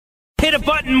Hit a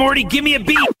button, Morty. Give me a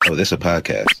beat. Oh, this a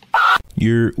podcast.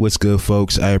 What's good,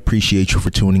 folks? I appreciate you for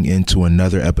tuning in to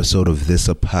another episode of This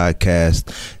a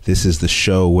Podcast. This is the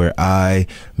show where I,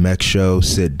 Mech Show,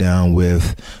 sit down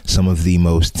with some of the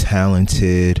most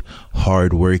talented,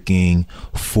 hardworking,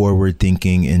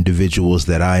 forward-thinking individuals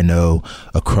that I know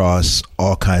across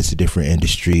all kinds of different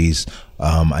industries.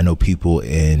 I know people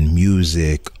in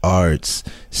music, arts,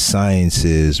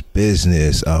 sciences,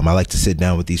 business. I like to sit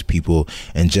down with these people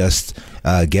and just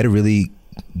get a really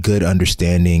good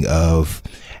understanding of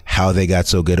how they got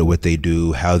so good at what they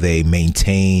do, how they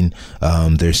maintain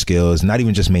their skills, not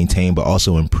even just maintain, but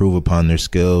also improve upon their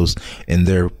skills in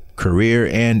their career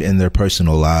and in their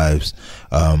personal lives.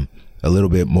 A little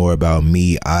bit more about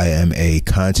me. I am a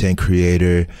content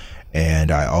creator,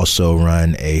 and I also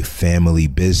run a family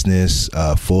business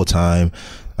full time.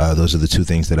 Those are the two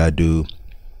things that I do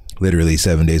literally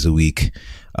 7 days a week,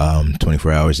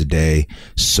 24 hours a day.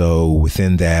 So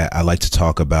within that, I like to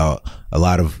talk about a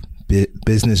lot of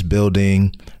business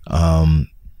building,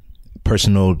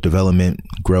 personal development,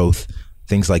 growth,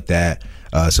 things like that.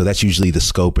 So that's usually the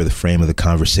scope or the frame of the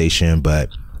conversation, but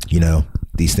you know,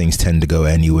 these things tend to go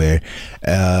anywhere.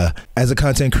 As a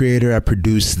content creator, I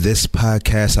produce this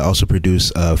podcast. I also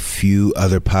produce a few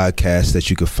other podcasts that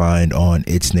you can find on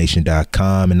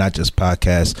itsnation.com, and not just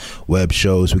podcasts, web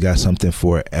shows. We got something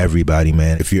for everybody,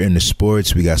 man. If you're into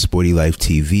sports, we got Sporty Life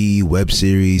TV, web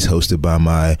series hosted by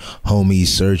my homies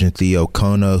Serge and Theo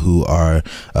Kona, who are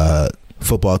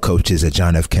football coaches at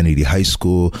John F. Kennedy High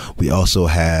School. We also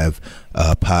have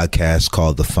a podcast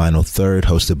called The Final Third,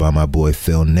 hosted by my boy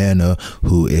Phil Nana,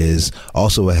 who is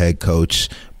also a head coach,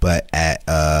 but at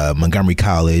Montgomery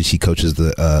College. He coaches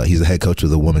he's the head coach of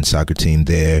the women's soccer team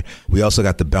there. We also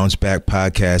got the Bounce Back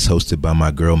podcast, hosted by my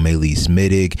girl Maylise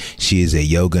Middig. She is a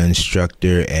yoga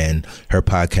instructor, and her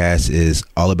podcast is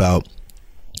all about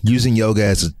using yoga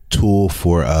as a tool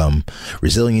for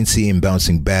resiliency and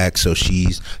bouncing back. So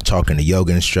she's talking to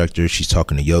yoga instructors, she's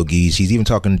talking to yogis, she's even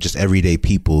talking to just everyday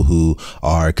people who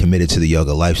are committed to the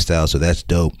yoga lifestyle. So that's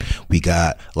dope. We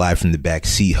got Live from the Back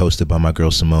Seat, hosted by my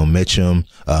girl Simone Mitchum,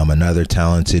 another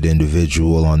talented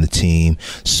individual on the team.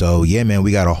 So yeah, man,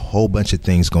 we got a whole bunch of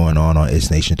things going on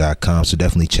itsnation.com. So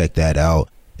definitely check that out.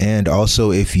 And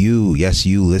also, if you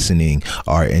listening,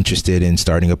 are interested in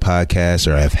starting a podcast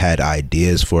or have had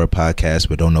ideas for a podcast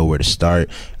but don't know where to start,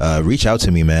 reach out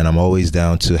to me, man. I'm always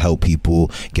down to help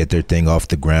people get their thing off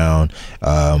the ground.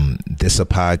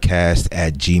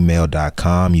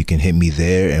 thisapodcast@gmail.com. You can hit me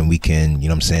there and we can,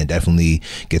 definitely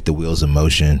get the wheels in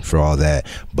motion for all that.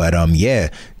 But yeah,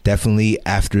 definitely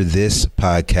after this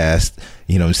podcast,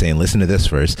 listen to this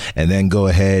first and then go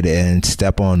ahead and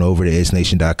step on over to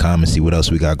itsnation.com and see what else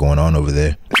we got going on over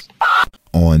there.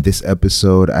 On this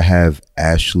episode, I have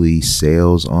Ashley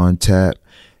Sales on tap,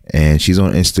 and she's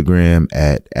on Instagram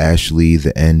at Ashley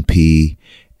the NP.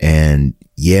 And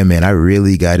yeah, man, I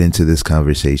really got into this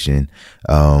conversation.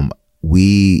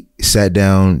 We sat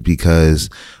down because,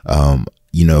 a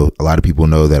lot of people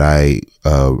know that I,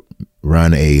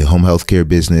 run a home health care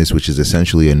business, which is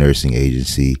essentially a nursing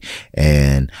agency.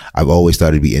 And I've always thought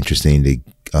it'd be interesting to,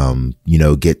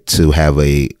 get to have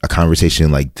a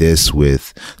conversation like this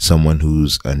with someone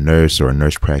who's a nurse or a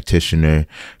nurse practitioner,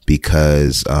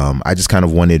 because I just kind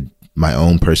of wanted my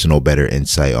own personal better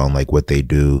insight on like what they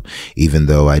do. Even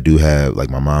though I do have,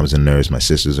 like, my mom's a nurse, my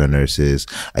sisters are nurses,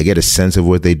 I get a sense of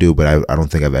what they do, but I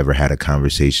don't think I've ever had a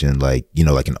conversation like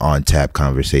an on tap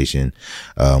conversation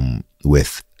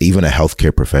with even a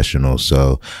healthcare professional.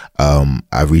 So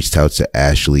I reached out to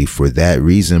Ashley for that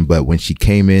reason. But when she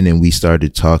came in and we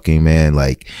started talking, man,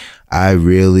 like, I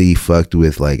really fucked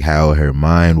with like how her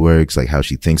mind works, like how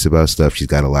she thinks about stuff. She's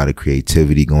got a lot of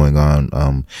creativity going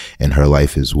on in her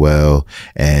life as well.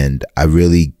 And I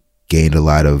really gained a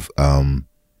lot of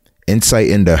insight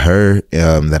into her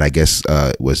that I guess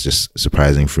was just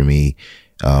surprising for me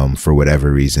for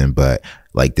whatever reason. But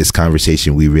like, this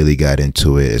conversation, we really got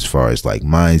into it as far as like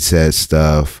mindset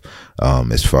stuff,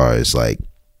 as far as like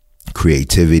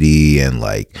creativity and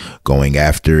like going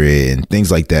after it and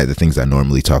things like that, the things I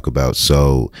normally talk about.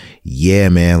 So yeah,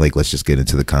 man, like, let's just get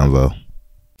into the convo.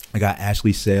 I got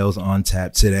Ashley Sales on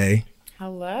tap today.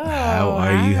 Hello. How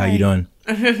are you? How you doing?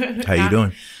 How you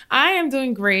doing? I am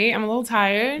doing great. I'm a little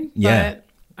tired, but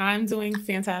I'm doing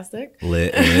fantastic.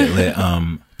 Lit.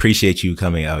 Appreciate you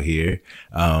coming out here.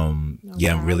 I'm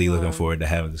really looking forward to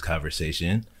having this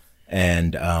conversation.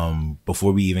 And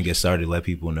before we even get started, let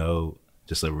people know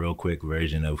just a real quick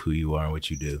version of who you are and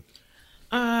what you do.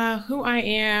 Who I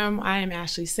am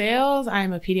Ashley Sales.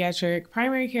 I'm a pediatric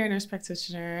primary care nurse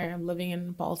practitioner. I'm living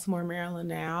in Baltimore, Maryland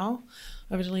now,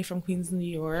 originally from Queens, New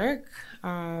York.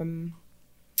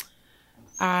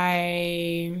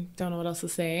 I don't know what else to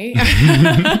say.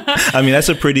 I mean, that's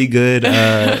a pretty good, you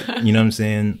know what I'm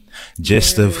saying,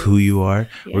 gist of who you are.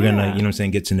 Yeah. We're going to, you know what I'm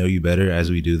saying, get to know you better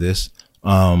as we do this.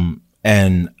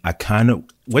 And I kind of,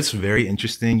 what's very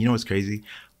interesting, you know what's crazy?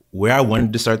 Where I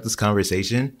wanted to start this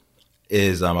conversation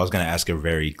is I was going to ask a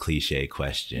very cliche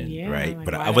question, right? Like,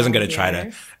 but I wasn't going to try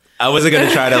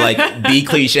to like be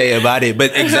cliche about it,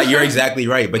 but you're exactly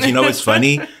right. But you know what's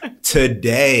funny?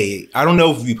 Today, I don't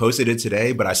know if you posted it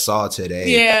today, but I saw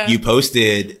today you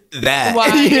posted that. Why?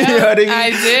 You know what I mean? I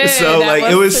did. So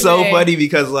like it was so funny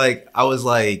because like I was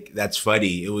like, that's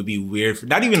funny. It would be weird,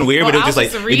 not even weird, but it was just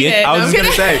like I was just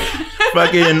gonna say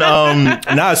fucking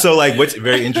nah. So like what's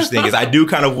very interesting is I do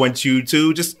kind of want you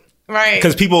to just right,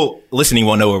 because people listening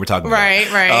won't know what we're talking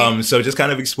about. Right. So just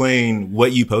kind of explain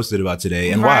what you posted about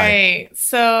today and why. Right.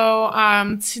 So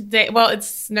today, well,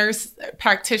 it's Nurse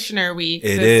Practitioner Week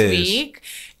this week.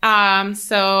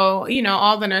 So, you know,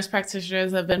 all the nurse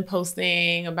practitioners have been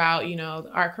posting about, you know,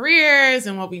 our careers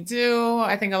and what we do.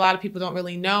 I think a lot of people don't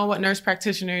really know what nurse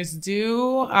practitioners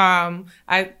do.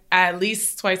 I at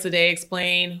least twice a day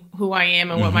explain who I am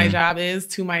and what my job is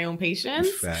to my own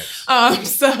patients. Facts.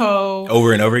 So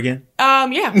over and over again?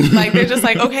 Yeah. Like they're just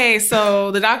like, okay,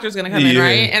 so the doctor's gonna come in,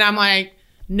 right? And I'm like,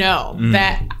 no,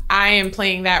 that I am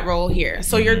playing that role here.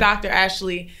 So your doctor,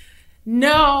 Ashley,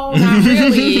 no, not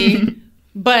really.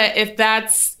 But if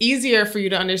that's easier for you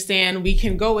to understand, we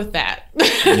can go with that.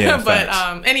 Yeah, but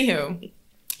anywho,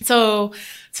 so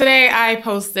today I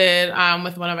posted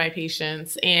with one of my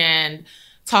patients and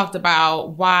talked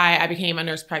about why I became a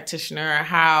nurse practitioner,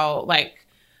 how like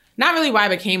not really why I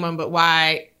became one, but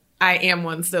why I am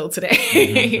one still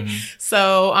today.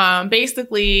 So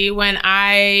basically, when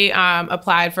I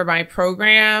applied for my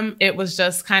program, it was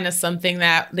just kind of something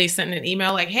that they sent an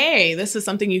email like, hey, this is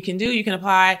something you can do. You can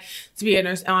apply to be a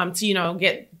nurse, to, you know,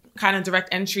 get kind of direct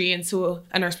entry into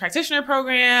a nurse practitioner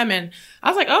program. And I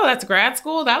was like, oh, that's grad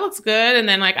school. That looks good. And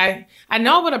then like, I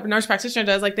know what a nurse practitioner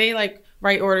does. Like they like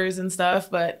write orders and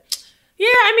stuff. But yeah,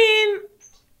 I mean,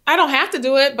 I don't have to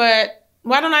do it, but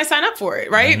why don't I sign up for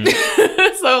it, right?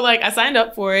 So like I signed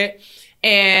up for it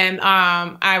and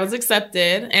I was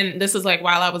accepted. And this is like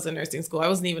while I was in nursing school. I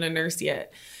wasn't even a nurse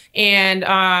yet. And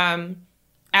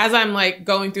as I'm like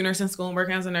going through nursing school and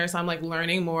working as a nurse, I'm like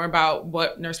learning more about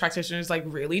what nurse practitioners like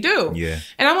really do. Yeah.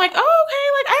 And I'm like, oh, okay,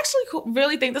 like I actually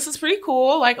really think this is pretty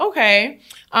cool. Like, okay.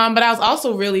 But I was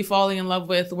also really falling in love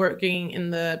with working in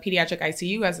the pediatric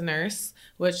ICU as a nurse,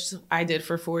 which I did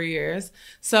for 4 years.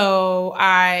 So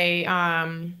I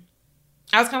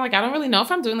was kind of like, I don't really know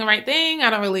if I'm doing the right thing. I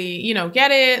don't really, you know,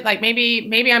 get it. Like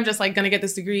maybe I'm just like going to get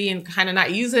this degree and kind of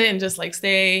not use it and just like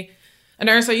stay a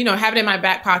nurse or, you know, have it in my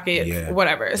back pocket, or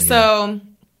whatever. Yeah. So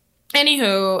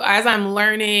anywho, as I'm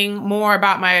learning more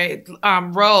about my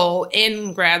role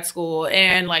in grad school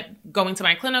and like going to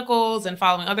my clinicals and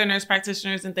following other nurse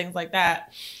practitioners and things like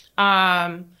that,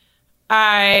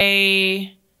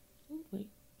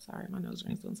 Sorry, my nose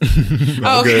ring's doing something.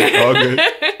 All good.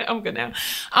 I'm good now.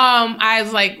 I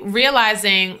was like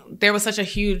realizing there was such a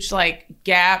huge like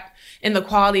gap in the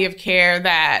quality of care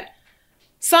that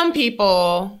some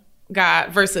people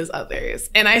got versus others.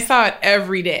 And I saw it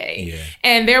every day. Yeah.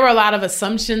 And there were a lot of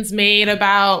assumptions made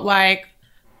about like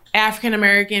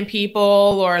African-American people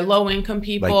or low-income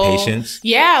people. Like patients?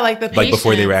 Yeah, like the patients. Like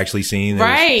before they were actually seen?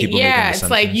 Right, yeah. It's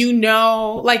like, you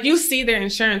know, like you see their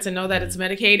insurance and know that it's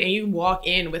Medicaid and you walk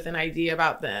in with an idea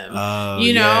about them,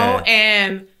 you know?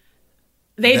 And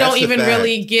they don't even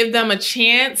really give them a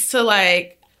chance to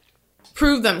like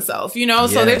prove themselves, you know?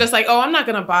 So they're just like, oh, I'm not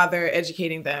going to bother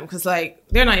educating them because like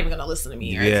they're not even going to listen to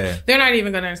me. Or they're not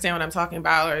even going to understand what I'm talking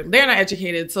about, or they're not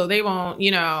educated, so they won't,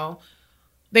 you know,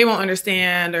 they won't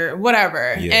understand or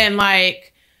whatever. Yeah. And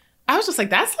like, I was just like,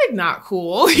 that's like not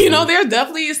cool. You know, there are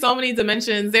definitely so many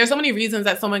dimensions. There's so many reasons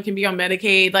that someone can be on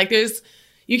Medicaid. Like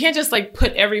you can't just like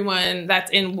put everyone that's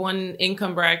in one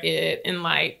income bracket in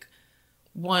like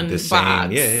one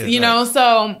box, you know?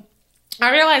 So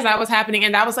I realized that was happening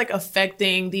and that was like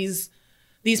affecting these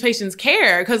patients'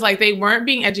 care because like they weren't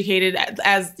being educated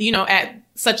as, you know, at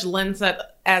such length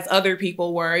as other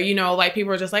people were, you know, like people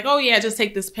were just like, oh yeah, just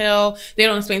take this pill. They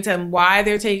don't explain to them why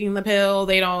they're taking the pill.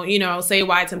 They don't, you know, say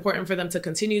why it's important for them to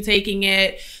continue taking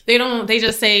it. They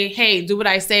just say, hey, do what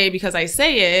I say because I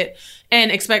say it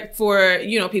and expect for,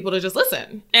 you know, people to just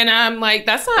listen. And I'm like,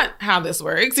 that's not how this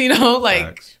works. You know,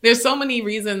 like there's so many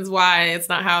reasons why it's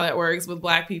not how that works with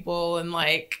Black people and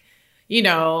like, you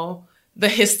know, the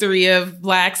history of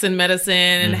Blacks in medicine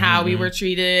and how we were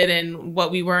treated and what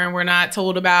we were and were not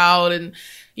told about. And,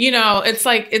 you know, it's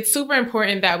like, it's super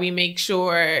important that we make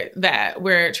sure that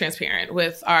we're transparent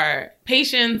with our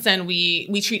patients and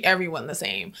we treat everyone the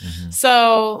same.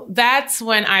 So that's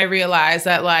when I realized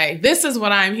that, like, this is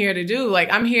what I'm here to do.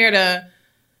 Like, I'm here to,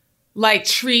 like,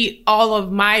 treat all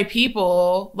of my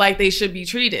people like they should be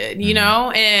treated, you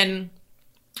know? And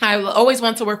I always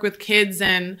want to work with kids,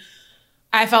 and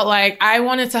I felt like I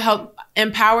wanted to help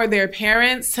empower their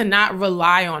parents to not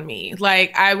rely on me.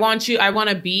 Like, I want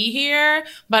to be here,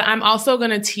 but I'm also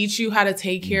going to teach you how to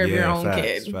take care of your own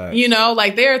kid. You know,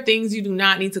 like, there are things you do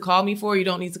not need to call me for. You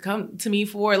don't need to come to me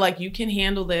for. Like, you can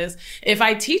handle this if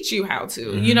I teach you how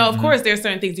to. You know, of course, there's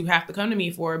certain things you have to come to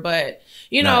me for, but,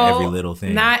 you know, not every little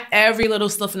thing. Not every little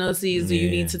stuff noses do you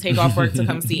need to take off work to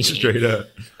come see me. Straight up.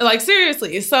 Like,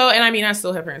 seriously. So, and I mean, I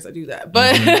still have parents that do that,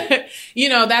 but, you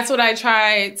know, that's what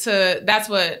that's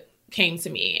what came to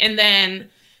me. And then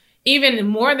even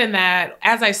more than that,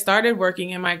 as I started working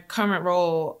in my current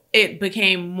role, it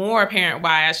became more apparent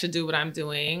why I should do what I'm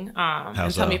doing.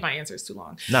 And tell me if my answer is too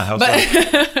long. No, how so?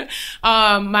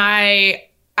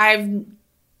 I've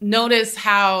noticed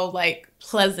how, like,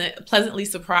 pleasantly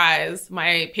surprised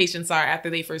my patients are after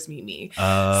they first meet me.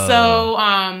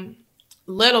 So,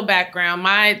 little background,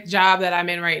 my job that I'm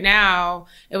in right now,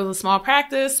 it was a small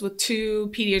practice with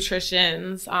 2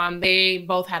 pediatricians. They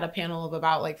both had a panel of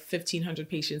about like 1,500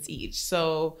 patients each.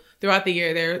 So throughout the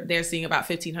year, they're seeing about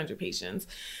 1,500 patients.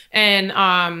 And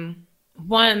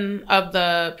one of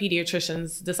the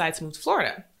pediatricians decided to move to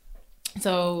Florida.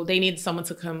 So they needed someone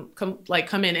to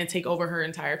come in and take over her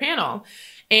entire panel.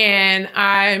 And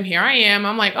here I am.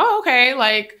 I'm like, oh, okay,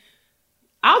 like,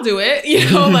 I'll do it.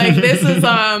 You know, like, this is,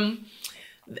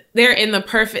 they're in the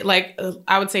perfect, like,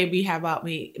 I would say we have about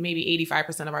maybe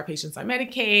 85% of our patients are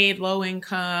Medicaid, low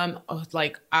income,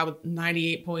 like,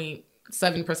 98.7%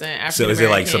 African-American. So is it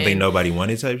like something nobody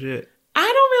wanted type shit? I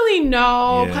don't really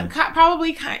know. Yeah.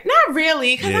 Probably not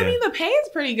really. Because I mean, the pay is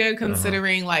pretty good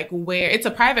considering like where it's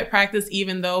a private practice,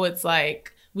 even though it's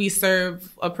like we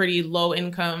serve a pretty low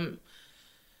income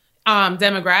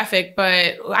demographic.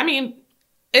 But I mean,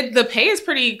 the pay is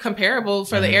pretty comparable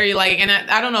for the area. Like, and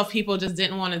I don't know if people just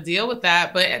didn't want to deal with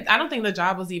that, but I don't think the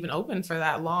job was even open for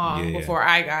that long before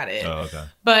I got it. Oh, okay.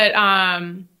 But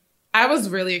I was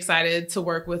really excited to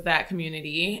work with that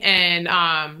community.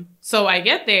 And so I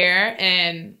get there,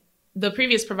 and the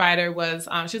previous provider was,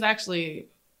 she's actually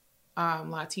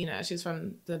Latina. She's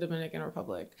from the Dominican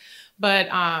Republic. But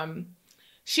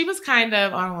she was kind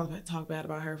of, I don't want to talk bad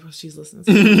about her if she's listening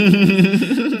to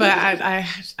this. But I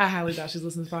highly doubt she's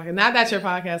listening to this podcast. Not that your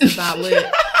podcast is not lit.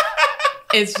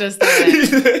 It's just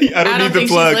that I don't need the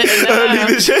plug.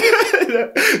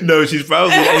 No, she's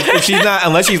probably, if she's not,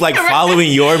 unless she's like following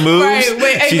your moves,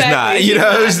 she's not. You know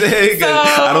what I'm saying? So,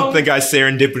 I don't think I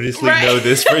serendipitously know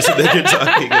this person that you're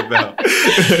talking about.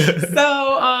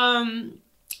 So,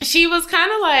 she was kind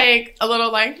of like a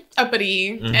little like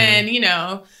uppity, and you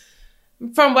know,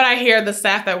 from what I hear, the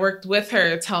staff that worked with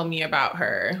her tell me about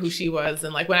her, who she was.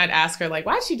 And like when I'd ask her, like,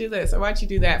 why'd she do this or why'd she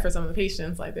do that for some of the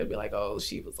patients? Like, they'd be like, oh,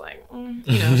 she was like,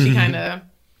 you know, she kind of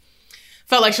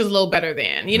felt like she was a little better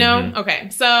than, you know? Okay.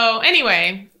 So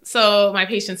anyway, so my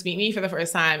patients meet me for the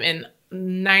first time, and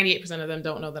 98% of them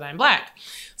don't know that I'm Black.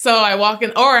 So I walk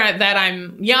in, or that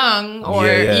I'm young, or,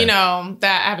 you know,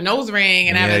 that I have a nose ring,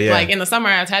 and I have like in the summer,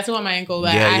 I have a tattoo on my ankle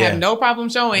that I have no problem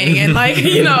showing. And like,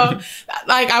 you know,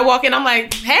 like I walk in, I'm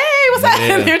like, hey, what's up?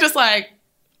 And they're just like,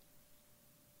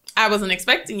 I wasn't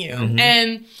expecting you.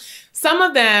 And some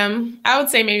of them, I would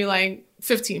say maybe like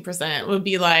 15% would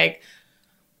be like,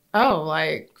 oh,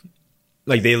 like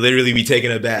they literally be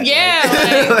taken aback.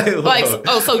 Yeah. Like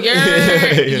oh, so you're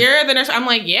the nurse. I'm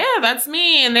like, yeah, that's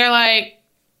me. And they're like,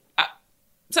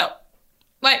 so,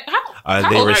 like, how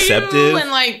they old receptive? Are you?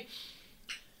 And like,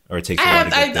 or it takes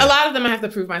a lot of them I have to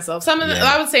prove myself. Some of them,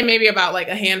 I would say maybe about like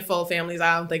a handful of families.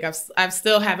 I don't think I've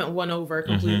still haven't won over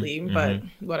completely, but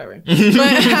whatever. But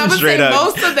I would say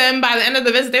most of them by the end of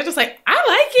the visit, they're just like, I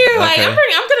like you. Like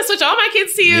I'm gonna switch all my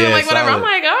kids to you. Like whatever. Solid. I'm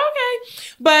like, oh, okay.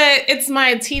 But it's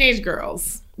my teenage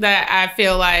girls that I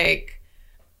feel like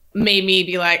made me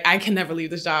be like, I can never leave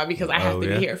this job because I have to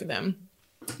be here for them.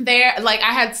 They're like,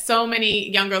 I had so many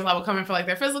young girls that would come in for like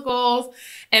their physicals,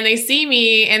 and they see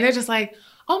me and they're just like,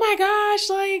 oh my gosh,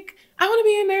 like I want to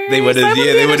be a nurse. They want to be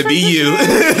you. They want to be you.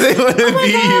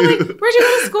 Like, where'd you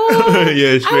go to school?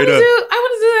 Yeah, straight up. I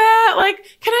want to do that.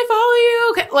 Like, can I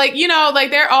follow you? Like, you know, like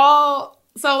they're all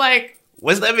so like.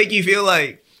 What's that make you feel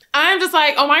like? I'm just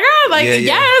like, oh my God, like,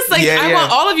 yes. Like, I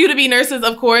want all of you to be nurses,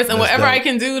 of course. And whatever I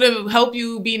can do to help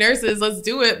you be nurses, let's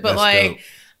do it. But like,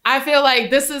 I feel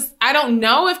like I don't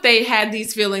know if they had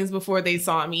these feelings before they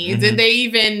saw me. Mm-hmm. Did they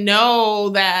even know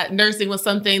that nursing was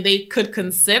something they could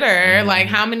consider? Mm-hmm. Like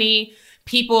how many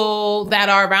people that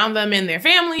are around them in their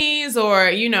families or,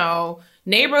 you know,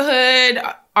 neighborhood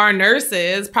are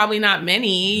nurses? Probably not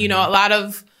many. Mm-hmm. You know, a lot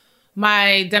of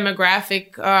my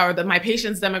demographic my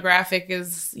patients' demographic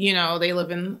is, you know, they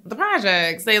live in the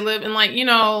projects. They live in like, you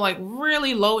know, like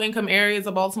really low income areas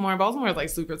of Baltimore. And Baltimore is like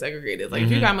super segregated. Like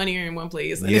if you got money, you're in one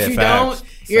place. And if you don't,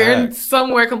 you're in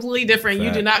somewhere completely different.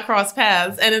 You do not cross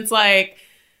paths. And it's like,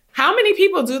 how many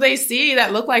people do they see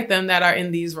that look like them that are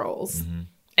in these roles? Mm-hmm.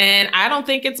 And I don't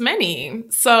think it's many.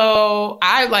 So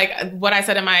I like what I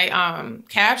said in my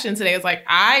caption today is like,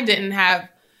 I didn't have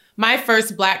my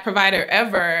first Black provider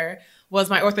ever was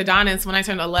my orthodontist when I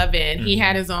turned 11. Mm-hmm. He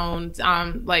had his own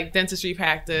like dentistry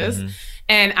practice. Mm-hmm.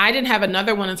 And I didn't have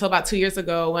another one until about 2 years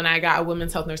ago when I got a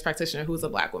women's health nurse practitioner who was a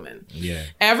Black woman. Yeah.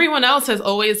 Everyone else has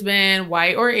always been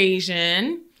white or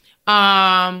Asian.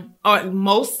 Or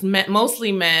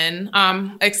mostly men,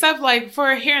 except like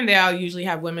for here and there, I'll usually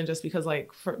have women just because like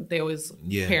they always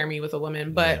pair me with a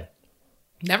woman, but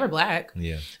never Black.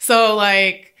 Yeah. So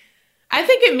like, I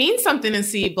think it means something to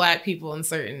see Black people in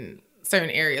certain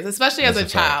areas, especially as a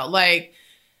child. Like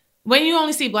when you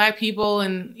only see Black people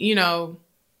in, you know,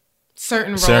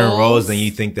 certain roles, then you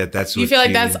think that's what you feel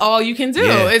like that's all you can do.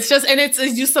 Yeah. It's just, and it's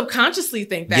you subconsciously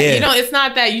think that, you know, it's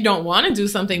not that you don't want to do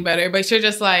something better, but you're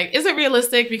just like, is it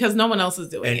realistic? Because no one else is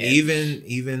doing it. And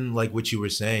even like what you were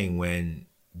saying, when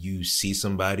you see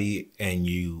somebody and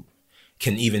you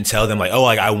can even tell them like, oh,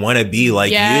 like I want to be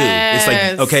like you. It's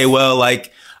like, okay, well,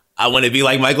 like I want to be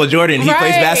like Michael Jordan. He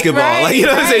plays basketball. Like, you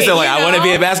know what I'm saying? So like, I want to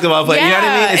be a basketball player. You know what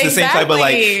I mean? It's the same type of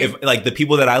like, if like the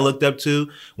people that I looked up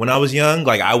to when I was young,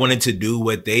 like I wanted to do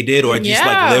what they did or just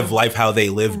like live life how they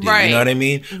lived it. You know what I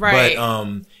mean? Right.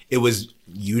 But it was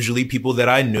usually people that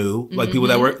I knew, like people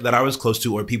that I was close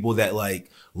to, or people that like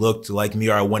looked like me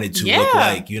or I wanted to look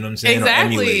like, you know what I'm saying?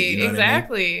 Exactly. Or emulate, you know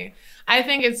exactly. What I mean? I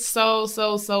think it's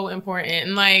so important.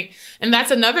 And like, and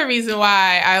that's another reason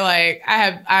why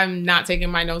I'm not taking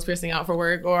my nose piercing out for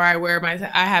work, or I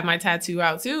have my tattoo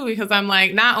out too, because I'm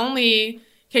like, not only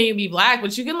can you be Black,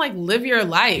 but you can like live your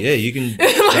life. Yeah, you can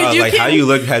like how you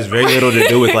look has very little to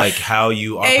do with like how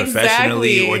you are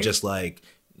professionally or just like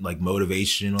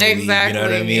motivationally. Exactly. You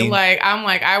know what I mean? Like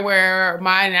I wear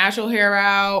my natural hair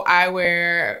out. I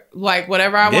wear like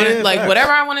whatever I want to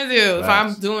whatever I want to do. Facts. If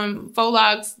I'm doing faux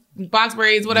locks, box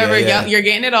braids, whatever, you're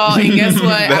getting it all. And guess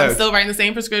what? I'm still writing the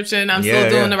same prescription. I'm still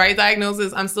doing the right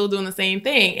diagnosis. I'm still doing the same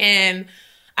thing. And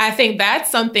I think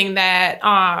that's something that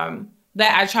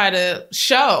that I try to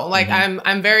show. Like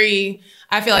I'm very,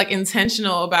 I feel like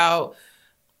intentional about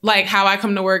like how I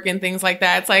come to work and things like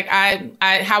that. It's like I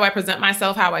how I present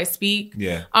myself, how I speak.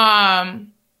 Yeah.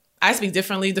 I speak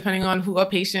differently depending on who a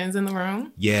patient is in the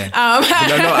room. Yeah.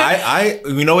 I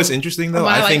you know what's interesting though?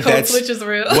 I think that's switch is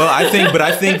real. Well, I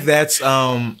think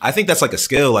that's like a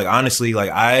skill. Like honestly, like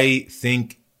I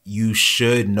think you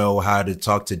should know how to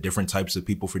talk to different types of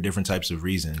people for different types of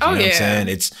reasons. You know what I'm saying?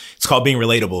 It's called being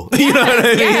relatable. You know what I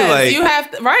mean? Yes, like, you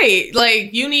have to, right.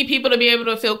 Like you need people to be able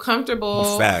to feel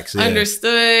comfortable,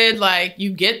 understood, like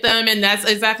you get them. And that's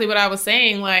exactly what I was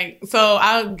saying. Like, so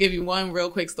I'll give you one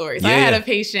real quick story. So I had a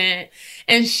patient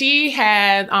and she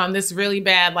had this really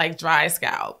bad like dry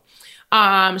scalp.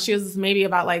 She was maybe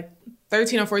about like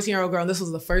 13 or 14-year-old girl. And this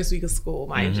was the first week of school,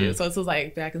 mind you. So this was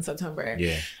like back in September.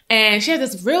 Yeah. And she had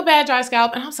this real bad dry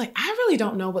scalp. And I was like, I really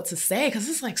don't know what to say because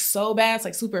it's like so bad. It's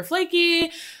like super flaky. I'm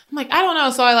like, I don't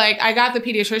know. So I got the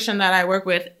pediatrician that I work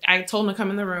with. I told him to come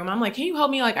in the room. I'm like, can you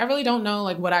help me? Like, I really don't know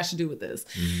like what I should do with this.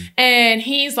 And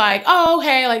he's like, oh,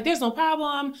 okay. Like, there's no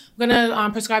problem. I'm going to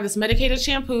prescribe this medicated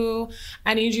shampoo.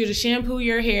 I need you to shampoo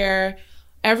your hair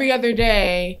every other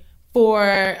day for,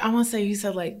 I want to say you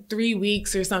said like 3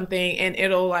 weeks or something, and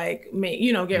it'll like make,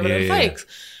 get rid of flakes.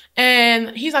 And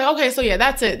he's like, okay, so yeah,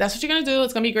 that's it. That's what you're going to do.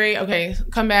 It's going to be great. Okay,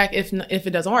 come back if it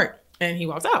doesn't work. And he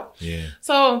walks out. Yeah.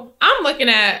 So I'm looking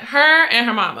at her and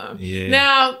her mama. Yeah.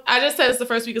 Now, I just said it's the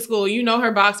first week of school.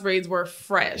 Her box braids were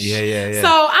fresh. Yeah.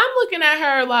 So I'm looking at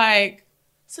her like,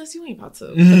 sis, you ain't about to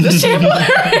put this shampoo in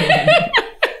her hair.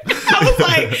 I was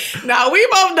like, no, we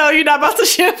both know you're not about to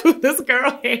shampoo this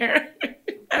girl hair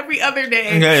every other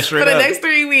day for the next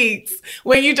 3 weeks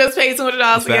when you just paid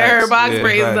 $200 to get her box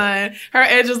braids done, her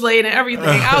edges laid and everything.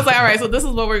 I was like, all right, so this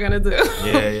is what we're going to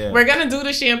do. We're going to do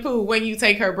the shampoo when you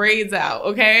take her braids out,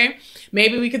 okay?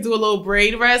 Maybe we could do a little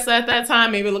braid rest at that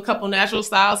time, maybe a couple natural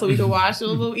styles so we could wash it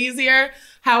a little easier.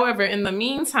 However, in the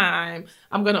meantime,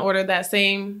 I'm going to order that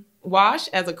same wash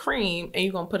as a cream and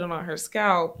you're going to put it on her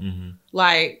scalp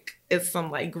like it's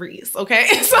some like grease. Okay.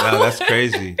 So wow, that's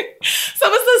crazy. So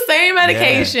it's the same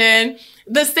medication,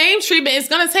 the same treatment. It's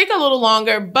going to take a little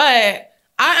longer, but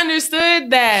I understood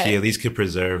that she at least could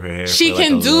preserve her hair. She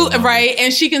can do right,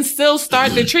 and she can still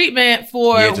start the treatment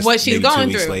for what she's going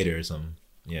 2 weeks through later or something.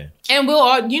 Yeah, and we'll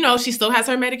all, she still has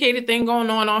her medicated thing going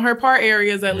on her part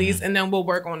areas at least, and then we'll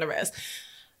work on the rest.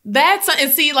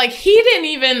 And see, like he didn't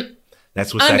even.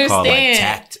 That's what's that called, like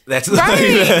tact. That's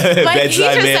right. Like he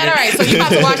just said, all right, so you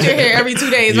have to wash your hair every 2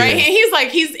 days, right? And he's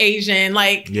like, he's Asian,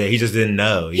 like he just didn't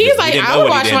know. He's like, I would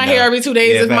wash my hair every 2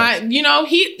 days.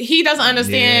 He doesn't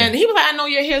understand. He was like, I know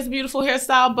your hair's a beautiful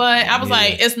hairstyle, but I was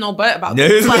like, it's no but about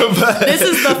this. Like, this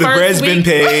is the first bread's week. Been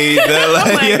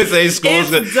paid.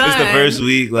 School's it's the first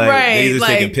week. Like they just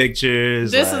like, taking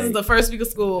pictures. This is the first week of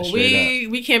school.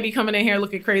 We can't be coming in here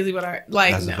looking crazy with our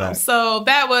no. So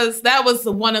that was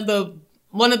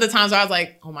one of the times where I was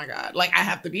like, oh my God, like I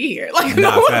have to be here. Like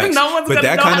no one's gonna know how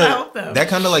to help them. That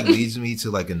kind of like leads me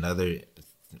to like another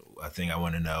thing I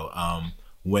want to know.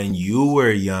 When you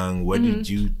were young, what did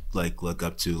you like look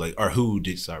up to? Like, or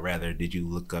did you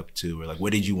look up to? Or like,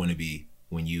 what did you want to be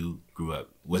when you grew up?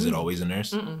 Was it always a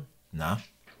nurse? No?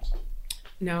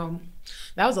 No.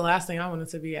 That was the last thing I wanted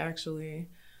to be, actually.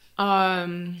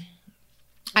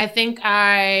 I think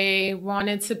I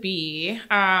wanted to be,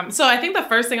 so I think the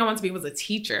first thing I wanted to be was a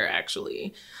teacher,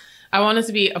 actually. I wanted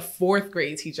to be a 4th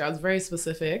grade teacher. I was very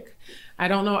specific. I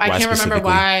don't know. I can't remember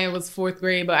why it was 4th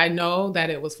grade, but I know that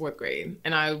it was 4th grade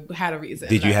and I had a reason.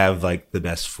 Did you have like the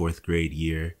best 4th grade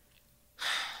year?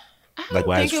 I don't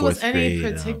think it was any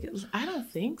particular. I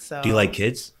don't think so. Do you like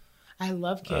kids? I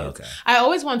love kids. Oh, okay. I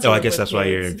always want to work I guess with that's kids. why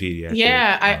you're in pediatrics.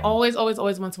 Yeah, I always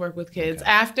want to work with kids. Okay.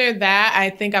 After that,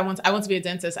 I think I want to be a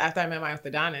dentist after I met my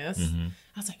orthodontist.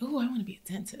 I was like, oh, I want to be a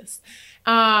dentist.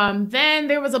 Then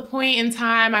there was a point in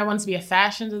time I wanted to be a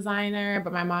fashion designer,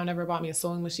 but my mom never bought me a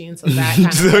sewing machine, so that kind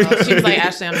of she was like,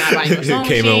 Ashley, I'm not buying you a sewing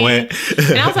machine. And went.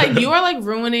 And I was like, you are like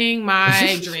ruining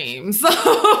my dreams. So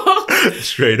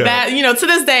straight up. That, to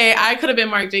this day, I could have been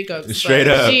Marc Jacobs. Straight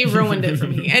up. She ruined it for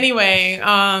me. Anyway,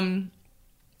 in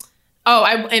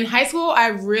high school, I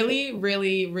really,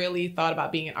 really, really thought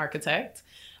about being an architect.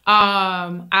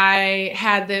 I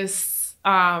had this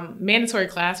mandatory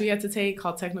class we had to take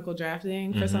called technical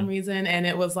drafting for some reason. And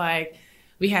it was like,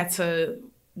 we had to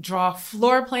draw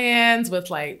floor plans with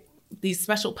like these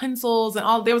special pencils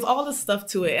and there was all this stuff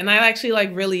to it. And I actually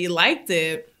like really liked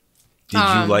it. Did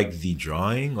you like the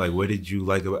drawing? Like, what did you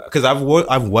like about? Because I've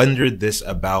wondered this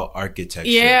about architecture.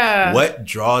 Yeah. What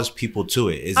draws people to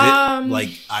it? Is it like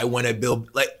I want to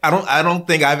build? Like I don't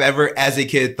think I've ever, as a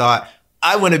kid, thought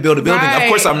I want to build a building. Right. Of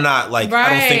course, I'm not like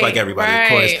I don't think like everybody, of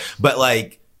course. But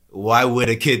like, why would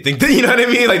a kid think that? You know what I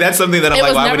mean? Like that's something that I'm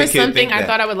like, why would a kid think that? It was never something I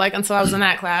thought I would like until I was in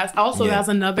that class. Also, that was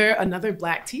another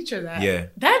Black teacher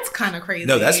that's kind of crazy.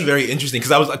 No, that's very interesting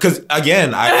because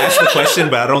again, I asked the question,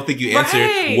 but I don't think you answered.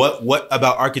 Right. What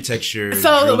about architecture?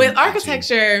 So with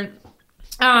architecture,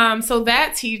 so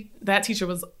that teacher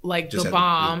was like just the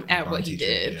bomb at what he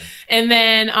did, and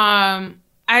then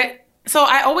I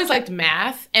always liked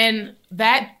math, and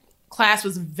that class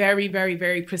was very, very,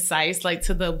 very precise, like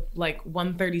to the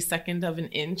 1/32 of an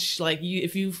inch. Like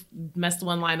if you messed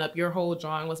one line up, your whole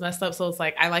drawing was messed up. So it's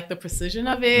like I liked the precision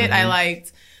of it. I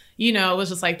liked, it was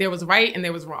just like there was right and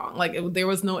there was wrong. Like there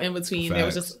was no in between.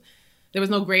 Facts. There was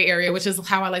no gray area, which is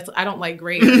how I don't like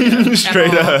gray area.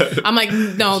 Straight up. I'm like,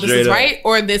 no, this is right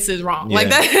or this is wrong. Yeah. Like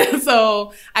that.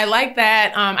 So I like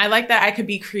that. I like that I could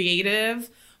be creative,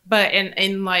 but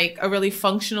in like a really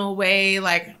functional way.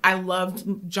 Like I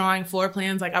loved drawing floor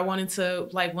plans. Like I wanted to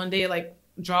like one day like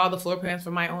draw the floor plans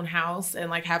for my own house and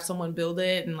like have someone build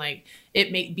it and like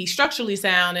it be structurally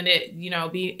sound and it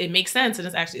it makes sense and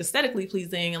it's actually aesthetically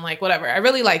pleasing and like whatever. I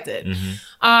really liked it.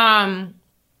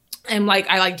 And like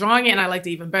I like drawing it and I liked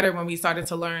it even better when we started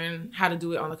to learn how to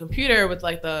do it on the computer with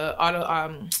like the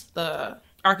the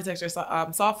architecture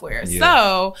software. Yeah.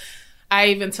 So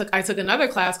I took another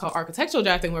class called architectural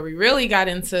drafting where we really got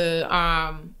into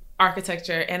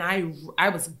architecture and I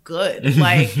was good.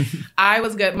 Like I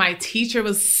was good. My teacher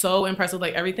was so impressed with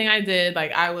like everything I did.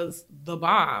 Like I was the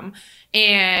bomb.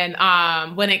 And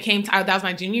when it came to, that was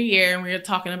my junior year and we were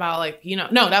talking about like, no,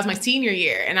 that was my senior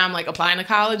year. And I'm like applying to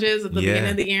colleges at the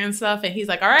beginning of the year and stuff. And he's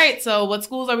like, all right, so what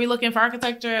schools are we looking for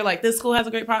architecture? Like this school has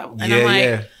a great problem. And I'm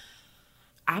like,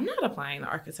 I'm not applying to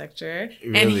architecture.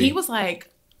 Really? And he was like,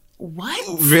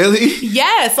 what? Really?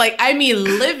 Yes, like I mean,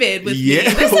 livid with me.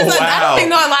 This is I don't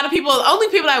think a lot of people. Only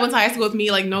people that went to high school with me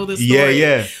like know this story.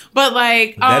 Yeah. But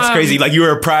like, that's crazy. Like you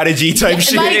were a prodigy type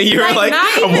shit, and you were like,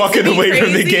 I'm walking away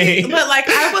from the game. But like,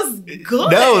 I was good.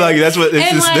 No, like that's what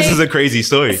this is a crazy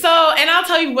story. So, and I'll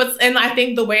tell you and I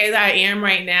think the way that I am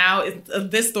right now is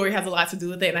this story has a lot to do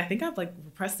with it, and I think I've like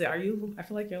repressed it. I feel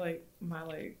like you're like my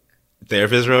like.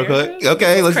 Therapist real quick.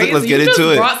 Okay, let's get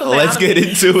into it. Let's get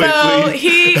into it,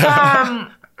 please. So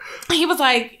he was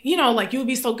like, you know, like you would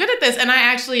be so good at this. And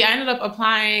I ended up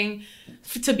applying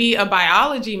to be a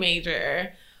biology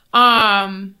major.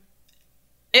 It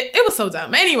was so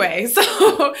dumb. Anyway,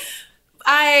 so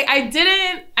I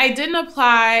didn't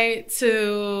apply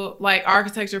to like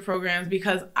architecture programs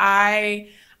because I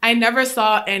never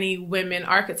saw any women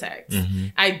architects. Mm-hmm.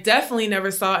 I definitely never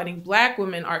saw any Black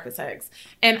women architects.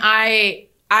 And I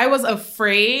was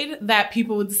afraid that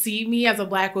people would see me as a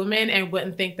Black woman and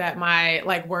wouldn't think that my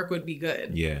like work would be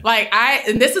good. Yeah. Like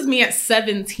and this is me at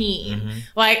 17. Mm-hmm.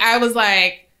 Like I was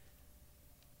like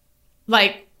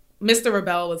Mr.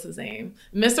 Rebel was his name.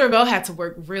 Mr. Rebel had to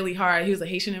work really hard. He was a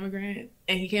Haitian immigrant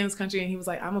and he came to this country and he was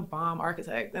like, I'm a bomb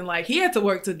architect. And like he had to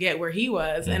work to get where he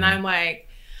was. Mm-hmm. And I'm like,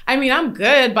 I mean, I'm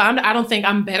good, but I don't think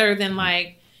I'm better than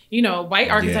like, you know, white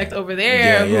architect over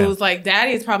there who's like,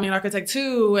 daddy is probably an architect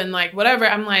too. And like, whatever.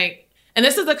 I'm like, and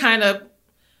that was the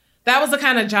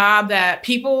kind of job that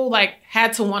people like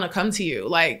had to want to come to you.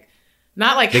 Like,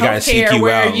 not like healthcare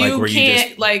where you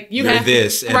can't like, you're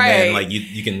this and then like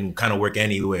you can kind of work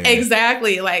anywhere.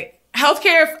 Exactly. Like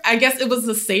healthcare, I guess it was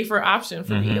a safer option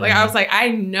for me. Like I was like, I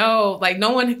know, like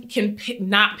no one can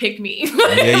not pick me.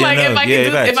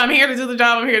 If I'm here to do the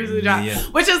job, I'm here to do the job.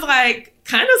 Which is like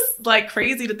kind of like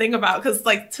crazy to think about because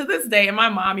like to this day, and my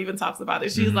mom even talks about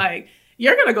it. She's like,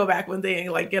 "You're gonna go back one day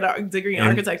and like get a degree in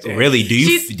architecture." Really? Do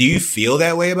you feel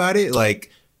that way about it?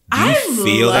 Like, I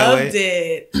loved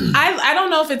it. I don't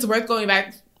know if it's worth going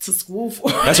back to school for.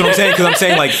 That's what I'm saying. Because I'm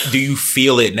saying like, do you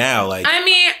feel it now? Like, I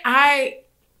mean, I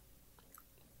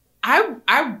don't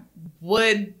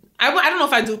know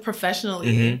if I do it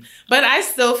professionally, but I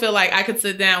still feel like I could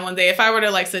sit down one day if I were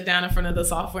to like sit down in front of the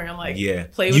software and like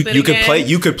play with it.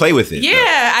 You could play with it.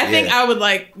 Yeah, I think I would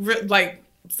like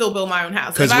still build my own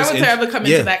house. If I were to ever come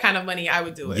into that kind of money, I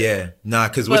would do it. Yeah,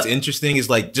 because what's interesting is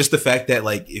like just the fact that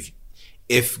like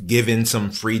if given some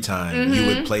free time, you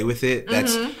would play with it.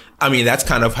 That's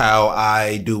kind of how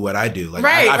I do what I do. Like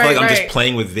I feel like I'm just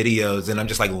playing with videos and I'm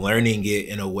just like learning it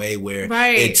in a way where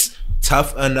it's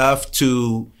tough enough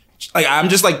to like I'm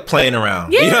just like playing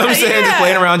around. You know what I'm saying? Just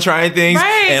playing around, trying things.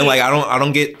 And like I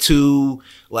don't get too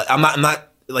like I'm not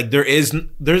like there's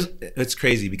it's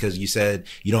crazy because you said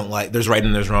you don't like there's right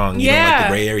and there's wrong. You don't like the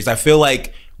gray areas. I feel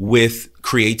like with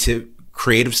creative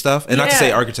stuff, and not to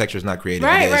say architecture is not creative,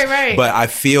 right. But I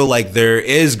feel like there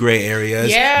is gray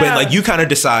areas, but like you kind of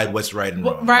decide what's right and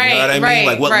wrong. You know what I mean?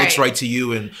 Like what looks right to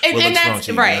you and what looks wrong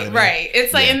to you. Right.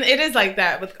 It's like, and it is like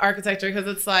that with architecture because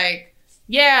it's like,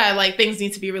 like things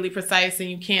need to be really precise and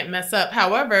you can't mess up.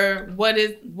 However, what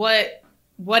it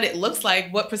looks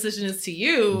like, what precision is to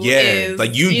you is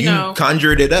like you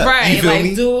conjured it up. Right. You feel like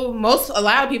me? a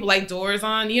lot of people like doors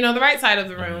on, the right side of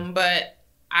the room, but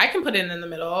I can put it in the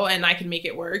middle and I can make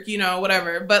it work,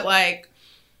 whatever. But like,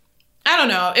 I don't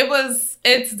know.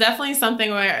 It's definitely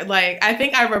something where like, I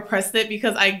think I repressed it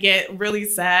because I get really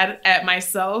sad at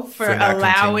myself for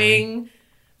allowing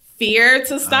fear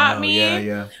to stop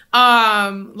me.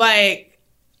 Like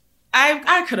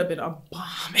I could have been a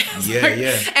bomb. And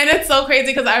it's so crazy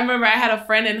because I remember I had a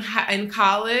friend in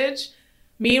college.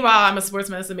 Meanwhile, I'm a sports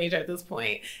medicine major at this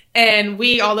point. And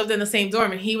we all lived in the same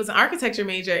dorm. And he was an architecture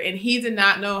major. And he did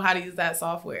not know how to use that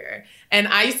software. And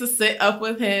I used to sit up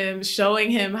with him,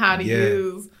 showing him how to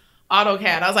use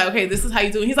AutoCAD. I was like, okay, this is how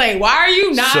you do it. He's like, why are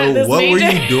you not this what major?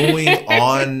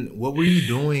 What were you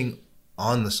doing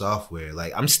on the software?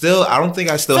 Like, I don't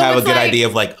think I still have a good idea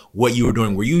of like what you were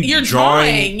doing. Were you're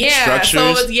drawing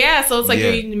structures? So it's like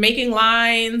you're making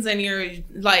lines and you're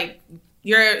like...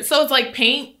 so it's like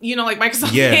paint, like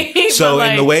Microsoft Paint. So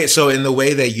in the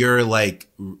way that you're like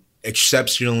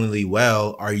exceptionally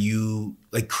well, are you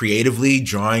like creatively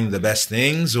drawing the best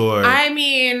things or? I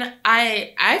mean,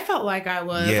 I felt like I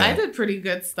was. I did pretty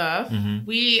good stuff.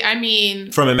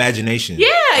 From imagination.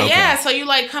 Yeah. So you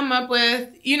like come up with,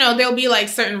 there'll be like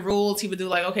certain rules. He would do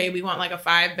like, okay, we want like a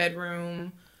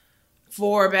 5-bedroom.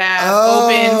 4-bath,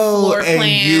 open floor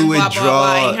plan, you would blah, draw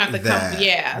blah, blah. You have to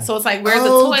come. So it's like, where's the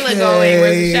toilet going?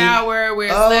 Where's the shower?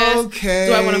 Where's this?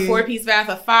 Do I want a 4-piece bath,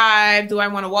 a 5? Do I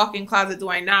want a walk-in closet? Do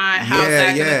I not? How's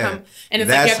that going to come? And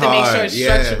it's like, you have to make sure it's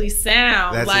structurally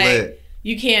sound. That's lit.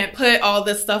 you can't put all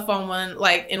this stuff on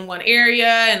in one area,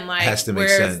 and like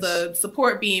where's the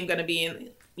support beam going to be in?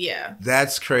 Yeah,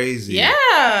 that's crazy.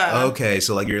 Yeah. Okay,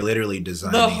 so like you're literally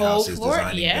designing the houses,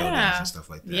 designing buildings and stuff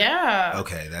like that. Yeah.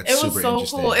 Okay, that's super interesting. It was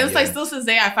so cool. It's like still to this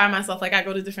day, I find myself like I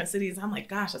go to different cities. I'm like,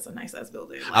 gosh, that's a nice ass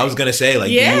building. Like, I was gonna say, like,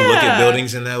 do you look at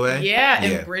buildings in that way? Yeah,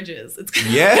 and bridges. It's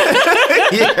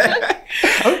yeah.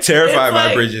 I'm terrified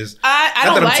by bridges. I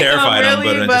don't like terrified them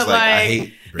really, but like I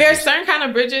hate. There's certain kind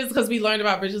of bridges because we learned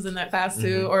about bridges in that class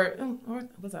too, or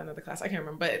was that another class? I can't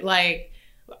remember, but like.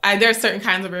 There's certain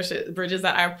kinds of bridges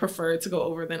that I prefer to go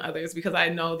over than others because I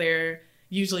know they're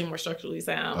usually more structurally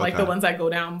sound. Okay. Like the ones that go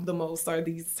down the most are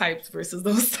these types versus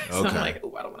those types. Okay. So I'm like,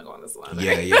 oh, I don't want to go on this one.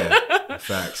 Yeah.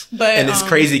 Facts. And it's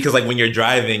crazy because like when you're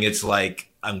driving, it's like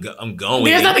I'm going.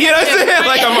 There's nothing, you know what I'm saying?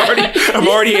 Like I'm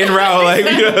already en route. Like,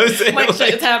 you know what I'm saying? Like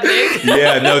shit's happening.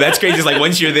 Yeah, no, that's crazy. It's like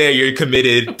once you're there, you're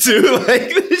committed to like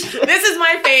this is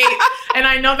my fate. And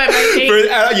I know that my fate.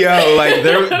 Like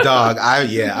they're dog.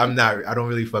 I'm not. I don't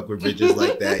really fuck with bridges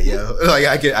like that.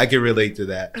 Like I can relate to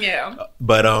that. Yeah.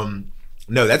 But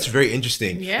no, that's very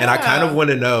interesting. Yeah. And I kind of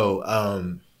want to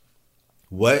know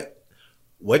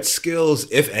what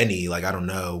skills, if any, like I don't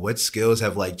know, what skills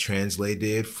have like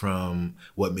translated from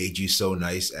what made you so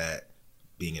nice at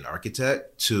being an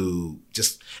architect to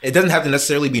just, it doesn't have to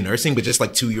necessarily be nursing, but just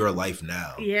like to your life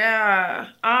now. Yeah.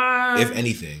 If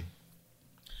anything.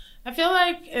 I feel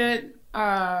like it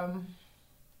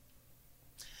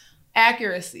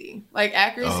accuracy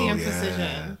and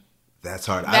precision. That's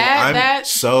hard. I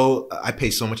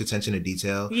pay so much attention to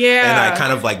detail. Yeah. And I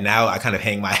kind of like now I kind of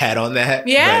hang my hat on that.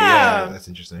 Yeah. That's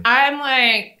interesting. I'm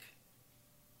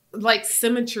like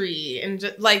symmetry and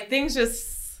just like things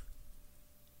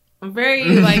I'm very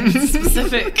like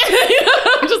specific.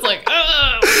 I'm just like,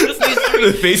 this needs to be.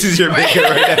 The faces you're making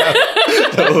right now,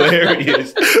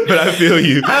 hilarious. But I feel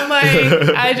you. I'm like,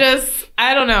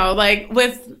 I don't know, like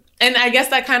and I guess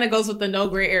that kind of goes with the no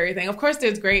gray area thing. Of course,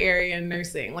 there's gray area in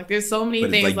nursing. Like, there's so many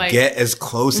things like get as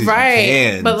close as you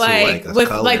can. But like with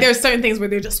color. Like, there's certain things where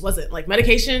there just wasn't like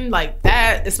medication like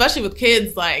that, especially with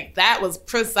kids. Like that was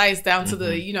precise down to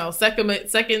the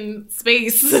second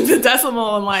space, the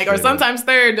decimal, and like or sometimes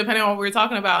third, depending on what we were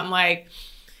talking about. And like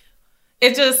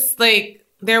it just like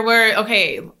there were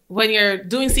when you're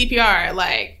doing CPR,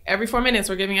 like every 4 minutes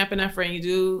we're giving epinephrine. You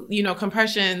do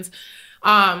compressions.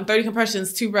 30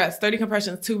 compressions, 2 breaths, 30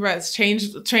 compressions, 2 breaths,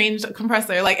 change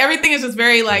compressor. Like everything is just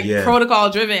very like protocol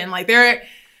driven. Like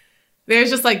there's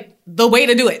just like the way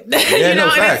to do it. Yeah, and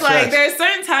it's like there's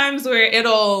certain times where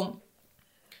it'll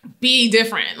be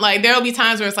different. Like there'll be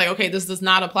times where it's like, okay, this does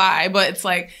not apply, but it's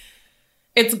like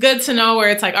it's good to know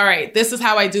where it's like, all right, this is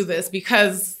how I do this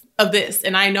because of this,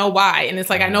 and I know why, and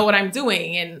it's like I know what I'm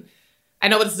doing, and I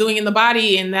know what it's doing in the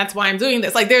body, and that's why I'm doing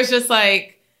this. Like there's just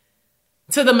like.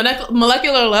 To the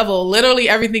molecular level, literally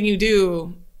everything you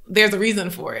do, there's a reason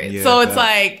for it. Yeah, so it's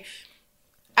like,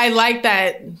 I like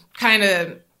that kind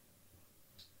of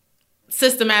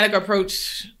systematic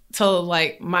approach to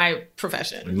like my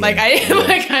profession. Yeah,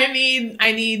 I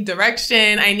need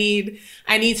direction. I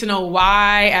need to know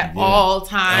why at all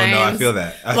times. Oh no, I feel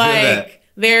that. I feel that.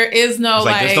 There is no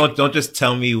just don't just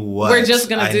tell me what. We're just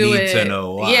gonna do it. I need to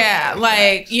know why.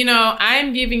 Yeah,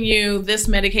 I'm giving you this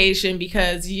medication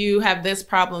because you have this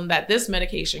problem that this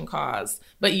medication caused,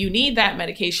 but you need that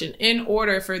medication in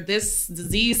order for this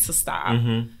disease to stop.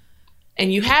 Mm-hmm.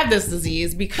 And you have this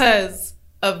disease because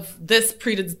of this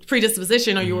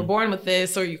predisposition, or you were born with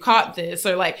this, or you caught this,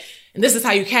 or like, and this is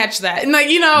how you catch that. And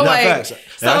facts.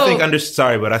 So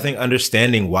I think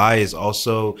understanding why is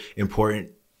also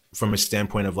important. From a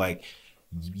standpoint of like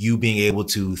you being able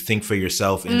to think for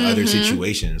yourself in other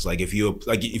situations. Like if you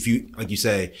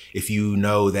say, if you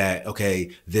know that,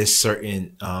 okay, this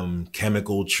certain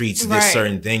chemical treats this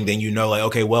certain thing, then like,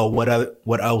 okay, well,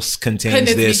 what else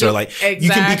contains this? Or like you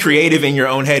can be creative in your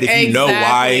own head if you know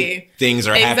why things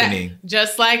are happening.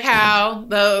 Just like how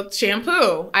the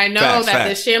shampoo, I know that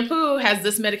this shampoo has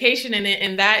this medication in it,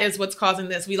 and that is what's causing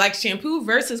this. We like shampoo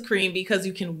versus cream because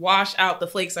you can wash out the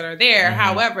flakes that are there.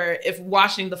 However, if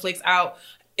washing the flakes out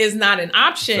is not an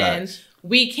option,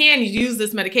 we can use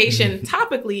this medication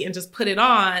topically and just put it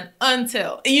on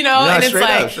until, and it's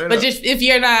like, but just if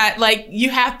you're not like,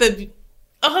 you have to,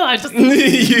 I love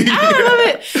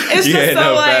it. It's just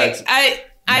so like, facts.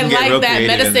 I like that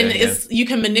medicine you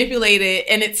can manipulate it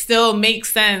and it still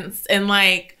makes sense. And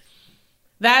like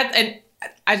that, and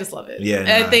I just love it. Yeah.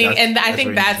 I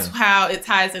think that's how it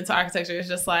ties into architecture. It's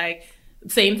just like,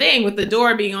 same thing with the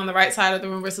door being on the right side of the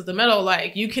room versus the middle.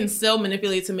 Like you can still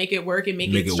manipulate to make it work and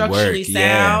make it structurally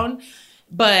sound.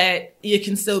 but it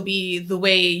can still be the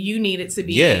way you need it to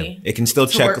be. Yeah, it can still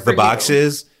check the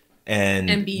boxes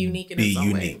and be unique. Be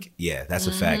unique. Yeah, that's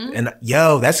a fact. And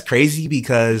that's crazy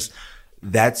because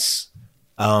that's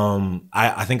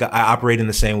I think I operate in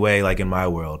the same way, like in my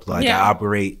world. Like I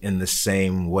operate in the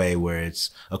same way where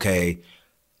it's okay,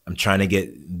 I'm trying to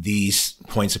get these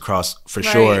points across for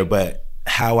sure, but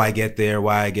how I get there,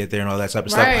 why I get there, and all that type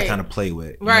of stuff, I kind of play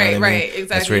with. Right,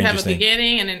 exactly. You have a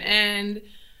beginning and an end.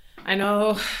 I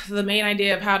know the main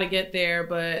idea of how to get there,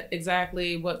 but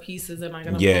exactly what pieces am I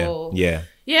going to pull?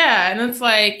 Yeah, and it's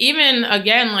like, even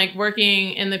again, like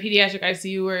working in the pediatric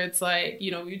ICU where it's like,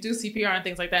 you know, you do CPR and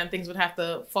things like that, and things would have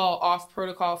to fall off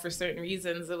protocol for certain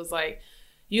reasons. It was like,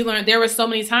 you learn, there were so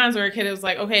many times where a kid was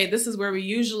like, okay, this is where we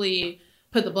usually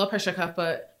put the blood pressure cuff,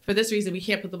 but for this reason, we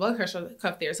can't put the blood pressure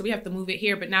cuff there. So we have to move it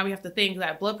here. But now we have to think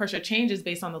that blood pressure changes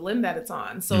based on the limb that it's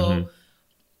on. So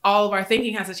all of our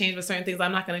thinking has to change with certain things.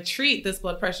 I'm not going to treat this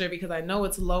blood pressure because I know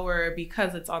it's lower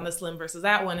because it's on this limb versus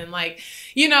that one. And like,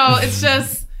 you know, it's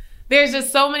just, there's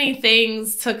just so many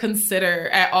things to consider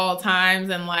at all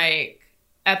times. And like,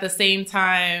 at the same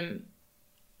time,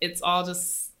 it's all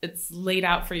just, it's laid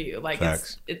out for you. Like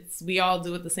it's we all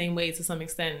do it the same way to some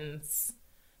extent. And it's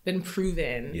been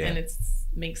proven and it's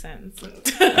makes sense.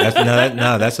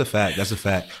 That's a fact. That's a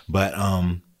fact. But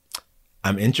I'm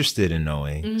interested in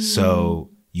knowing.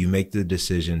 So you make the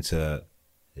decision to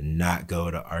not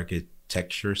go to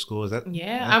architecture school. Is that?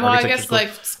 Yeah, I guess school? Like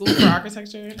school for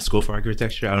architecture. School for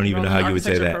architecture. I don't even know how you would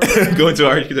say that. Going to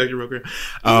architecture program.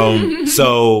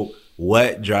 So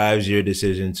what drives your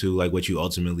decision to like what you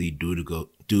ultimately go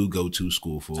to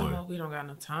school for? Oh, we don't got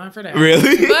enough time for that.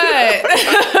 Really?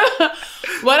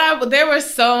 But there were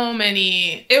so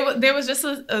many. There was just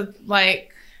a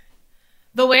like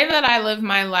the way that I live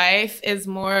my life is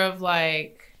more of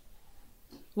like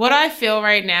what I feel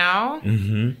right now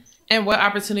and what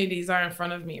opportunities are in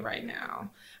front of me right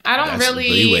now. I don't really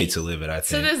the way to live it. I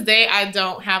think to this day I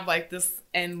don't have like this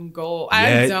end goal.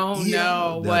 I don't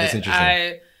know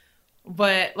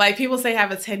but like people say have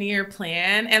a 10-year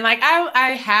plan, and like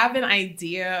I have an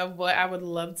idea of what I would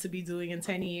love to be doing in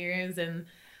 10 years, and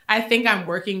I think I'm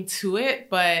working to it,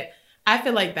 but I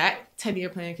feel like that 10-year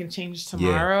plan can change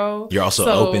tomorrow. You're also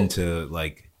open to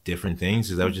like different things.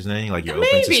 Is that what you're saying? Like you're open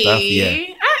to stuff?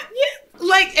 Yeah.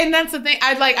 Like, and that's the thing.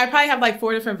 I probably have like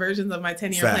 4 different versions of my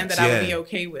 10-year plan that I would be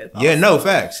okay with. Also. Yeah, no,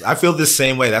 facts. I feel the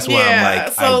same way. That's why I'm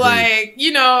like, so like,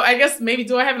 you know, I guess maybe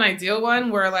do I have an ideal one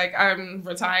where like I'm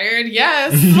retired?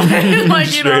 Yes.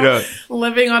 Like, you know, up.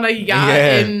 Living on a yacht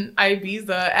in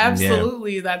Ibiza.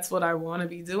 Absolutely. That's what I want to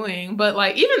be doing. But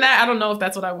like, even that, I don't know if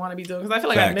that's what I want to be doing because I feel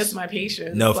like I miss my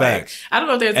patients. No, like, facts. I don't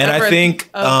know if there's and I think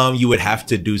you would have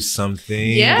to do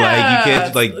something. Yeah. Like you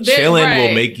can't, like chilling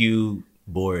will make you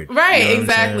bored. Right, you know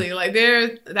exactly. Like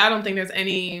I don't think there's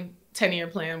any 10-year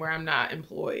plan where I'm not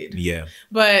employed. Yeah.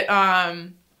 But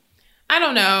I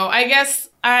don't know. I guess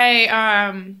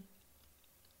I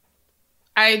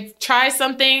try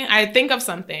something, I think of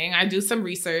something, I do some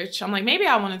research. I'm like, maybe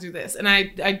I want to do this. And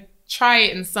I try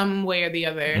it in some way or the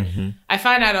other. I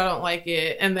find out I don't like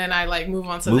it, and then I like move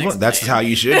on to the next That's thing. how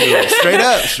you should do it.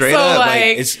 Straight up.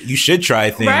 Like you should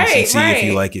try things and see if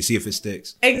you like it, see if it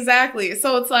sticks. Exactly.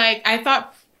 So it's like I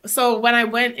thought. So when I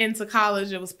went into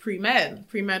college, it was pre-med.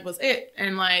 Pre-med was it,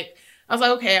 and like I was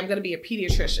like, okay, I'm gonna be a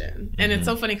pediatrician, and it's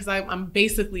so funny because I'm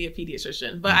basically a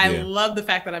pediatrician, but I love the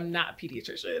fact that I'm not a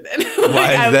pediatrician.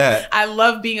 Why is that? I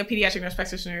love being a pediatric nurse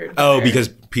practitioner. Oh, because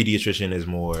pediatrician is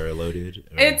more loaded.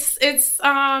 Or?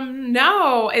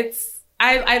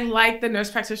 I like the nurse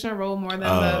practitioner role more than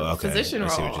the physician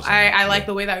role. I like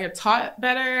the way that you're taught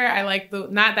better. I like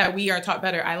not that we are taught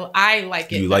better. I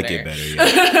like it. You like it better.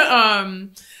 Yeah.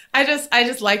 I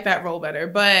just like that role better,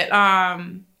 but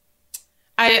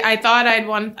I thought I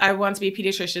want to be a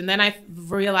pediatrician. Then I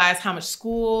realized how much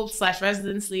school /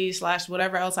 residency /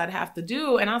 whatever else I'd have to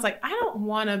do. And I was like, I don't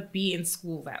want to be in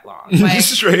school that long. Like,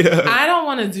 straight up. I don't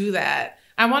want to do that.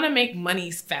 I want to make money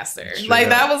faster. Straight up.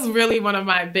 That was really one of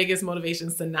my biggest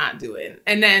motivations to not do it.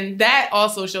 And then that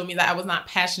also showed me that I was not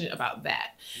passionate about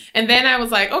that. And then I was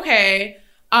like, okay,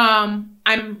 I'm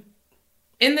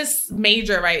in this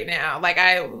major right now. Like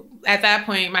at that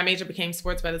point, my major became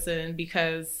sports medicine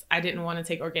because I didn't want to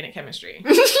take organic chemistry.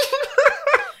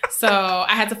 So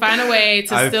I had to find a way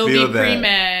to still be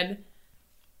pre-med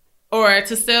or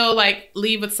to still like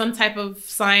leave with some type of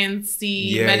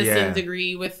science-y medicine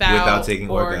degree without taking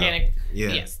organic. Yeah.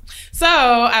 Yes. So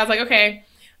I was like, okay,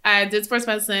 I did sports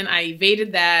medicine. I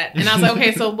evaded that. And I was like,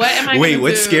 okay, so what am I Wait, gonna do?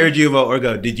 what scared you about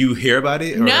orgo? Did you hear about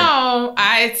it? Or? No,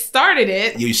 I started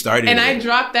it. You started and it. I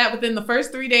dropped that within the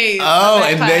first 3 days. Oh,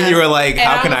 and then you were like,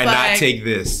 how can I not take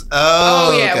this?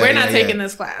 Oh, yeah, okay, we're not taking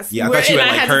this class. Yeah, I thought you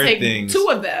had like heard things. 2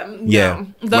 of them. Yeah.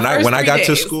 When I got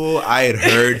to school, I had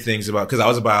heard things about, because I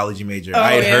was a biology major.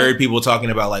 I had heard people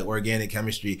talking about like organic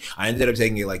chemistry. I ended up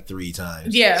taking it like 3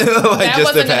 times. Yeah. Like, that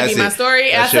just wasn't going to be my story.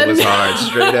 That shit was hard,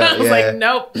 straight up. I was like,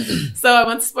 nope. So I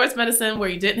went to sports medicine where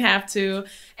you didn't have to.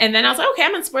 And then I was like, okay,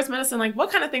 I'm in sports medicine. Like,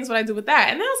 what kind of things would I do with that?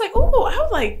 And then I was like, ooh,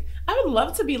 I would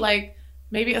love to be like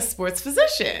maybe a sports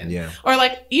physician. Yeah. Or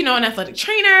like, you know, an athletic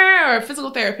trainer or a physical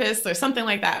therapist or something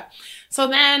like that. So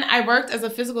then I worked as a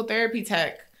physical therapy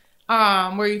tech.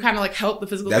 Where you kind of like help the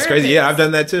physical therapist. That's crazy. Yeah, I've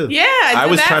done that too. Yeah, I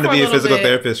was trying to be a physical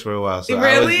therapist for a while. So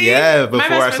really? Before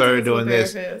I started doing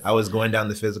this, I was going down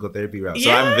the physical therapy route. So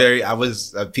I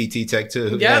was a PT tech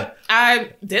too. Yep. Yeah.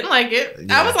 I didn't like it.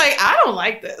 Yeah. I was like, I don't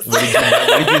like this. What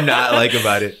did you not like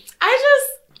about it?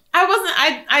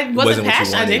 I wasn't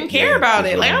passionate. I didn't care about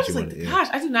it. Like I was like, gosh,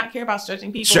 I do not care about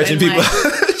stretching people. Stretching people.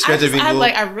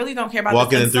 I really don't care about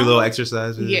walking them through little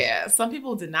exercises. Yeah. Some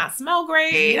people did not smell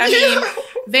great. I mean,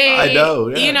 I know.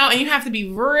 Yeah. You know, and you have to be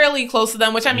really close to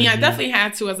them, which I mean, I definitely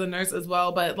had to as a nurse as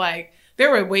well. But like,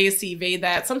 there were ways to evade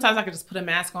that. Sometimes I could just put a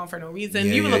mask on for no reason.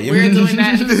 You would look weird doing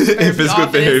that in physical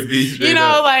therapy. You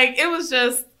know, like it was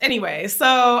just anyway. So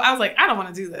I was like, I don't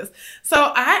want to do this. So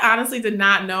I honestly did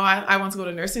not know I wanted to go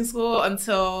to nursing school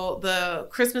until the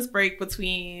Christmas break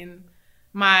between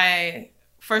my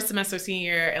first semester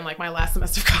senior year and like my last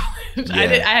semester of college.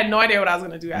 Yeah. I had no idea what I was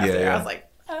going to do after. Yeah. I was like,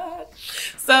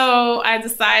 so I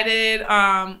decided,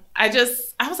 I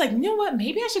was like, you know what?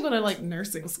 Maybe I should go to like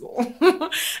nursing school. And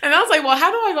I was like, well, how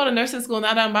do I go to nursing school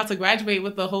now that I'm about to graduate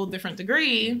with a whole different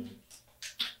degree?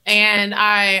 And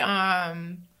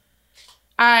I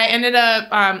ended up,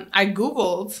 I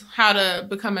Googled how to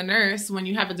become a nurse when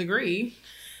you have a degree.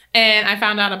 And I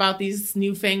found out about these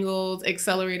newfangled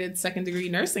accelerated second degree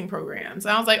nursing programs.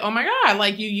 And I was like, oh my God,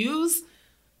 like you use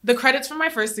the credits from my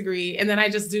first degree and then I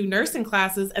just do nursing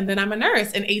classes and then I'm a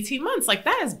nurse in 18 months. Like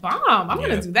that is bomb. I'm going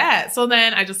to do that. So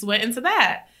then I just went into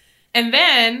that. And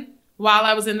then while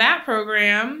I was in that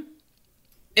program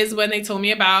is when they told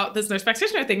me about this nurse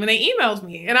practitioner thing, when they emailed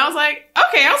me. And I was like,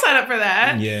 okay, I'll sign up for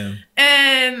that. Yeah.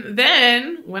 And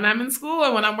then when I'm in school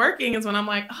and when I'm working is when I'm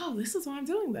like, oh, this is why I'm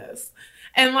doing this.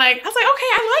 And like, I was like, okay,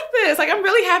 I like this. Like, I'm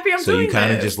really happy I'm doing this. So you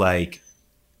kind of just like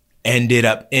ended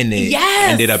up in it.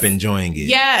 Yes. Ended up enjoying it.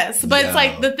 Yes. But it's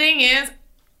like, the thing is,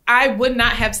 I would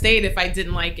not have stayed if I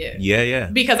didn't like it. Yeah, yeah.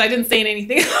 Because I didn't say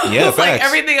anything else. Yeah, like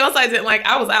everything else I didn't like,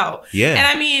 I was out. Yeah. And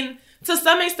I mean, to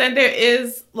some extent, there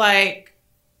is like,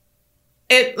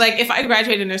 it like if I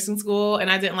graduated nursing school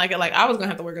and I didn't like it, like I was gonna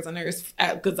have to work as a nurse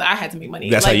because I had to make money.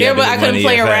 That's like I couldn't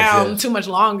play around yeah. too much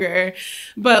longer.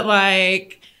 But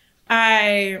like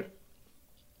I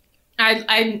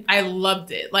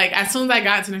loved it. Like as soon as I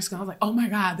got into nursing school, I was like, oh my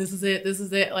God, this is it. This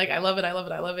is it. Like I love it. I love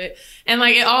it. I love it. And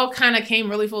like it all kind of came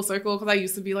really full circle because I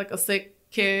used to be like a sick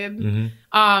kid. Mm-hmm.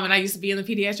 And I used to be in the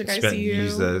pediatric ICU. You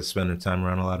used to spend time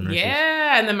around a lot of nurses.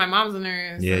 Yeah. And then my mom's a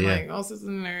nurse. Yeah, and yeah. like my sister's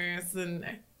a nurse. And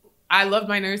I love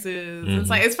my nurses. Mm-hmm. It's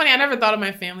like, it's funny. I never thought of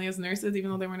my family as nurses, even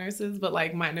though they were nurses, but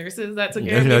like my nurses that took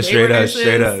care of me, they were nurses.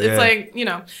 Straight up. It's like, you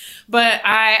know, but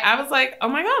I was like, oh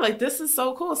my God, like this is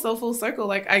so cool. So full circle.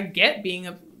 Like I get being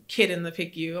a kid in the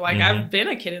PICU. Like mm-hmm. I've been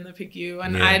a kid in the PICU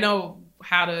and I know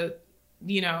how to,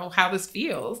 you know, how this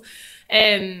feels.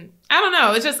 And I don't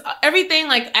know. It's just everything.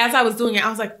 Like as I was doing it, I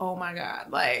was like, oh my God,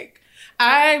 like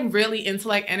I'm really into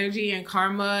like energy and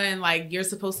karma and like you're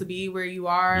supposed to be where you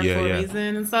are for a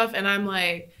reason and stuff. And I'm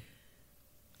like,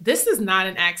 this is not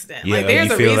an accident. Yeah, like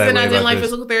there's a reason I didn't like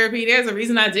physical therapy. There's a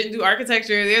reason I didn't do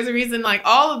architecture. There's a reason like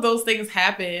all of those things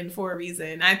happen for a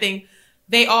reason. I think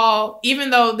they all,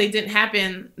 even though they didn't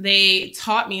happen, they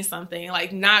taught me something.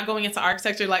 Like not going into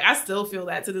architecture, like I still feel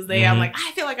that to this day. Mm-hmm. I'm like,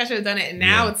 I feel like I should have done it. And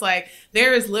now it's like,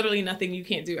 there is literally nothing you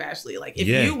can't do, Ashley. Like if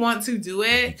you want to do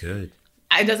it, you could.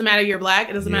 It doesn't matter you're black.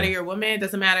 It doesn't matter you're a woman. It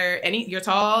doesn't matter you're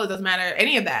tall. It doesn't matter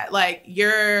any of that. Like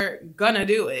you're gonna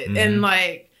do it. Mm-hmm. And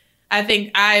like, I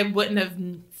think I wouldn't have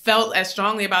felt as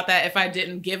strongly about that if I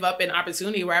didn't give up an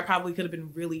opportunity where I probably could have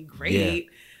been really great. Yeah.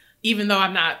 Even though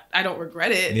I don't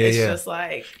regret it. It's just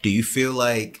like. Do you feel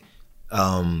like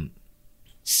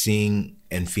seeing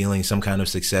and feeling some kind of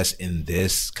success in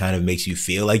this kind of makes you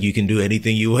feel like you can do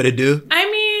anything you want to do?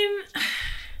 I mean.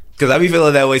 Because I be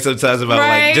feeling that way sometimes about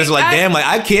like just like damn, like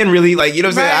I can really like, you know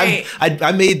what I'm saying?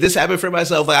 I made this happen for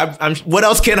myself. Like I'm what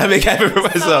else can I make happen for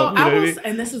myself? You know what I mean?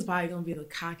 And this is probably gonna be the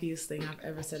cockiest thing I've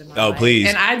ever said in my life. Oh please!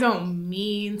 And I don't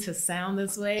mean to sound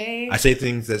this way. I say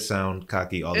things that sound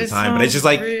cocky all the time, but it's just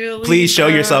like, really please show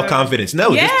your self confidence.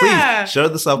 No, just please show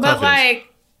the self confidence.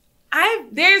 But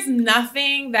like, there's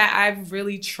nothing that I've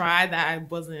really tried that I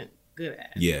wasn't good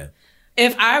at. Yeah.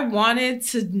 If I wanted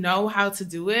to know how to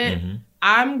do it,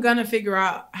 I'm going to figure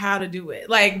out how to do it.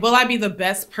 Like, will I be the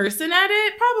best person at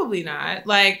it? Probably not.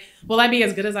 Like, will I be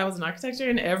as good as I was in architecture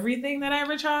in everything that I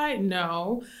ever tried?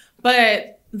 No.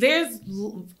 But there's,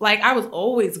 like, I was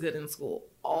always good in school.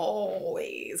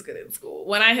 Always good in school.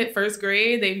 When I hit first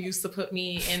grade, they used to put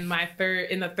me in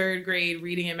the third grade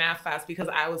reading and math class because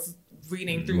I was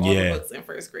reading through all the books in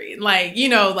first grade. Like, you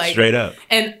know, like straight up.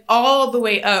 And all the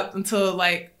way up until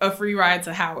like a free ride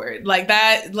to Howard. Like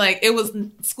that, like it was,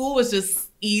 school was just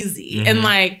easy. And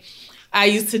like I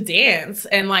used to dance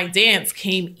and like dance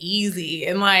came easy.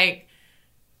 And like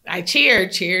I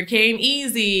cheered came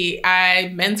easy.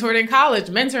 I mentored in college,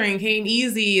 mentoring came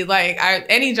easy. Like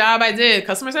any job I did,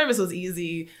 customer service was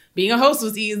easy. Being a host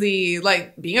was easy.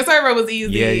 Like being a server was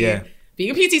easy. Yeah.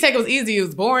 Being a PT tech was easy. It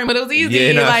was boring, but it was easy.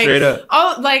 Yeah, no, like, straight up.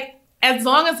 Like, as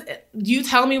long as you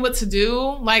tell me what to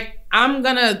do, like, I'm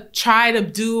going to try to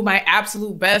do my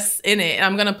absolute best in it. And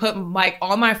I'm going to put, like,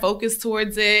 all my focus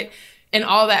towards it and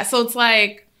all that. So it's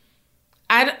like,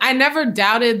 I never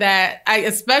doubted that,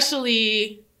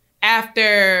 especially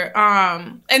after,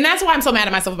 and that's why I'm so mad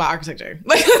at myself about architecture.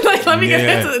 Like let me get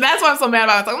into it. That's why I'm so mad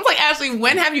about myself. I'm like, Ashley,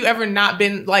 when have you ever not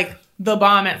been, like, the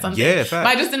bomb at something? Yeah, fact. But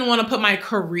I just didn't want to put my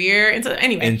career into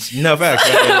anyway. And no, fact.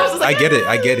 I get it.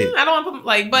 I don't want to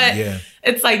put but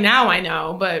it's like now I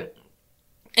know. But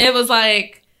it was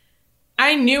like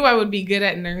I knew I would be good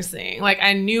at nursing. Like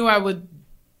I knew I would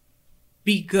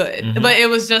be good, but it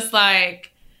was just like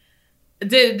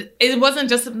it wasn't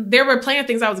just there were plenty of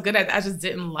things I was good at I just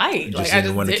didn't like. Like I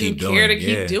just didn't care to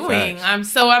keep doing. I'm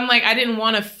like I didn't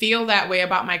want to feel that way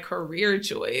about my career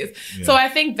choice. Yeah. So I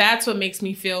think that's what makes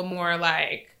me feel more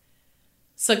like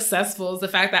successful is the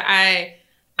fact that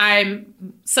I'm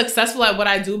successful at what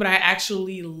I do, but I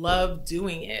actually love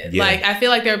doing it. Yeah. Like I feel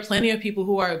like there are plenty of people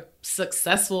who are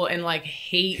successful and like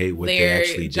hate their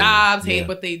jobs, hate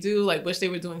what they do, like wish they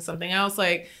were doing something else.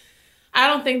 Like I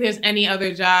don't think there's any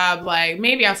other job, like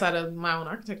maybe outside of my own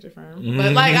architecture firm,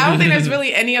 but like I don't think there's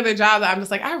really any other job that I'm just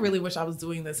like, I really wish I was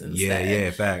doing this instead. Yeah,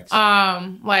 facts.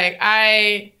 And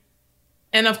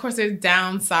of course there's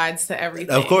downsides to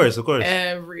everything. Of course.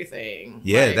 Everything.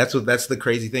 Yeah, like, that's the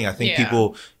crazy thing. I think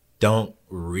people don't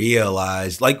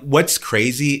realize, like what's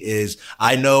crazy is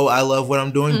I know I love what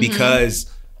I'm doing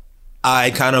because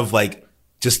I kind of like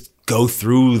just go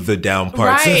through the down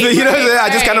parts. You know what I'm saying? I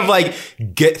just kind of like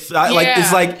like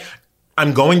it's like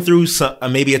I'm going through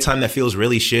maybe a time that feels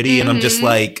really shitty and I'm just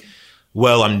like,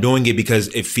 well, I'm doing it because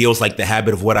it feels like the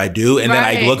habit of what I do. And then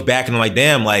I look back and I'm like,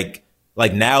 damn, like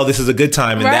now this is a good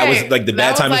time and that was like the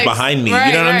bad time is behind me. You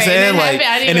know what I'm saying? Like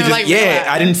and it just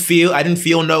I didn't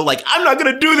feel no like I'm not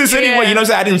gonna do this anymore. You know what I'm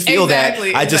saying? I didn't feel that.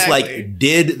 I just like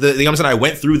did the you know what I'm saying? I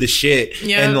went through the shit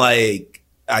and like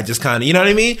I just kind of, you know what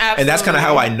I mean? Absolutely. And that's kind of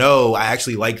how I know I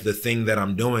actually like the thing that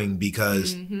I'm doing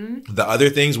because the other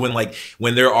things when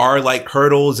there are like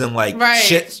hurdles and like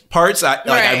shit parts,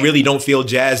 I really don't feel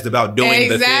jazzed about doing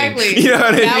the thing. You know what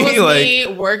I mean? That was like, me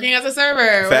working as a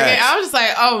server. I was just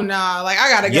like, oh no, like I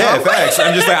gotta go. Yeah, facts.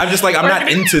 I'm just like I'm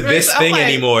not into this thing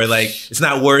anymore. Like it's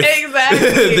not worth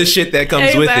the shit that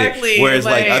comes with it. Whereas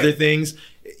like other things,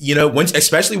 you know,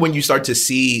 especially when you start to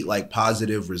see like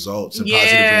positive results and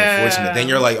positive reinforcement, then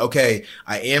you're like, okay,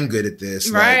 I am good at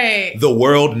this. Like, the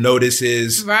world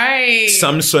notices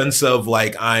some sense of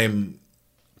like I'm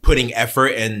putting effort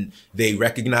and they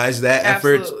recognize that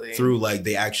effort through like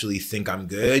they actually think I'm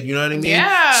good. You know what I mean?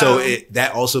 Yeah. So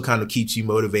that also kind of keeps you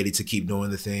motivated to keep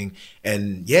doing the thing.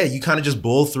 And yeah, you kind of just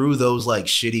bull through those like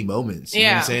shitty moments. You know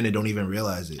what I'm saying? And don't even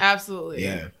realize it. Absolutely.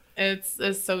 Yeah.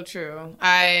 It's so true.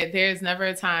 There's never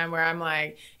a time where I'm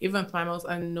like, even with my most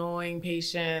annoying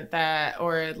patient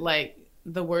or like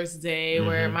the worst day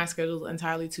where my schedule is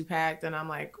entirely too packed and I'm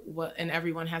like, what? And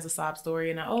everyone has a sob story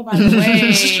and by the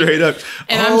way, straight up.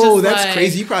 And that's like,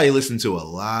 crazy. You probably listen to a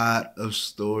lot of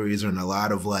stories and a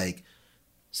lot of like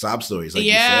sob stories. Like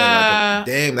you said, like,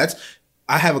 damn,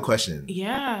 I have a question.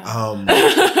 Yeah.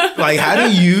 Like, how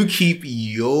do you keep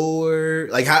your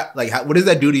how what does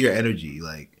that do to your energy?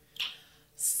 Like,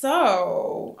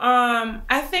 so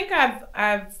I think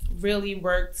I've really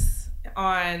worked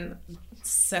on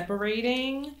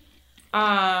separating.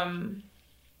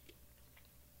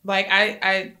 Like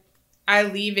I I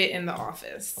leave it in the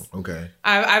office. Okay.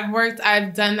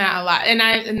 I've done that a lot. And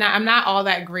I'm not all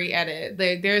that great at it.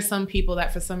 There's some people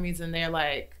that for some reason they're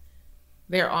like,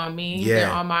 they're on me. Yeah.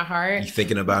 They're on my heart. You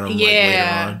thinking about them like later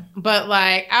on. But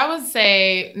like, I would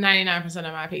say 99%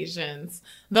 of my patients,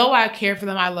 though I care for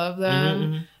them, I love them,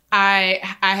 mm-hmm. I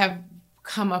have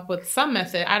come up with some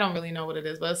method. I don't really know what it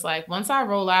is, but it's like, once I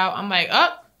roll out, I'm like,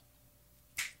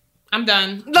 I'm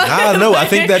done. No, I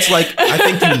think that's like, I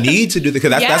think you need to do that,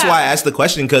 because that's why I asked the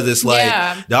question, because it's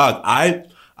like, dog,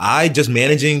 I just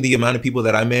managing the amount of people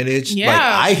that I manage, like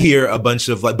I hear a bunch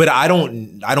of like, but I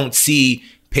don't see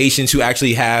patients who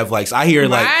actually have like, I hear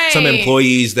like some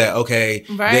employees that,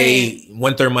 they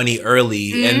want their money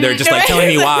early and they're just like telling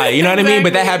me why, you know what I mean?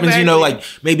 But that happens, you know, like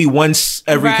maybe once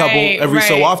every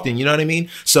so often, you know what I mean?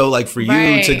 So like for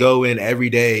you to go in every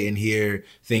day and hear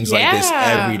things like this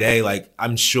every day, like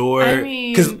I'm sure,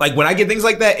 because like when I get things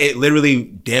like that, it literally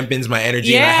dampens my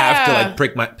energy and I have to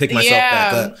like pick myself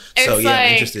back up. So like,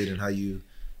 I'm interested in how you.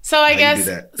 So I guess,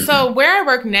 so where I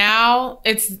work now,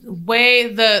 it's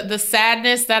way, the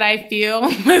sadness that I feel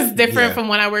is different from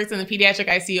when I worked in the pediatric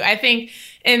ICU. I think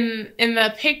in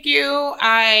the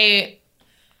PICU,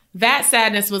 that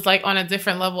sadness was like on a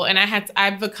different level. And I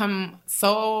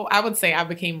would say I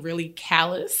became really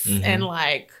callous and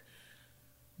like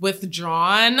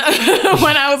withdrawn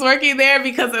when I was working there,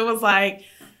 because it was like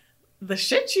the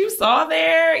shit you saw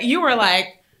there, you were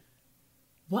like,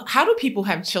 what, how do people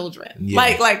have children? Yeah.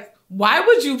 Like, why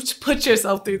would you put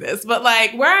yourself through this? But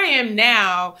like where I am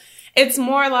now, it's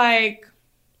more like,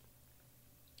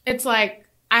 it's like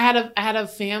I had a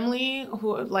family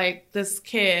who, like, this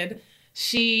kid,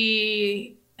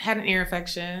 she had an ear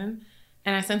infection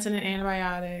and I sent in an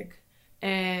antibiotic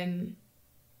and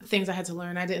things I had to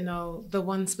learn. I didn't know the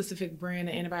one specific brand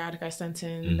of antibiotic I sent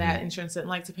in that insurance didn't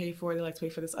like to pay for. They like to pay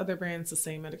for this other brand. It's the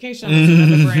same medication, it's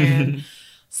another brand.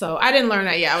 So I didn't learn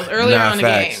that yet. I was earlier on in the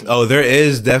game. Oh, there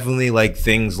is definitely like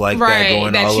things like that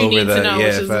going all over the. To know, which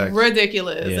is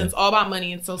ridiculous. And it's all about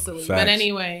money. It's so silly. But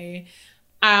anyway,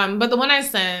 but the one I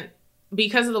sent,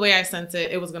 because of the way I sent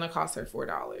it, it was going to cost her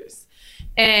 $4.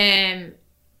 And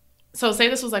so say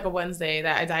this was like a Wednesday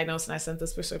that I diagnosed and I sent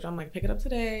this prescription. I'm like, pick it up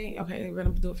today. Okay, we're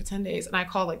going to do it for 10 days. And I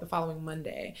called like the following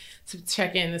Monday to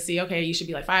check in to see, okay, you should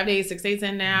be like 5 days, 6 days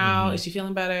in now. Is she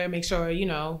feeling better? Make sure, you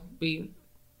know, we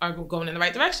are going in the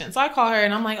right direction. So I call her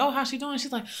and I'm like, oh, how's she doing?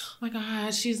 She's like, oh my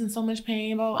God, she's in so much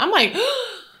pain. I'm like,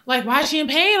 why is she in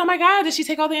pain? Oh my God, did she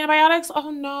take all the antibiotics?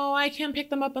 Oh no, I can't pick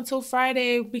them up until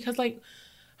Friday because like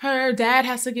her dad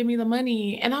has to give me the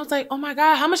money. And I was like, oh my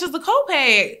God, how much is the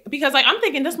copay? Because like, I'm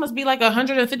thinking this must be like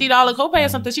 $150 copay or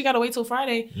something. She got to wait till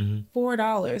Friday.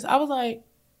 $4. I was like,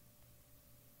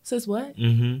 sis, what?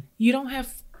 You don't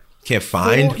have... Can't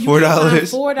find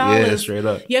 $4? Yeah, straight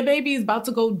up. Your baby is about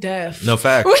to go deaf. No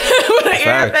facts. with an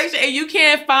ear infection, and you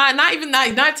can't find,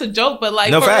 not to joke, but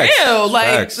like for real,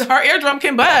 like her eardrum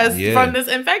can bust from this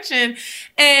infection.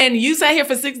 And you sat here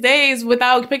for 6 days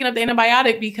without picking up the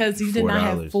antibiotic because you did not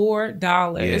have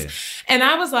 $4. Yeah. And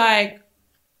I was like,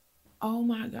 oh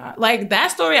my God. Like that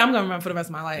story, I'm going to remember for the rest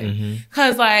of my life.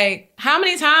 Cause like, how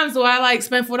many times do I like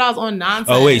spend $4 on nonsense?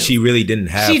 Oh wait, she really didn't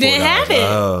have it. She didn't have it.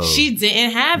 Oh. She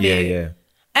didn't have it. Yeah.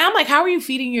 And I'm like, how are you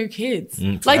feeding your kids?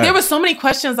 Like there were so many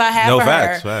questions I had for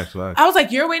her. Facts. I was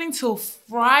like, you're waiting till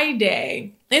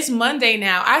Friday. It's Monday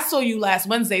now. I saw you last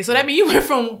Wednesday. So that means you went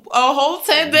from a whole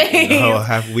 10 days. Oh,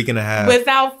 half a week and a half.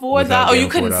 Without $4. Oh, you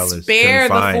couldn't spare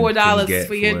the $4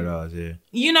 for your... $4,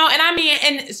 You know, and I mean,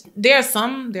 and there's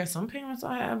some parents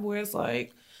I have where it's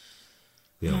like,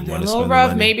 they're a little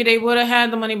rough. Maybe they would have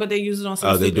had the money, but they use it on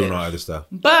something. Oh, they doing all other stuff.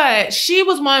 But she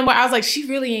was one where I was like, she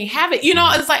really ain't have it. You know,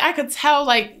 it's like I could tell,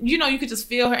 like, you know, you could just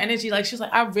feel her energy. Like, she was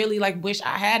like, I really like wish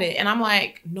I had it. And I'm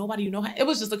like, nobody, you know, it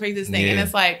was just the craziest thing. And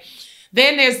it's like,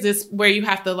 then there's this where you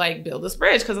have to like build this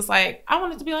bridge because it's like, I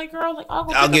want it to be like, girl, like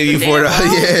I'll give you $4.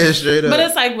 Yeah, straight up. But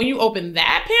it's like when you open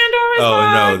that Pandora's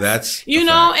box, no, that's you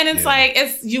know, and it's like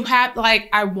you have like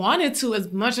I wanted to as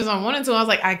much as I wanted to. I was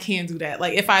like, I can't do that.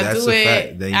 Like if I do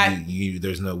it, then you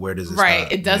there's no where does it right?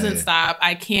 Stop? It doesn't stop.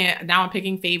 I can't. Now I'm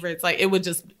picking favorites. Like it would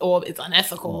just it's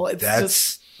unethical. It's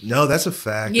that's a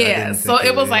fact. Yeah. So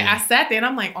it was like I sat there and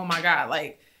I'm like, oh my God,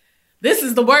 like. This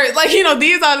is the word. Like, you know,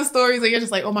 these are the stories that you're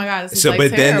just like, oh my God, this is like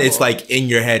terrible. Then it's like in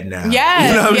your head now. Yeah.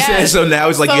 You know what I'm saying? So now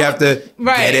it's like you have to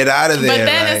get it out of there. But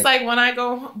then it's like when I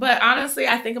go, but honestly,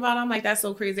 I think about it, I'm like, that's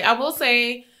so crazy. I will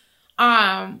say,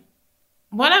 one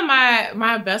of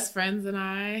my best friends and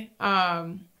I,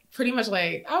 pretty much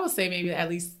like, I would say maybe at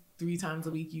least 3 times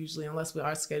a week usually, unless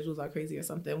our schedules are crazy or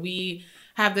something. We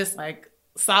have this like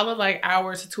solid like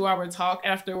hour to 2 hour talk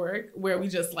after work where we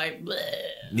just like bleh.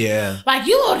 Yeah, like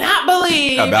you will not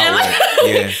believe about and, like,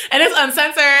 yeah, and it's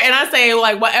uncensored and I say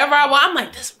like whatever I want. I'm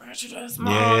like this prejudice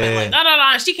mom and like da da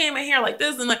da. She came in here like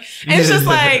this and like and it's just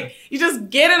like you just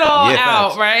get it all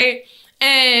out, right?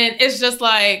 And it's just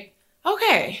like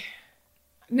okay.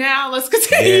 Now let's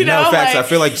continue. Yeah, you know, no, facts. like, I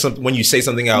feel like when you say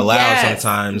something out loud,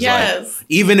 sometimes, like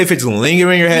even if it's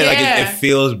lingering in your head, like it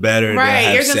feels better. Right, to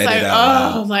have you're just said like, it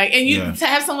out loud. like, and you to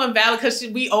have someone valid because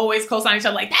we always co-sign each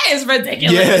other. Like that is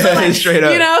ridiculous. Yeah, like, straight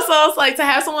up. You know, so it's like to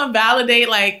have someone validate.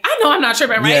 Like I know I'm not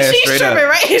tripping, right? Yeah, she's tripping,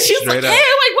 right? And she's like, yeah,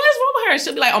 like what is wrong with her? And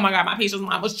she'll be like, oh my god, my patient's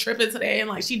mom was tripping today, and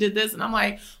like she did this, and I'm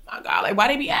like, oh my god, like why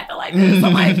they be acting like this?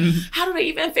 I'm like, how do they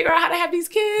even figure out how to have these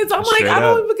kids? I'm like, I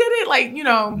don't even get it. Like you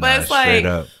know, but it's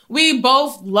like. We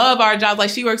both love our jobs. Like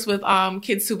she works with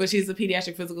kids too, but she's a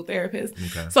pediatric physical therapist.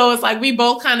 Okay. So it's like we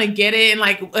both kind of get it, and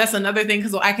like that's another thing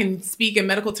because I can speak in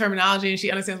medical terminology and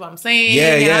she understands what I'm saying.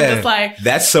 Yeah, and yeah. I'm just like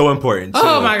that's so important. Too,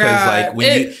 oh my god! Like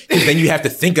when then you have to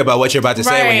think about what you're about to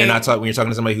say when you're not talking. When you're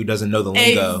talking to somebody who doesn't know the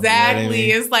lingo. Exactly. You know what I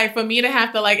mean? It's like for me to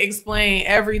have to like explain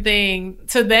everything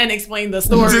to then explain the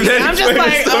story. I'm just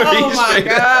like, oh my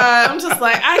god! I'm just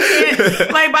like I can't.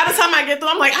 Like by the time I get through,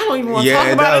 I'm like I don't even want to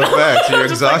talk about it. Facts. You're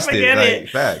exhausted. Like,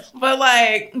 Facts.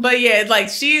 But yeah, like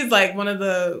she's like one of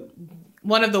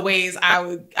the ways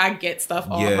I get stuff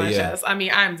off my chest. I mean,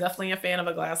 I'm definitely a fan of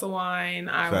a glass of wine.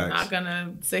 I'm not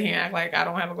gonna sit here and act like I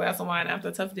don't have a glass of wine after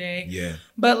a tough day. Yeah.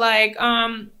 But like,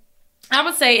 I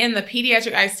would say in the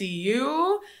pediatric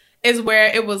ICU is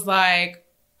where it was like,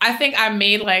 I think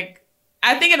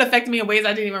it affected me in ways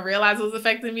I didn't even realize it was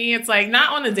affecting me. It's like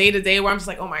not on a day-to-day where I'm just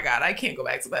like, oh my God, I can't go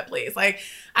back to that place. Like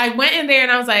I went in there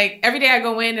and I was like, every day I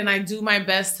go in and I do my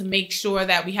best to make sure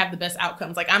that we have the best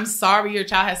outcomes. Like, I'm sorry your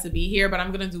child has to be here, but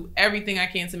I'm going to do everything I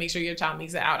can to make sure your child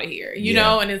makes it out of here, you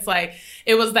know? And it's like,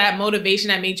 it was that motivation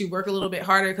that made you work a little bit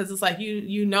harder because it's like,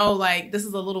 you know, like this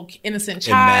is a little innocent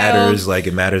child.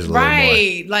 It matters a little more.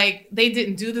 Right. Like they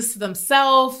didn't do this to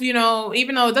themselves, you know,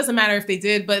 even though it doesn't matter if they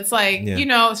did, but it's like, you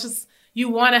know, it's just, you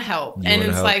want to help. And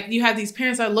it's like, you have these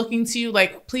parents that are looking to you,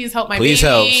 like, please help my baby. Please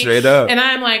help, straight up. And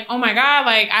I'm like, oh my God,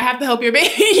 like, I have to help your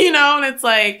baby, you know? And it's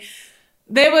like,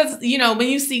 there was, you know, when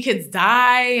you see kids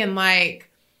die and like,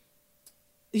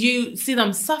 you see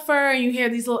them suffer and you hear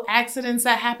these little accidents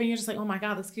that happen, you're just like, oh my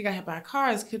God, this kid got hit by a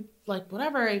car. This kid, like,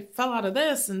 whatever, it fell out of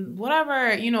this and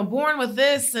whatever, you know, born with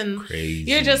this. And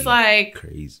you're just like,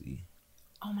 crazy.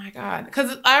 Oh my God.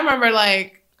 Because I remember,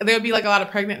 like, there would be like a lot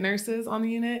of pregnant nurses on the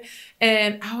unit.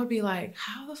 And I would be like,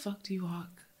 how the fuck do you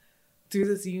walk through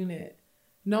this unit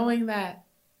knowing that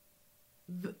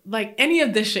like any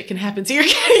of this shit can happen to your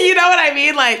kid? You know what I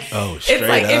mean? Like, it's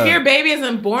like if your baby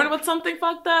isn't born with something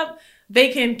fucked up, they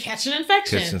can catch an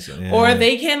infection or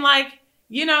they can like,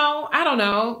 you know, I don't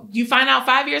know. You find out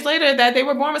 5 years later that they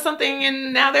were born with something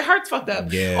and now their heart's fucked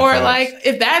up. Yeah, or like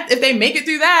if they make it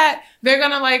through that, they're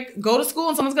gonna like go to school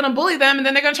and someone's gonna bully them and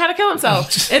then they're gonna try to kill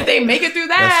themselves. If they make it through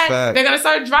that, they're gonna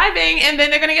start driving and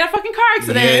then they're gonna get a fucking car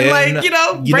accident and like, you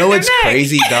know what's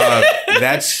crazy, dog?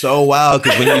 That's so wild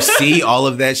because when you see all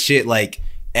of that shit like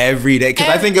every day, because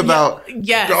I think about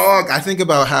dog, I think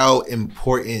about how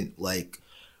important like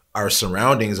our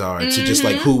surroundings are to just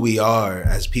like who we are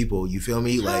as people. You feel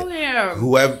me? Like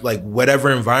whoever, like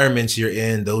whatever environments you're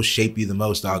in, those shape you the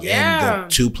most, dog. And the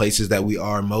two places that we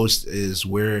are most is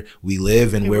where we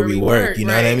live and where we work. You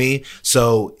know what I mean?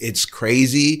 So it's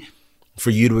crazy for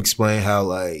you to explain how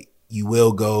like you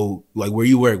will go like where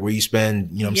you work, where you spend,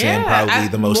 you know what I'm saying, probably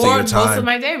the most of your time. Most of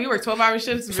my day. We work 12-hour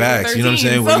shifts. Facts. 13, you know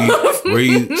what I'm saying? Where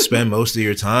you spend most of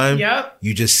your time. Yep.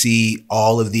 You just see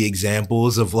all of the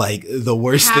examples of like the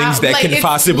worst things that like, can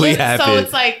possibly happen. So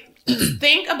it's like,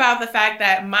 think about the fact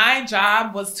that my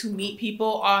job was to meet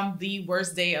people on the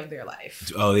worst day of their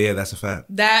life. Oh yeah, that's a fact.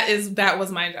 That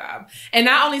was my job. And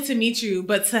not only to meet you,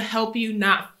 but to help you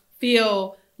not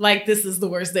feel like this is the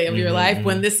worst day of your life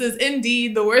when this is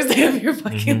indeed the worst day of your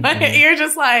fucking life. You're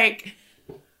just like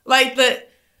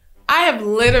I have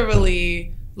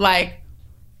literally like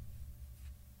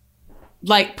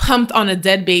pumped on a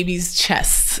dead baby's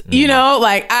chest, you know,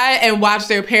 like and watched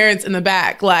their parents in the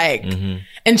back, like,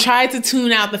 and tried to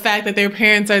tune out the fact that their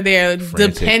parents are there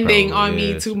depending on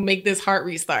me to make this heart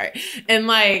restart. And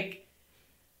like,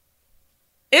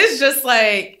 it's just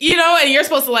like, you know, and you're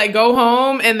supposed to like go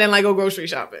home and then like go grocery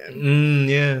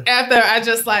shopping. After I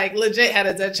just like legit had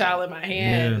a dead child in my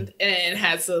hand and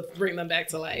had to bring them back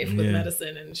to life with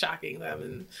medicine and shocking them.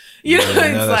 And, you know,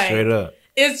 it's like, straight up.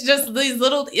 It's just these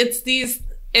little,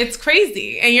 it's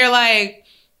crazy. And you're like,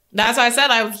 that's why I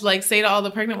said, I would like say to all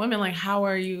the pregnant women, like, how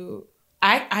are you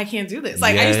I can't do this.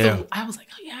 Like I was like,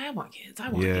 oh yeah, I want kids. I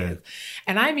want kids.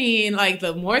 And I mean, like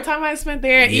the more time I spent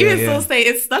there, even still stay,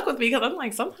 it stuck with me because I'm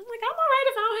like, sometimes like I'm all right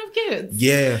if I don't have kids.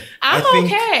 Yeah.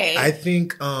 Okay. I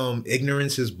think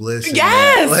ignorance is bliss.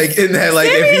 Yes. In that, like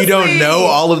seriously. If you don't know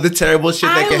all of the terrible shit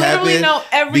that can happen. I know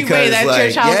every way that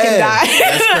your child can die.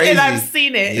 That's crazy. And I've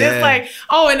seen it. Yeah. It's like,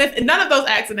 and if none of those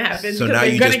accidents happen, so now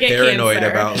you're just paranoid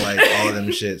cancer. About like all of them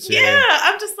shits. Yeah.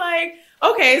 I'm just like,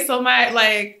 okay, so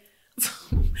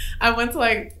I went to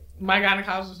like my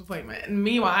gynecologist appointment, and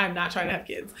meanwhile I'm not trying to have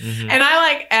kids. And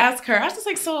I like asked her, I was just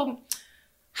like, so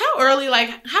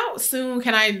how soon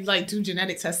can I like do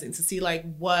genetic testing to see like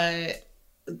what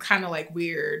kind of like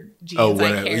weird genes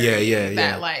I carry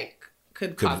that like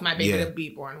could cause my baby to be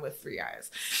born with 3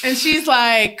 eyes? And she's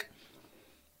like,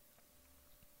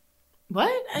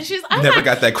 what? And I never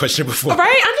got that question before. Right?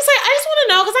 I'm just like, I just want to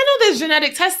know, because I know there's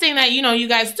genetic testing that, you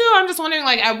guys do. I'm just wondering,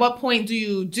 like, at what point do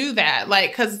you do that?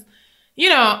 Like, because,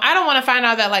 I don't want to find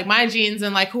out that, like, my genes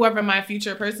and, like, whoever my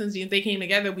future person's genes, they came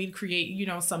together, we'd create,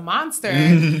 some monster.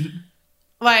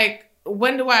 Like,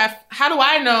 how do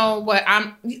I know what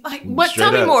I'm, like,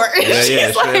 tell me more.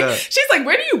 She's like,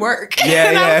 where do you work?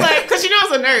 And I was like, because I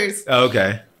was a nurse. Oh,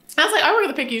 okay. I was like, I work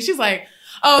at the PICU. She's like,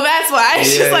 oh, that's why.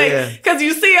 It's just like, because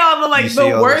you see all the like the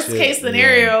worst case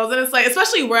scenarios, and it's like,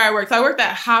 especially where I work. So I worked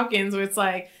at Hopkins, where it's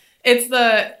like, it's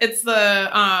like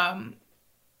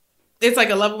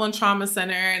a level 1 trauma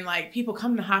center, and like people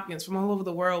come to Hopkins from all over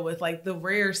the world with like the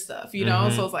rare stuff,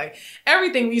 So it's like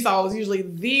everything we saw was usually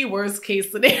the worst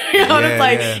case scenario. And it's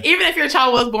like, even if your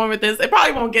child was born with this, it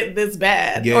probably won't get this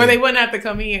bad, or they wouldn't have to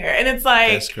come here. And it's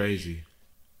like, that's crazy.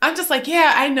 I'm just like,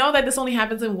 yeah, I know that this only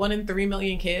happens in 1 in 3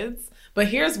 million kids. But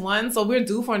here's one, so we're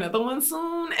due for another one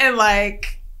soon. And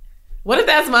like, what if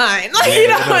that's mine? Like,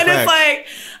 and it's like,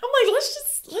 I'm like,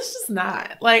 let's just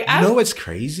not. Like, you know what's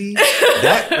crazy?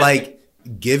 That like,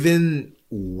 given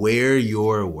where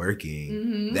you're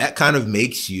working, that kind of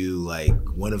makes you like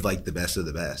one of like the best of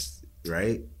the best,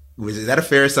 right? Is that a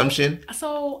fair assumption?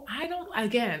 So I don't.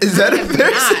 Again, is that a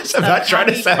fair assumption? I'm not trying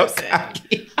to sound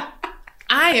cocky.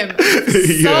 I am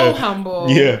so humble.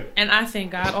 Yeah. And I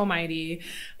thank God Almighty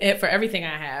for everything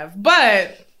I have.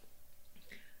 But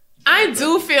I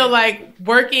do feel like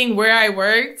working where I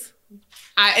worked,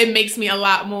 it makes me a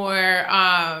lot more,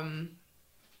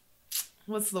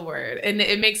 what's the word? And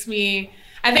it makes me,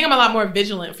 I think I'm a lot more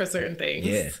vigilant for certain things.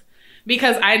 Yeah.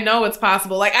 Because I know it's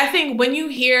possible. Like, I think when you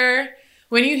hear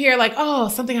like, oh,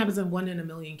 something happens in 1 in a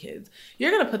million kids,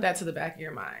 you're going to put that to the back of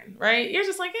your mind, right? You're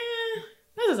just like,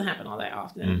 that doesn't happen all that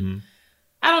often.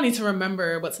 I don't need to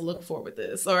remember what to look for with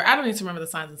this, or I don't need to remember the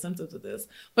signs and symptoms of this.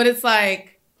 But it's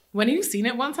like, when you've seen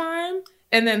it one time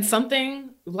and then something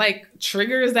like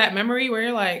triggers that memory where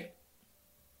you're like,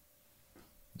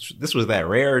 this was that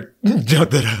rare jump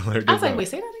that I learned. I was like, wait,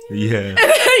 say that again? Yeah. And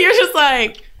then you're just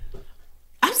like,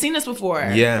 I've seen this before.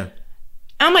 Yeah.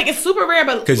 I'm like, it's super rare,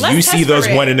 but because you see those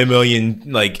 1 in a million,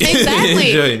 like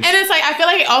exactly. And it's like, I feel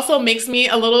like it also makes me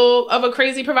a little of a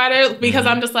crazy provider, because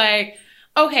I'm just like,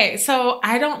 okay, so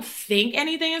I don't think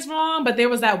anything is wrong, but there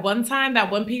was that one time that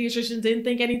one pediatrician didn't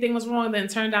think anything was wrong, and then it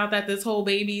turned out that this whole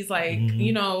baby's like,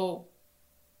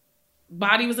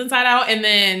 body was inside out, and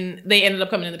then they ended up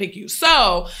coming in the PICU.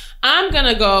 So I'm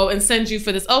gonna go and send you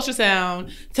for this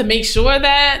ultrasound to make sure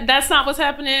that that's not what's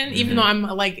happening, even though I'm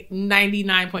like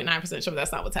 99.9% sure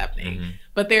that's not what's happening.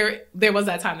 But there was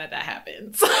that time that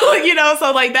happened. So,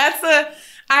 so like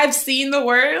I've seen the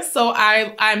worst, so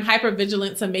I'm hyper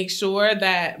vigilant to make sure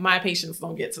that my patients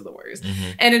don't get to the worst.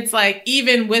 And it's like,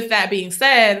 even with that being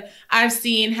said, I've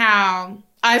seen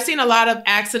a lot of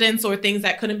accidents or things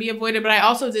that couldn't be avoided, but I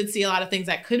also did see a lot of things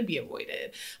that could be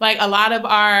avoided. Like a lot of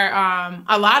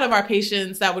our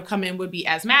patients that would come in would be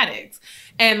asthmatics,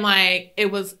 and like they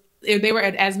were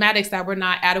asthmatics that were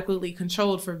not adequately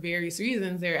controlled for various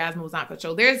reasons. Their asthma was not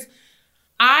controlled.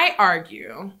 I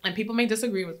argue, and people may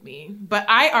disagree with me, but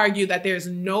I argue that there's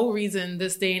no reason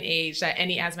this day and age that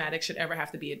any asthmatic should ever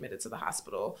have to be admitted to the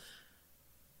hospital.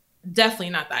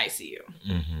 Definitely not the ICU.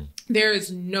 There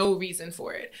is no reason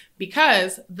for it,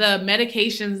 because the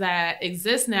medications that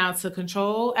exist now to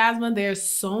control asthma, there's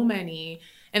so many,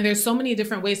 and there's so many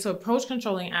different ways to approach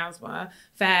controlling asthma,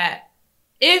 that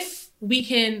if we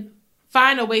can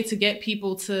find a way to get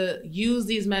people to use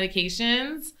these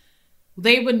medications,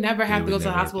 they would never have to go to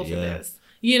the hospital for this.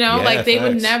 They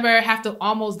would never have to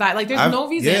almost die. Like, there's no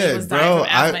reason anyone's dying from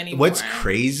asthma anymore. What's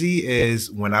crazy is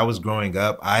when I was growing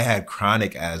up, I had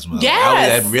chronic asthma. Yes. I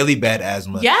had really bad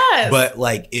asthma. Yes. But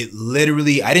like, it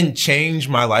literally, I didn't change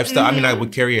my lifestyle. I mean, I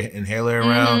would carry an inhaler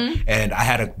around, and I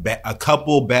had a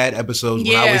couple bad episodes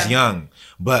when I was young.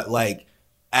 But like,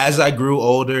 as I grew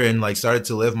older and like started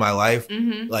to live my life,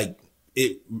 like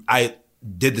I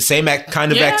did the same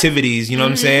kind of activities, you know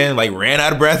what I'm saying? Like ran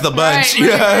out of breath a bunch, you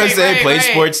know what I'm saying? Played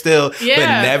sports still, but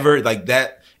never like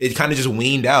that. It kind of just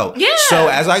weaned out. Yeah. So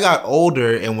as I got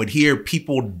older and would hear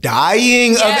people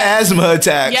dying of asthma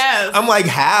attacks, I'm like,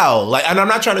 how? Like, and I'm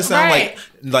not trying to sound like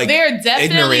they're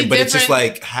ignorant, but it's just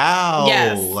like, how?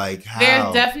 Yes. Like, how?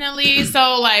 They're definitely,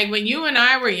 so like when you and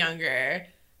I were younger,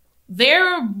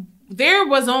 there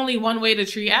was only one way to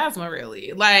treat asthma,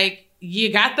 really. Like,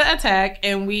 you got the attack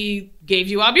and we gave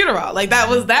you albuterol. Like that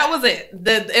was it.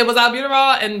 It was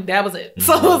albuterol and that was it.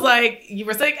 So it was like, you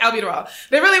were sick, albuterol.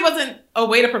 There really wasn't a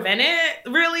way to prevent it,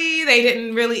 really. They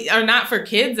didn't really, or not for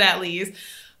kids at least.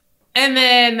 And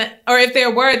then, or if there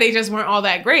were, they just weren't all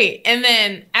that great. And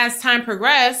then as time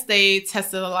progressed, they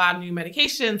tested a lot of new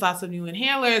medications, lots of new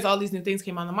inhalers, all these new things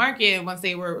came on the market. And once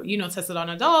they were, tested on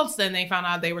adults, then they found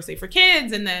out they were safe for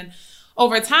kids. And then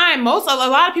over time, a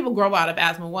lot of people grow out of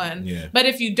asthma but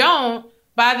if you don't,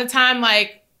 by the time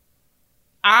like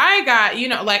I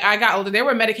got older, there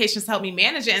were medications to help me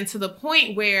manage it, and to the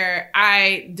point where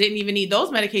I didn't even need those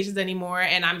medications anymore,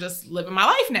 and I'm just living my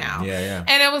life now.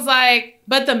 And it was like,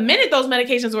 but the minute those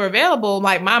medications were available,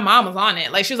 like my mom was on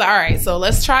it. Like she was like, all right, so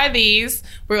let's try these.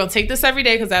 We're gonna take this every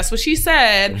day because that's what she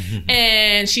said.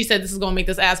 And she said this is gonna make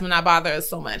this asthma not bother us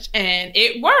so much, and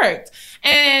it worked.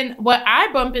 And what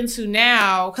I bump into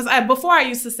now, because before I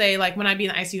used to say, like when I be in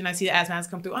the ICU and I see the asthmatics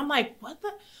come through, I'm like,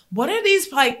 what are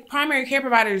these like primary care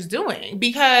providers doing?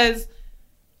 Because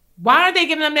why aren't they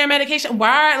giving them their medication?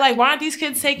 Why aren't these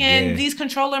kids taking these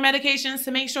controller medications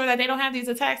to make sure that they don't have these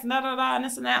attacks and and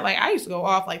this and that? Like I used to go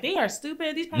off like, they are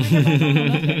stupid. These primary care providers don't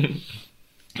know nothing.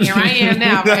 Here I am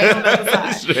now, right on the other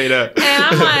side. Straight up. And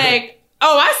I'm like,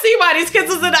 oh, I see why these kids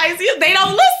was in the ICU. They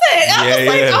don't listen. I was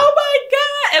like, oh my God.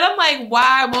 And I'm like,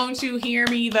 why won't you hear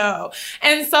me though?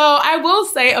 And so I will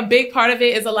say a big part of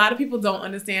it is a lot of people don't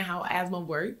understand how asthma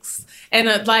works. And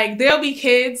like there'll be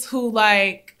kids who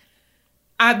like,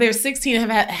 they're 16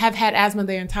 and have had asthma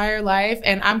their entire life.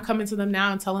 And I'm coming to them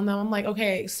now and telling them, I'm like,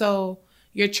 okay, so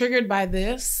you're triggered by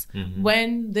this.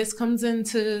 When this comes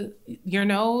into your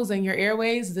nose and your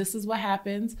airways, this is what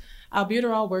happens.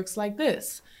 Albuterol works like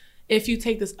this. If you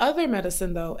take this other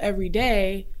medicine, though, every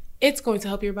day, it's going to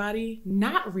help your body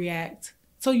not react.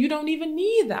 So you don't even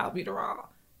need the albuterol.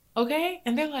 Okay?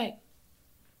 And they're like,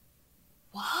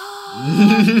 what?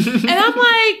 And I'm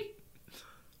like,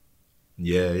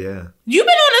 you've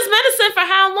been on this medicine for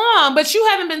how long? But you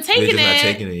haven't been taking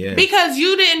it because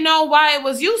you didn't know why it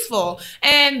was useful.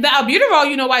 And the albuterol,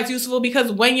 you know why it's useful,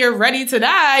 because when you're ready to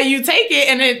die, you take it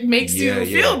and it makes you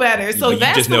feel better. So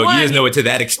that's you just know it to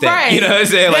that extent. Right. You know what I'm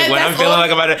saying? Like when I'm feeling like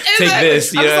I'm about to take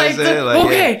this, you know what I'm saying? Like,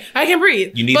 okay, I can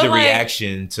breathe. You need the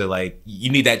reaction to like,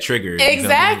 you need that trigger.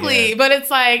 Exactly. But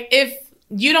it's like, if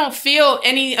you don't feel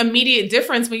any immediate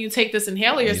difference when you take this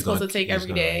inhaler you're supposed to take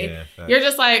every day. You're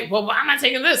just like, well, why am I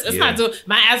taking this? It's not doing,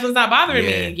 my asthma's not bothering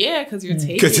me. Yeah, because you're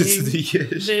taking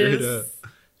it's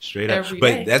straight up.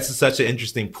 But that's such an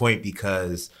interesting point,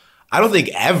 because I don't think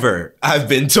ever I've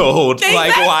been told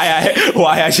like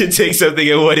why I should take something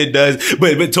and what it does,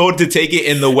 but told to take it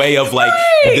in the way of like,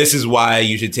 this is why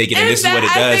you should take it and this is what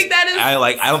it does.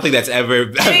 I don't think that's ever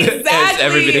that's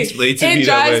ever been explained to me. It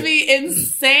drives me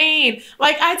insane.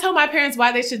 Like I tell my parents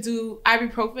why they should do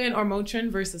ibuprofen or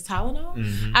Motrin versus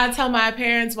Tylenol. I tell my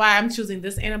parents why I'm choosing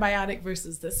this antibiotic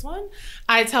versus this one.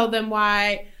 I tell them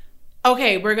why,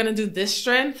 okay, we're going to do this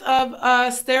strength of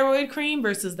steroid cream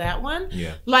versus that one.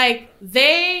 Like,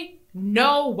 they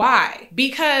know why.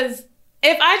 Because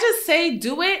if I just say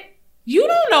do it, you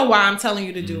don't know why I'm telling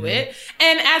you to do it.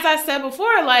 And as I said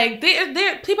before, like,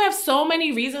 people have so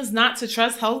many reasons not to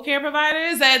trust healthcare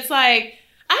providers that it's like,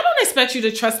 I don't expect you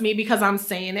to trust me because I'm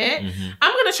saying it.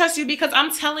 I'm going to trust you because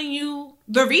I'm telling you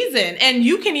the reason. And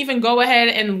you can even go ahead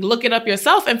and look it up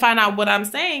yourself and find out what I'm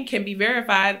saying can be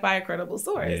verified by a credible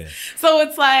source. So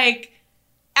it's like,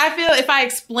 I feel if I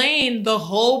explain the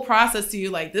whole process to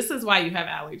you, like, this is why you have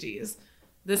allergies.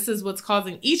 This is what's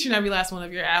causing each and every last one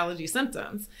of your allergy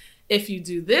symptoms. If you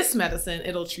do this medicine,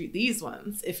 it'll treat these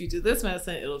ones. If you do this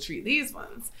medicine, it'll treat these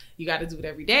ones. You got to do it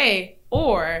every day,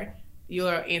 or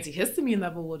your antihistamine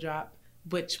level will drop,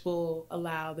 which will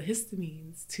allow the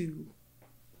histamines to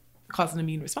cause an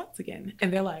immune response again.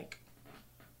 And they're like,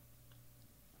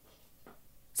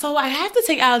 so I have to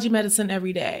take allergy medicine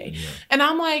every day. And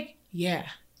I'm like, Like,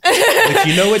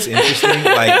 you know what's interesting?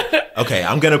 Like, okay,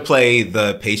 I'm going to play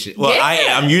the patient. Well,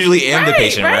 I'm usually am the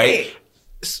patient, right?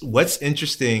 What's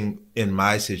interesting in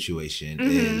my situation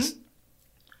is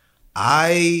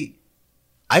I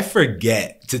I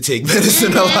forget to take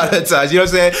medicine a lot of times. You know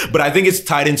what I'm saying? But I think it's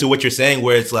tied into what you're saying,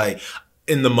 where it's like,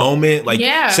 in the moment, like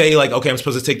say like, okay, I'm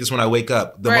supposed to take this when I wake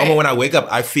up. The moment when I wake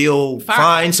up, I feel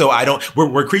fine. So I don't,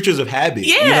 we're creatures of habit.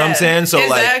 Yeah, you know what I'm saying? So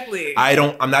like,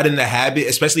 I'm not in the habit,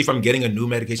 especially if I'm getting a new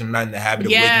medication, I'm not in the habit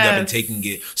of waking up and taking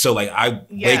it. So like I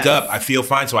wake up, I feel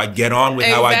fine. So I get on with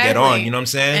how I get on. You know what I'm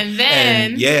saying? And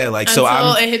then so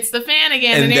it hits the fan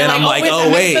again. And then I'm like,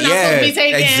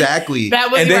 exactly.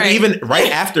 And then even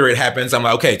right after it happens, I'm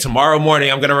like, okay, tomorrow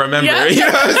morning I'm going to remember. You know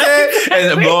what I'm saying?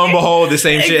 And lo and behold, the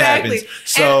same shit happens.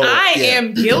 So and I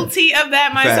am guilty of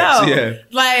that myself.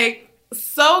 Like,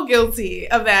 so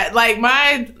guilty of that. Like,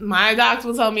 my doctor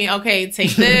will tell me, okay,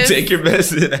 take this. Take your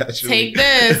medicine, actually. Take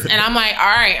this. And I'm like, all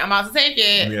right, I'm about to take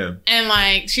it. Yeah. And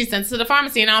like, she sends it to the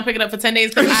pharmacy and I don't pick it up for 10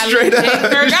 days because I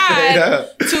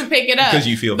forgot to pick it up. Because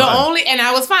you feel fine. And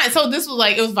I was fine. So this was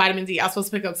like, it was vitamin D. I was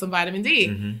supposed to pick up some vitamin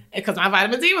D because my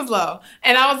vitamin D was low.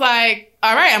 And I was like,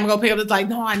 all right, I'm going to pick up this. Like,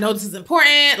 no, I know this is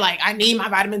important. Like, I need my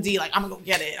vitamin D. Like, I'm going to go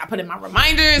get it. I put in my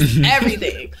reminders,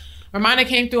 everything. Reminder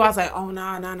came through. I was like, oh,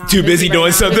 no. Too busy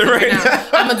doing something right now.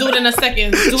 I'm going to do it in a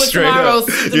second. Do it tomorrow.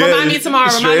 Remind me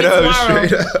tomorrow.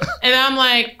 And I'm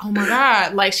like, oh, my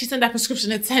God. Like, she sent that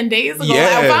prescription 10 days ago.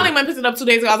 I finally went and picked it up 2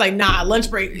 days ago. I was like, nah, lunch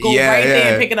break. Go right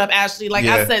there and pick it up, Ashley. Like,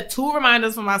 I set 2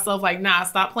 reminders for myself. Like, nah,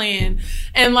 stop playing.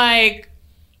 And like,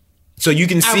 so you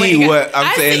can see what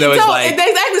I'm saying, though. It's like,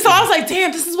 exactly. So I was like,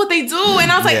 damn, this is what they do.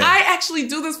 And I was like, I actually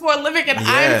do this for a living and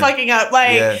I'm fucking up.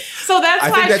 Like, so that's why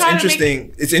I think that's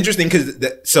interesting. It's interesting because,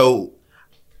 so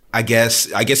I guess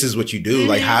is what you do.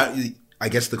 Like, how, I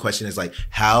guess the question is like,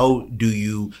 how do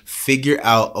you figure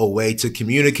out a way to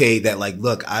communicate that, like,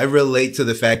 look, I relate to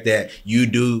the fact that you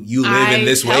live in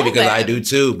this way because I do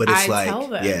too. But it's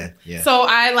So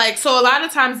so a lot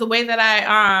of times the way that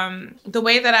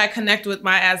I connect with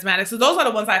my asthmatics, so those are the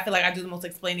ones I feel like I do the most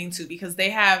explaining to because they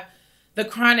have the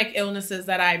chronic illnesses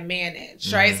that I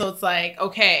manage, right? So it's like,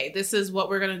 okay, this is what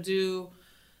we're going to do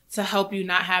to help you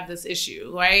not have this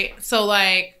issue, right? So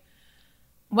like,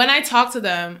 when I talk to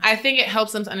them, I think it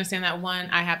helps them to understand that, one,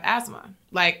 I have asthma.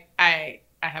 Like, I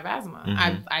have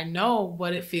asthma. I know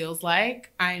what it feels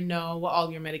like. I know what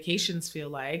all your medications feel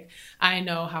like. I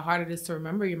know how hard it is to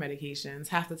remember your medications.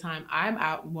 Half the time, I'm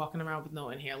out walking around with no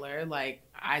inhaler. Like,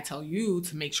 I tell you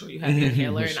to make sure you have the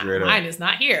inhaler, and mine is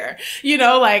not here. You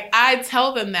know, like, I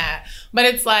tell them that. But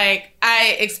it's like,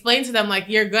 I explain to them, like,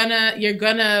 you're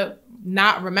gonna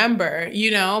not remember, you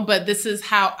know, but this is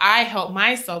how I help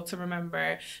myself to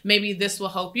remember. Maybe this will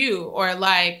help you. Or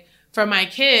like for my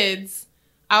kids,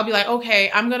 I'll be like, okay,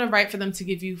 I'm going to write for them to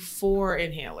give you 4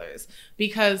 inhalers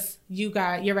because you're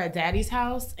at daddy's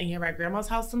house and you're at grandma's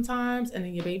house sometimes and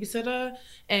then your babysitter.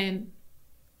 And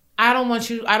I don't want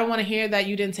to hear that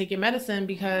you didn't take your medicine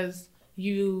because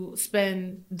you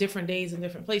spend different days in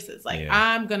different places. Like,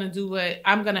 I'm going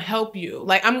to help you.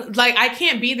 Like, I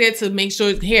can't be there to make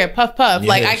sure, here, puff.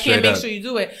 Like, I can't make sure you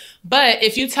do it. But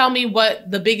if you tell me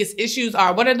what the biggest issues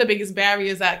are, what are the biggest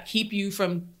barriers that keep you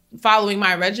from following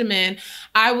my regimen,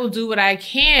 I will do what I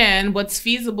can, what's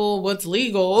feasible, what's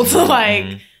legal to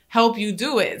like help you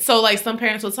do it. So like some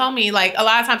parents will tell me, like, a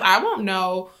lot of times I won't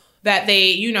know that they,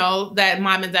 you know, that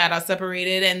mom and dad are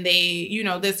separated and they, you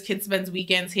know, this kid spends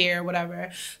weekends here or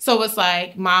whatever. So it's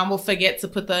like mom will forget to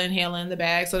put the inhaler in the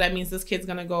bag. So that means this kid's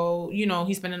going to go, you know,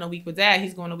 he's spending a week with dad.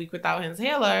 He's going a week without his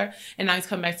inhaler. And now he's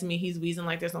coming back to me. He's wheezing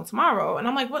like there's no tomorrow. And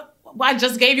I'm like, what? Well, I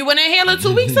just gave you an inhaler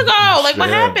 2 weeks ago. Like, what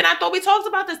happened? I thought we talked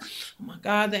about this. Oh my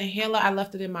God, the inhaler, I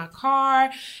left it in my car.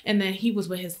 And then he was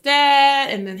with his dad.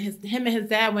 And then him and his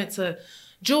dad went to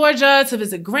Georgia to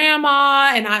visit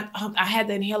grandma, and I had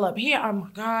the inhaler up here. Oh my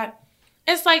God.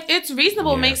 It's like, it's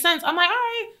reasonable, makes sense. I'm like, all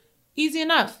right, easy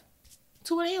enough.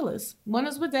 2 inhalers. One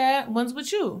is with dad, one's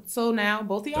with you. So now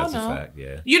both of y'all know. That's a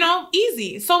fact, you know,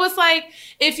 easy. So it's like,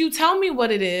 if you tell me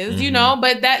what it is, you know,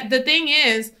 but the thing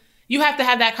is, you have to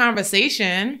have that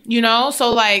conversation, you know?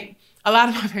 So like, a lot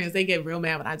of my parents, they get real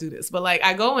mad when I do this, but like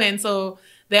I go in, so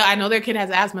I know their kid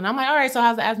has asthma, and I'm like, all right, so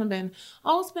how's the asthma been?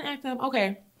 Oh, it's been acting up.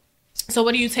 Okay. So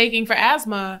what are you taking for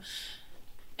asthma?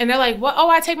 And they're like, what? Oh,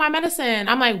 I take my medicine.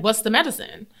 I'm like, what's the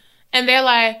medicine? And they're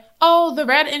like, oh, the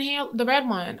red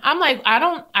one. I'm like,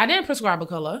 I didn't prescribe a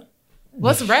color.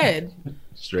 What's red?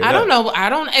 I don't know.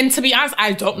 And to be honest,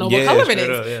 I don't know what color it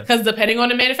is. Because depending on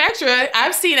the manufacturer,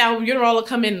 I've seen albuterol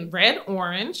come in red,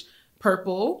 orange,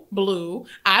 purple, blue.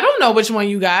 I don't know which one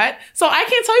you got. So I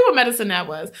can't tell you what medicine that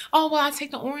was. Oh, well, I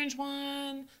take the orange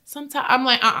one. Sometimes I'm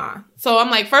like, So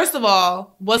I'm like, first of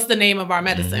all, what's the name of our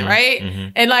medicine, right?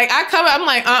 And like, I'm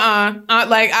like,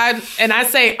 I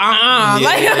say,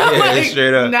 like,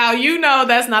 straight up. Now, you know,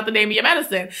 that's not the name of your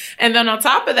medicine. And then on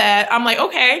top of that, I'm like,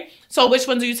 okay, So which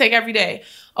one do you take every day?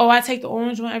 Oh, I take the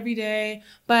orange one every day,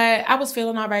 but I was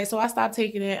feeling all right, so I stopped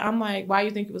taking it. I'm like, why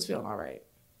you think you was feeling all right?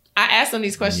 I asked them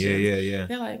these questions. Yeah.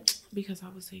 They're like, because I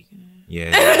was taking it. Yeah.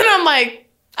 And I'm like,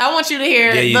 I want you to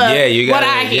hear what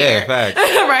I hear. Yeah, facts.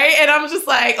 Right? And I'm just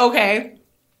like, okay.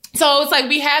 So it's like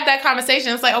we had that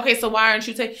conversation. It's like, okay, so why aren't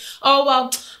you taking? Oh,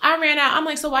 well, I ran out. I'm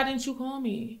like, so why didn't you call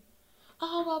me?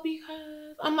 Oh, well,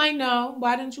 because. I'm like, no,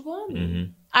 why didn't you call me?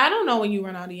 Mm-hmm. I don't know when you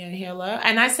run out of your inhaler.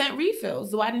 And I sent refills.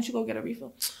 So why didn't you go get a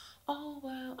refill? Oh,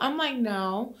 well. I'm like,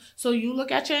 no. So you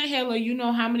look at your inhaler, you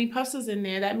know how many puffs is in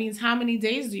there. That means how many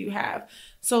days do you have?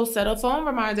 So set a phone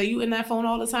reminder. You in that phone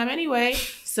all the time anyway.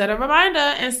 Set a reminder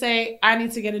and say, I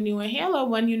need to get a new inhaler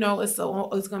when you know it's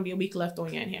going to be a week left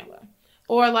on your inhaler.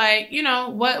 Or like, you know,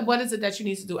 what is it that you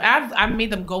need to do? I've made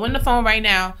them go in the phone right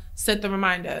now, set the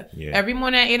reminder. Yeah. Every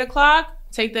morning at 8 o'clock,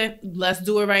 take the, let's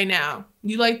do it right now.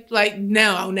 You like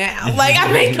now. Like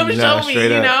I make them show me,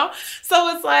 you know?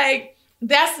 So it's like,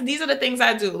 these are the things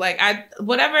I do. Like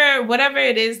whatever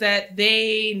it is that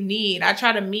they need, I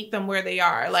try to meet them where they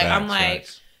are. Like I'm like,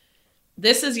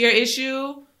 this is your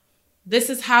issue. This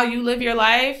is how you live your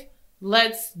life.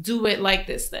 Let's do it like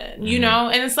this then, you know?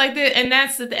 And it's like that. And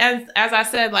that's, as I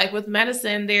said, like with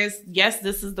medicine, this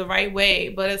is the right way.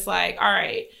 But it's like, all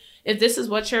right, if this is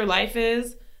what your life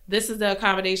is, this is the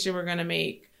accommodation we're going to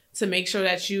make to make sure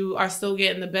that you are still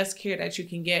getting the best care that you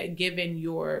can get given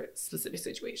your specific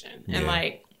situation. And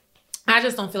like, I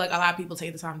just don't feel like a lot of people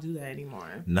take the time to do that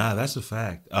anymore. Nah, that's a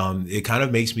fact. It kind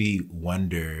of makes me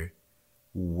wonder,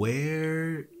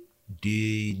 where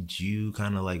did you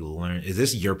kind of like learn? Is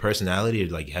this your personality? Or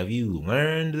like, have you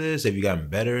learned this? Have you gotten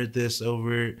better at this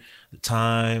over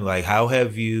time? Like, how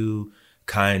have you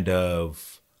kind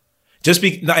of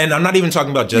and I'm not even talking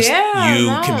about just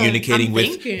communicating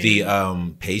with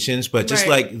the patients, but just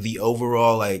like the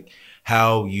overall, like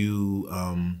how you,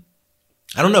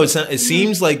 I don't know. It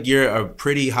seems like you're a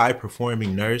pretty high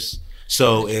performing nurse.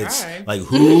 So it's like,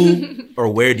 who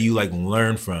or where do you like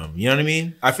learn from? You know what I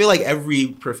mean? I feel like every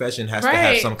profession has to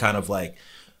have some kind of like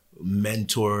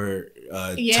mentor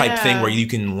type thing where you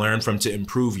can learn from to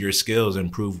improve your skills,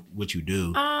 improve what you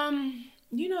do.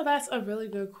 You know, that's a really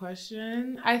good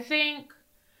question. I think,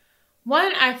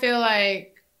 one, I feel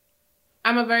like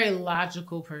I'm a very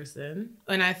logical person.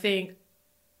 And I think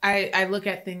I look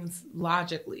at things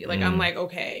logically. Like, I'm like,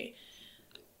 okay,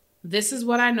 this is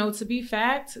what I know to be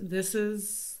fact. This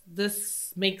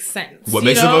makes sense. What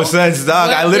makes the most sense, dog?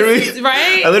 I literally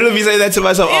be saying that to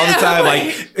myself all the time.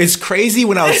 Like, it's crazy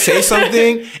when I'll say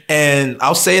something and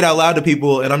I'll say it out loud to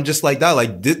people and I'm just like, dog,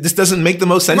 like this doesn't make the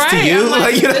most sense to you.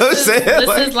 Like, you know what I'm saying?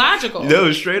 This is logical.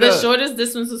 No, straight up. The shortest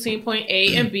distance between point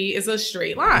A and B is a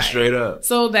straight line. Straight up.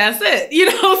 So that's it. You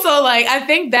know, so like, I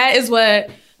think that's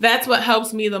what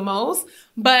helps me the most.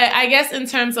 But I guess in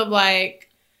terms of like,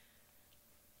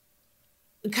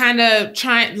 kind of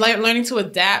learning to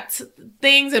adapt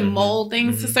things and mold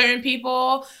things to certain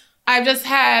people. I've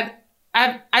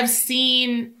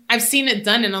seen it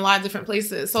done in a lot of different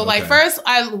places. So like first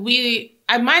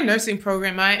my nursing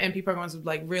program, my NP program was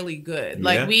like really good.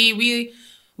 Like we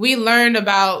learned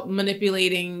about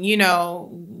manipulating, you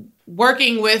know,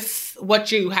 working with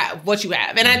what you have.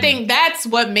 And I think that's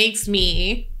what makes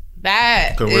me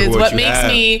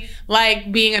me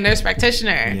like being a nurse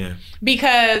practitioner. Yeah.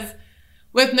 Because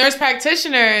with nurse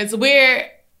practitioners,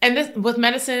 with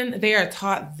medicine, they are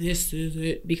taught this is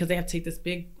it because they have to take this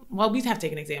big, well, we have to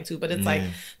take an exam too, but it's like,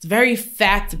 it's very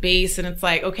fact-based and it's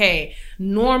like, okay,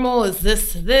 normal is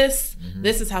this to this.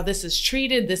 This is how this is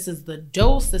treated. This is the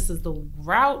dose. This is the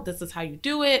route. This is how you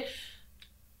do it.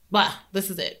 Blah, this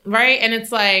is it, right? And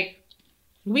it's like,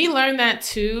 we learn that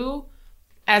too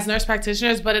as nurse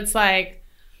practitioners, but it's like,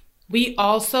 we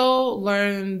also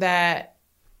learn that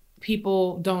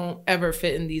people don't ever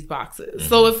fit in these boxes.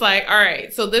 So it's like, all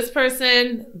right, so this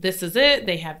person, this is it.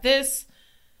 They have this.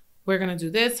 We're going to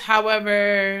do this.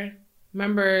 However,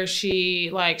 remember, she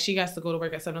has to go to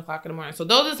work at 7 o'clock in the morning. So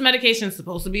though this medication is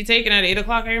supposed to be taken at 8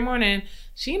 o'clock every morning,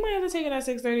 she might have to take it at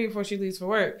 6:30 before she leaves for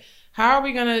work. How are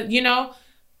we going to, you know,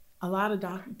 a lot of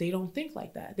doctors, they don't think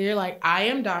like that. They're like, I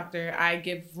am doctor. I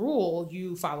give rule.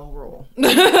 You follow rule.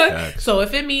 So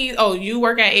if it means, you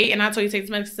work at 8 and I told you to take this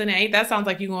medicine at 8, that sounds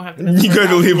like you're going to have to. You got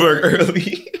to leave work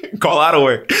early. Call out of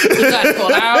work. You got to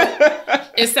call out.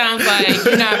 It sounds like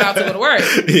you're not about to go to work.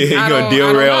 Yeah, you're going to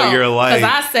derail your life.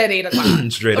 Because I said 8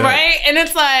 o'clock. Straight up. Right? And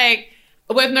it's like,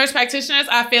 with nurse practitioners,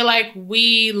 I feel like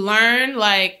we learn,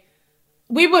 like,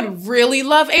 we would really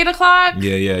love 8 o'clock.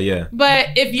 Yeah.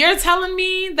 But if you're telling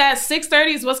me that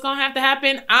 6:30 is what's going to have to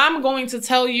happen, I'm going to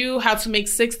tell you how to make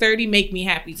 6:30 make me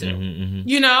happy too.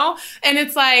 You know? And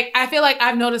it's like, I feel like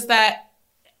I've noticed that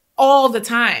all the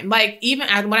time. Like even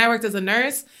when I worked as a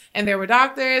nurse and there were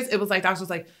doctors, it was like doctors was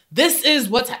like, this is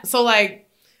what's so like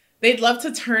they'd love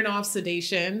to turn off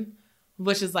sedation,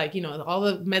 which is like, you know, all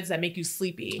the meds that make you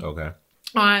sleepy. Okay.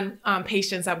 On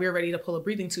patients that we're ready to pull a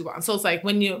breathing tube on. So it's like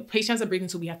when patients are breathing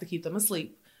tube, we have to keep them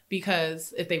asleep.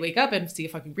 Because if they wake up and see a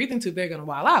fucking breathing tube, they're gonna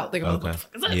wild out. They're gonna be like,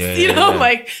 what the fuck is this? You know,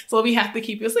 like, so we have to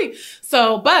keep you asleep.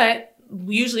 So, but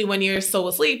usually when you're so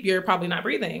asleep, you're probably not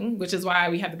breathing, which is why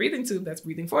we have the breathing tube that's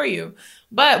breathing for you.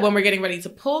 But when we're getting ready to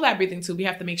pull that breathing tube, we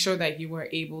have to make sure that you are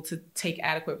able to take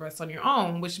adequate breaths on your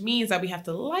own, which means that we have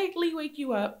to lightly wake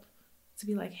you up to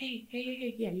be like, hey,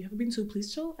 yeah, you have a breathing tube,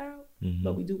 please chill out. Mm-hmm.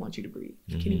 But we do want you to breathe.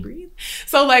 Mm-hmm. Can you breathe?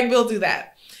 So like, we'll do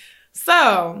that.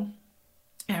 So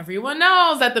everyone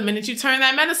knows that the minute you turn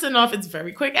that medicine off, it's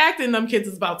very quick acting. Them kids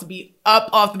is about to be up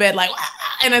off the bed like,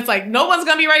 and it's like, no one's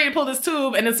going to be ready to pull this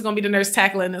tube. And it's going to be the nurse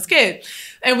tackling this kid.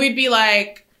 And we'd be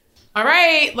like, all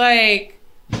right, like,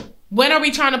 when are we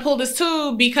trying to pull this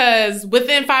tube? Because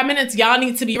within 5 minutes, y'all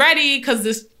need to be ready because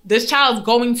this child's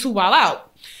going to wild out.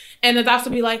 And the doctor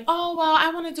would be like, oh, well,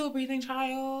 I want to do a breathing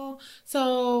trial.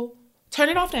 So turn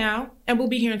it off now. And we'll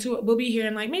be here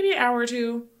in like maybe an hour or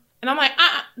two. And I'm like,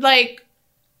 like,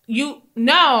 you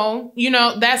know,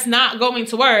 that's not going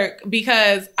to work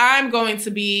because I'm going to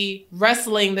be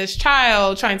wrestling this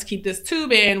child, trying to keep this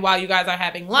tube in while you guys are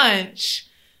having lunch.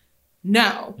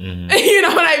 No. Mm-hmm. You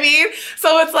know what I mean?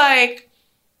 So it's like,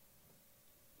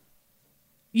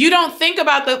 you don't think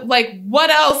about what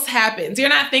else happens. You're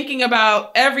not thinking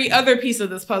about every other piece of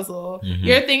this puzzle. Mm-hmm.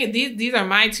 You're thinking, these are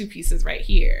my two pieces right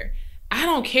here. I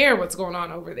don't care what's going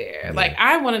on over there. Yeah. Like,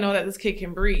 I want to know that this kid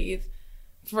can breathe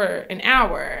for an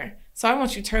hour. So I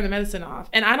want you to turn the medicine off.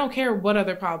 And I don't care what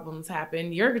other problems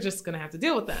happen. You're just going to have to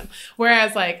deal with them.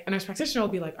 Whereas like a nurse practitioner will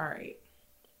be like, all right,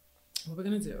 what we're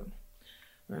going to do,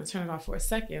 we're going to turn it off for a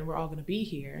second. We're all going to be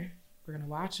here. We're going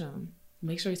to watch him.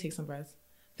 Make sure he takes some breaths.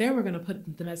 Then we're going to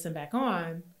put the medicine back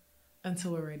on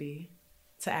until we're ready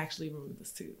to actually remove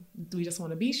this tube. We just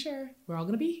want to be sure we're all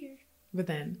going to be here. But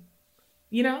then,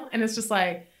 and it's just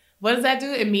like, what does that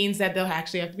do? It means that they'll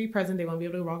actually have to be present. They won't be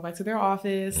able to walk back to their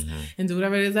office and do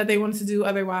whatever it is that they wanted to do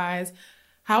otherwise.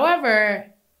 However,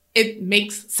 it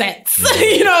makes sense.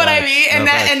 You know what I mean?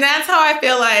 And that's how I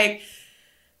feel like,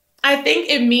 I think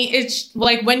it's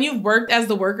like when you've worked as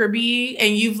the worker bee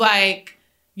and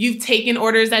you've taken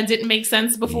orders that didn't make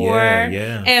sense before.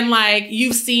 Yeah. And like,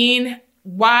 you've seen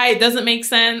why it doesn't make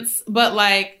sense, but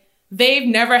like, they've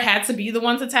never had to be the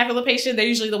ones to tackle the patient. They're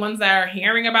usually the ones that are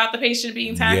hearing about the patient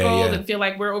being tackled and feel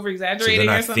like we're over-exaggerating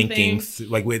or something.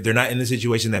 They're not in the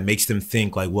situation that makes them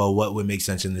think like, well, what would make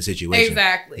sense in this situation?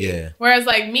 Exactly. Yeah. Whereas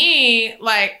like me,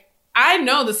 like, I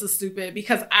know this is stupid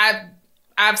because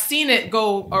I've seen it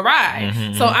go awry.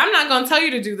 Mm-hmm. So I'm not going to tell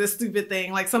you to do this stupid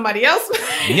thing like somebody else.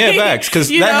 Yeah, facts. Because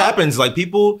that happens. Like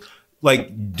people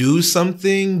like do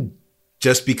something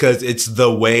just because it's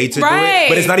the way to do it.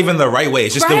 But it's not even the right way.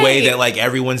 It's just the way that like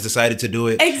everyone's decided to do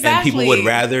it. Exactly. And people would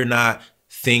rather not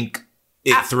think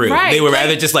it through. They would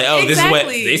rather just like, oh, this is what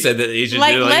they said that you should do.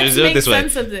 Like, let's make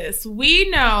sense of this.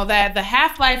 We know that the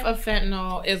half-life of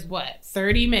fentanyl is what?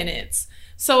 30 minutes.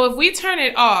 So if we turn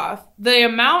it off, the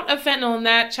amount of fentanyl in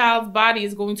that child's body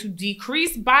is going to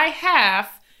decrease by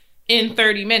half in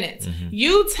 30 minutes. Mm-hmm.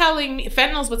 You telling me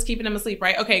fentanyl is what's keeping them asleep,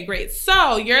 right? Okay, great.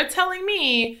 So you're telling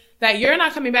me that you're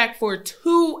not coming back for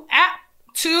 2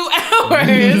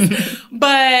 hours,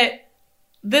 but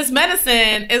this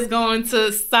medicine is going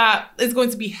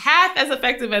to be half as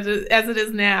effective as it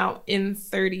is now in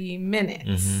 30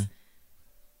 minutes. Mm-hmm.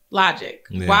 Logic.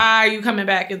 Yeah. Why are you coming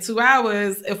back in 2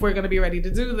 hours if we're going to be ready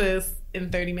to do this in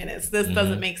 30 minutes? This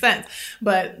doesn't make sense.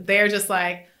 But they're just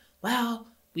like, well,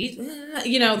 this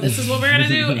is what we're going to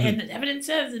do. And the evidence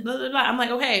says blah, blah, blah. I'm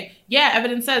like, okay, yeah,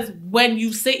 evidence says when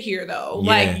you sit here though,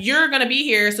 like you're going to be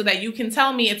here so that you can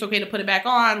tell me it's okay to put it back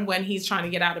on when he's trying to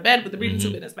get out of bed with the breathing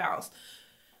tube in his mouth.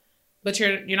 But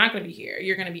you're not going to be here.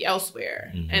 You're going to be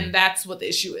elsewhere. Mm-hmm. And that's what the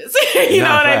issue is. You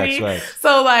know what I mean? Right.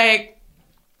 So like,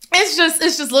 it's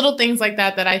just little things like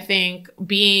that I think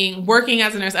working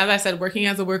as a nurse, as I said, working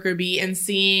as a worker bee and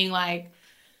seeing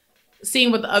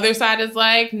what the other side is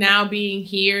like, now being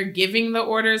here, giving the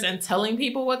orders and telling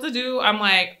people what to do. I'm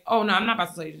like, oh no, I'm not about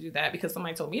to tell you to do that because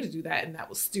somebody told me to do that and that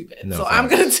was stupid. No, so facts. I'm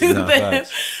going to do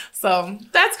this. Facts. So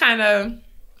that's kind of,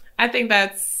 I think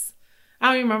that's, I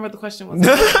don't even remember what the question was.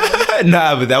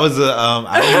 Nah, but that was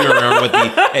I don't even remember what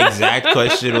the exact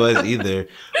question was either.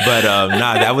 But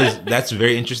that's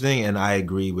very interesting. And I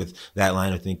agree with that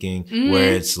line of thinking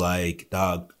where it's like,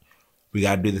 dog, we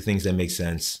got to do the things that make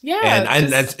sense. Yeah.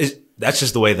 And That's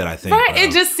just the way that I think. Right. Bro.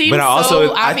 It just seems but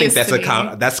so I think that's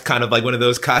that's kind of like one of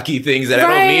those cocky things that I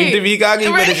don't mean to be cocky,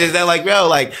 but it's just that like, bro,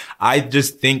 like I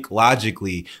just think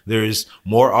logically there's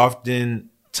more often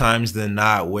times than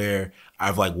not where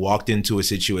I've like walked into a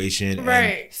situation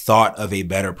and thought of a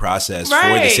better process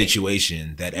for the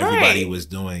situation that everybody was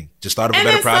doing. Just thought of a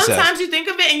better process. Sometimes you think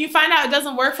of it and you find out it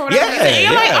doesn't work for whatever reason. And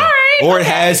you're like, all right. Or it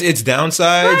has its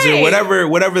downsides or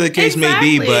whatever the case may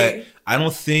be. But I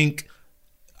don't think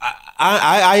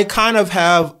I kind of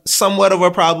have somewhat of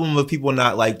a problem with people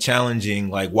not like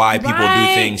challenging like why people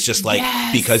do things just like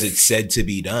because it's said to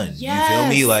be done. You feel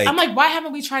me? Like I'm like, why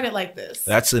haven't we tried it like this?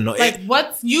 That's annoying.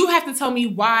 Like you have to tell me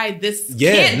why this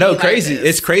can't be crazy. Like this.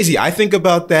 It's crazy. I think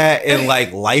about that in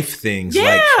like life things.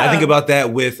 Like I think about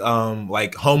that with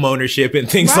like home ownership and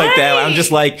things like that. I'm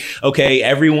just like, okay,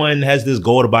 everyone has this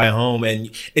goal to buy a home,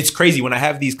 and it's crazy when I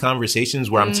have these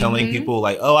conversations where I'm telling people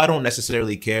like, oh, I don't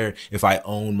necessarily care if I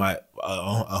own my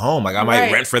a home. Like I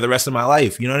might rent for the rest of my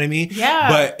life. You know what I mean?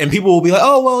 Yeah. And people will be like,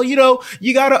 oh, well, you know,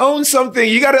 you got to own something.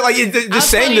 You got to like just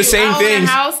saying the same things. I own a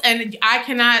house and I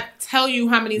cannot tell you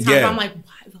how many times I'm like,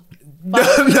 why the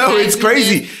fuck? No, it's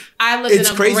crazy. I live in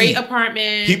a great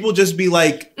apartment. People just be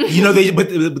like, you know, but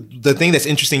the thing that's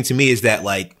interesting to me is that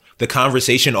like the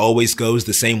conversation always goes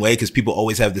the same way because people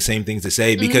always have the same things to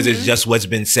say because it's just what's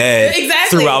been said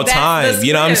throughout time.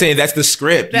 You know what I'm saying? That's the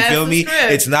script. You feel me?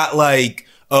 It's not like,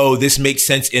 oh, this makes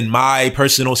sense in my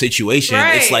personal situation.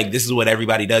 It's like, this is what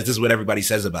everybody does. This is what everybody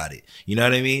says about it. You know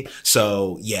what I mean?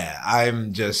 So yeah,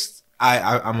 I'm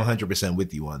 100%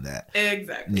 with you on that.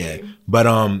 Exactly. Yeah. But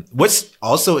what's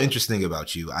also interesting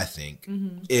about you, I think,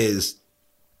 is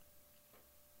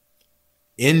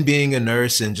in being a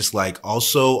nurse and just like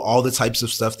also all the types of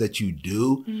stuff that you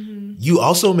do, you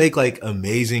also make like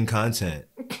amazing content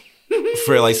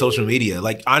for like social media.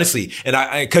 Like honestly,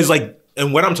 and cause like,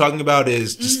 and what I'm talking about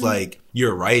is just like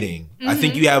your writing. I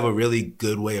think you have a really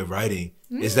good way of writing.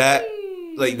 Is that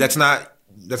like, that's not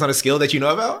a skill that you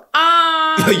know about?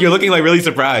 You're looking like really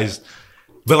surprised,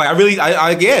 but like I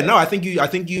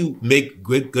think you make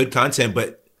good content.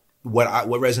 But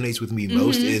what resonates with me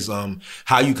most is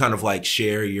how you kind of like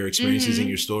share your experiences and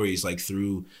your stories like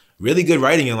through really good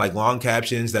writing and like long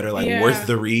captions that are like worth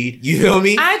the read. You feel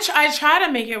me? I try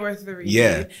to make it worth the read.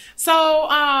 Yeah. So,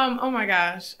 oh my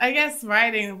gosh, I guess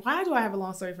writing. Why do I have a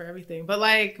long story for everything? But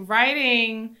like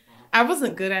writing, I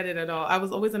wasn't good at it at all. I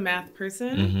was always a math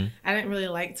person. I didn't really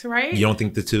like to write. You don't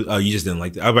think the two? Oh, you just didn't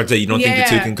like it. I was about to say you don't think the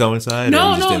two can coincide?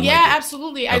 No,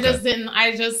 absolutely. Okay. I just didn't.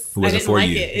 I didn't like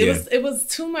it. It was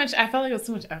too much. I felt like it was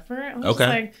too much effort. I was just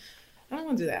like, I don't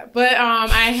want to do that. But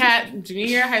I had junior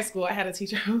year of high school, I had a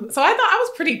teacher so I thought I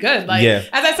was pretty good. Like as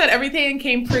I said, everything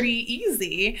came pretty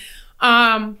easy.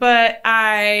 But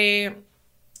I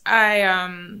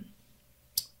had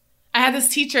this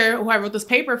teacher who I wrote this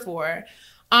paper for.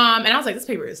 And I was like, this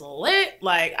paper is lit.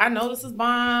 Like, I know this is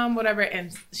bomb, whatever.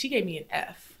 And she gave me an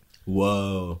F.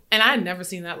 Whoa. And I had never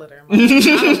seen that letter in my life. I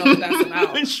don't know what that's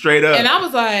about. Straight up. And I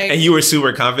was like. And you were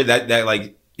super confident that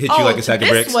like hit you like a sack of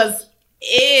bricks. This was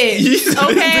it.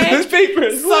 Okay. This paper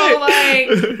is lit. Like,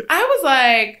 I was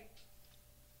like,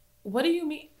 what do you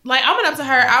mean? Like, I went up to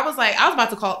her. I was about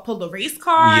to pull the race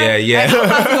card. Yeah. Like, I was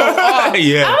about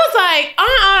to go off.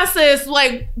 I was like, sis,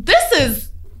 like, this is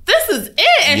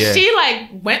it. And she like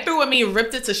went through with me,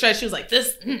 ripped it to shreds. She was like,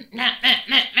 this, you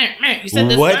said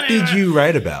this. What did you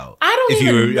write about? I don't even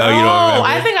know. You don't remember?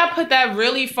 I think I put that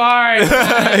really far.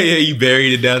 Yeah, you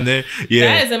buried it down there. Yeah.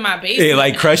 That is in my basement. It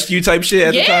like crushed you type shit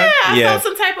at the time? I felt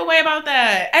some type of way about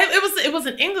that. It was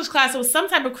an English class. It was some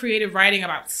type of creative writing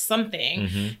about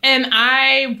something. And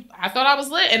I thought I was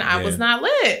lit and I was not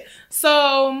lit.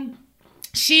 So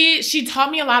she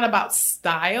taught me a lot about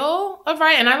style of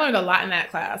writing, and I learned a lot in that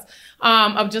class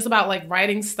of just about like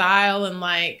writing style and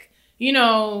like, you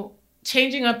know,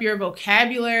 changing up your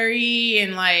vocabulary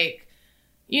and like,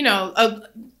 you know,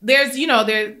 there's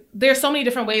so many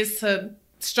different ways to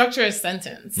structure a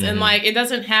sentence and like it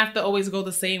doesn't have to always go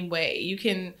the same way. You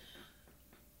can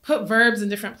put verbs in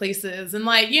different places and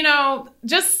like, you know,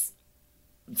 just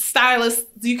stylists,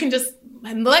 you can just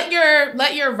let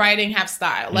your writing have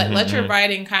style. Let your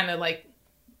writing kind of like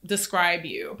describe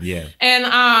you. Yeah. And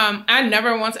I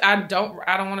don't want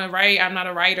to write. I'm not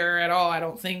a writer at all. I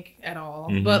don't think at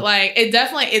all. But like it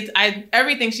definitely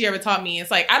everything she ever taught me, it's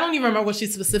like I don't even remember what she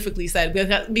specifically said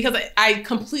because I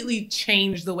completely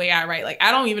changed the way I write. Like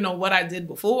I don't even know what I did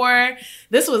before. I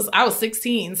was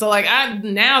 16. So like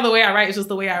now the way I write is just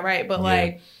the way I write. But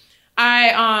like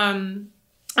I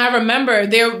remember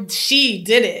she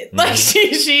did it.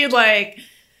 Like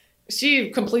she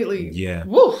completely, yeah.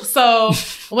 Woo. So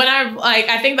when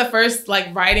I think the first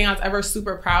like writing I was ever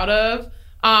super proud of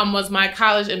was my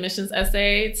college admissions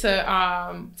essay to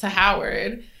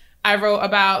Howard. I wrote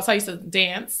about, so I used to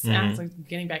dance, and I was like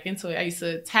getting back into it. I used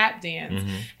to tap dance,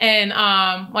 and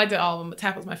I did all of them, but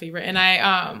tap was my favorite. And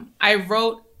I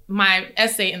wrote my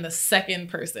essay in the second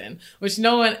person, which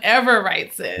no one ever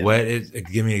writes in. What is?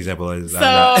 Give me an example.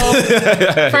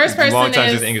 First person long time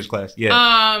is since English class.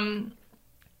 Yeah.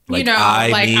 Like you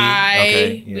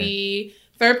know, we.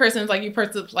 Third person is like you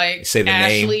like say the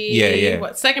Ashley. Name. Yeah.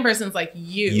 What? Second person is like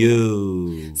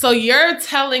you. So you're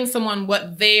telling someone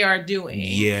what they are doing.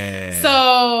 Yeah.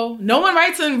 So no one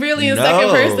writes in second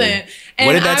person. And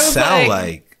what did that sound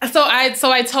like? So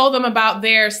I told them about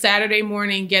their Saturday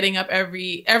morning getting up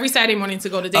every Saturday morning to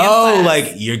go to dance class.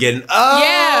 Like you're getting like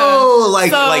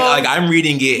I'm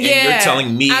reading it and you're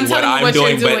telling me what I'm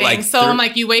doing. But like so I'm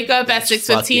like you wake up at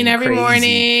 6:15 every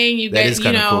morning. You that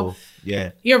get cool.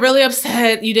 Yeah. You're really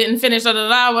upset. You didn't finish,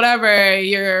 whatever.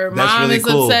 Your mom is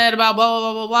upset about blah,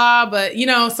 blah, blah, blah, blah. But,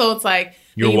 so it's like...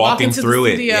 You're walking through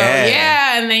it.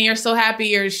 Yeah. And then you're so happy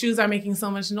your shoes are making so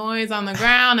much noise on the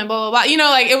ground and blah, blah, blah.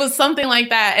 Like, it was something like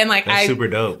that. And, like, that's super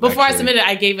dope. Before I submitted,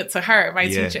 I gave it to her, my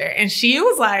teacher. And she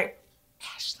was like,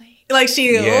 Ashley. Like,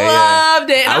 she loved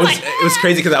it. And it was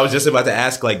crazy because I was just about to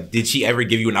ask, like, did she ever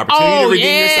give you an opportunity to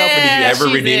redeem yourself? Or did you ever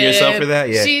redeem yourself for that?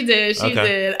 Yeah. She did. She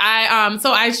did.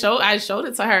 So I showed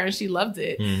it to her and she loved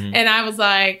it. And I was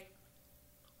like,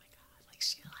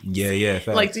 yeah.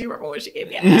 Facts. Like, do you remember when she gave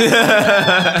me an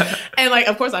And like,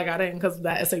 of course I got in because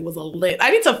that essay was a lit.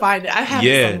 I need to find it. I have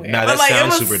it somewhere. That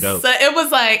sounds super dope. It was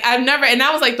like, and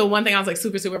that was like the one thing I was like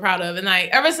super, super proud of. And like,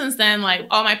 ever since then, like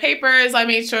all my papers, I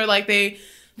made sure like they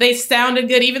sounded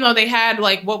good, even though they had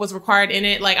like what was required in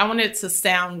it. Like I wanted it to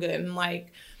sound good. And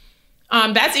like,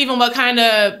 that's even what kind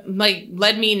of like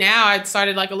led me now. I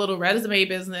started like a little resume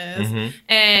business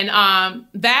and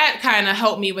that kind of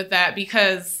helped me with that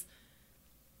because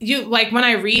you like when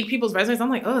I read people's resumes, I'm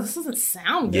like, oh, this doesn't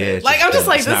sound good. Yeah, like I'm just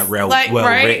like, it's this not well right?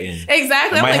 written.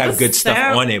 Exactly. It might have good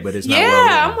stuff on it, but it's not well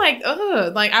written. I'm like,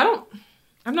 ugh. Like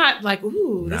I'm not like,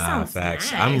 ooh, this sounds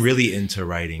facts. Nice. I'm really into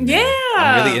writing. Yeah.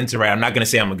 I'm really into writing. I'm not going to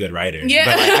say I'm a good writer. Yeah.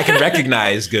 But like, I can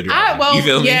recognize good writing. You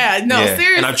feel me?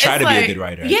 Seriously. And I've tried to be a good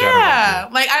writer.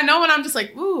 Like I know when I'm just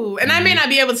like, ooh. And I may not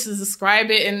be able to describe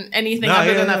it in anything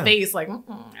other than a face. Like, I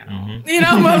don't.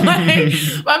 But like,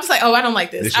 but I'm just like, oh, I don't like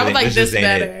this. I would like this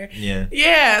better.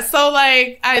 Yeah. So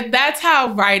like, that's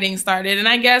how writing started. And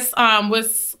I guess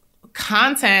with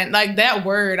content, like that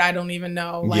word I don't even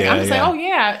know. Like I'm just like, oh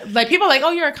yeah. Like people are like,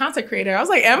 oh, you're a content creator. I was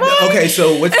like, am I? Okay,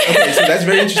 so that's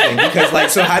very interesting because like,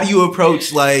 so how do you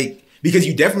approach like, because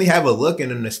you definitely have a look and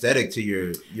an aesthetic to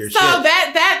your shit. So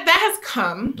that has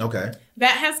come. Okay.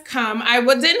 That has come. I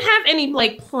didn't have any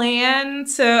like plan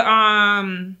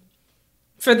to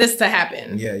for this to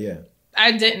happen. Yeah.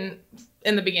 I didn't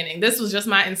in the beginning. This was just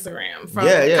my Instagram from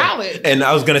college. And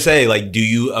I was gonna say, like, do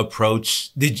you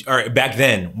approach back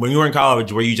then when you were in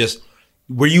college,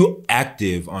 were you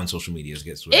active on social media? I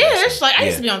used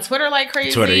to be on Twitter like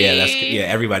crazy. Twitter,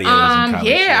 everybody was in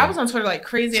college. I was on Twitter like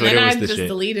crazy, Twitter, and then I just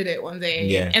deleted it one day.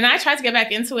 Yeah. And I tried to get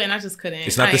back into it, and I just couldn't.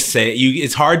 It's not the same.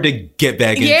 It's hard to get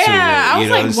back into it. Yeah, I was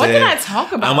like, what did I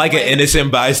talk about? I'm like an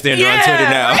innocent bystander on Twitter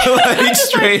now. Like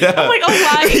straight up. I'm like, oh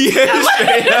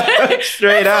my.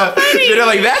 Straight up.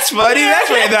 Like that's funny. That's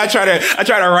funny. And then I try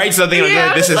to write something. And I'm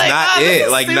like, this is not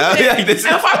it. Like no. If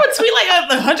I would tweet like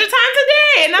 100 times a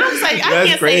day, and I was like, I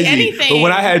can't say anything. But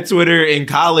when I had Twitter in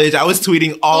college, I was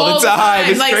tweeting all the time.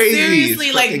 It's like, crazy.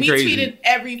 Seriously, like we tweeted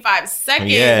every 5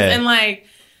 seconds. Yeah. And like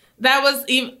that was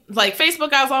even like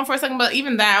Facebook I was on for a second, but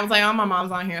even that I was like, oh, my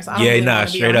mom's on here. So I don't really want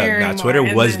to be on here anymore.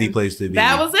 Twitter was the place to be.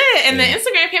 That was it. And then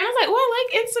Instagram came, and I was like, well, I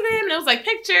like Instagram. And it was like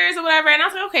pictures or whatever. And I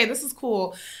was like, okay, this is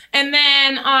cool. And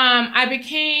then I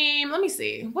became, let me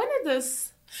see, when did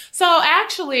this? So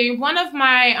actually one of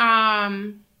my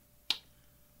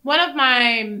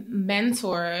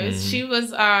mentors, she was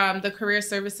the career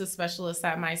services specialist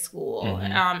at my school,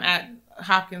 at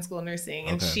Hopkins School of Nursing.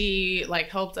 And she like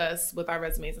helped us with our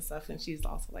resumes and stuff. And she's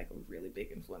also like a really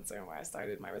big influencer in where I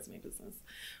started my resume business.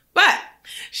 But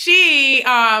she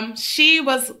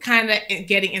was kind of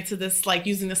getting into this, like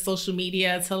using the social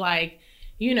media to like,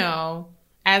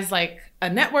 as like a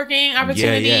networking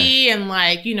opportunity and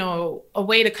like, a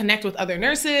way to connect with other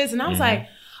nurses. And I was like,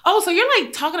 oh, so you're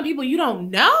like talking to people you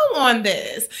don't know on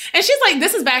this. And she's like,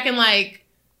 this is back in like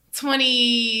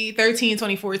 2013,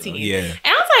 2014. Yeah. And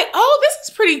I was like, oh, this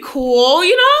is pretty cool. I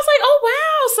was like, oh,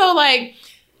 wow. So like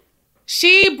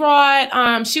she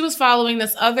brought, she was following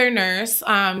this other nurse,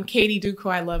 Katie Duke, who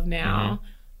I love now.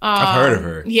 I've heard of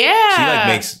her. Yeah. She like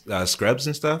makes scrubs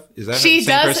and stuff. Is that she the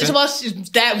same does? person? Well,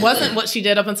 that wasn't what she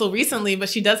did up until recently, but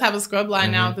she does have a scrub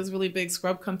line now with this really big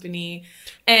scrub company.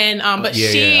 And but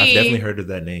yeah, I've definitely heard of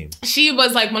that name. She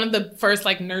was like one of the first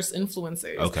like nurse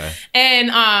influencers. Okay.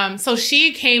 And so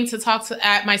she came to talk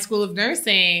at my school of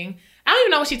nursing. I don't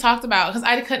even know what she talked about because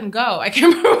I couldn't go. I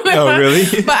can't remember. Oh, really?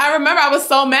 But I remember I was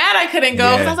so mad I couldn't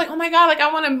go because I was like, oh my God, like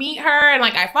I want to meet her. And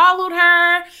like I followed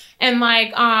her and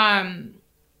like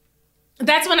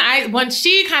that's when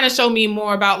she kind of showed me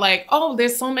more about like, oh,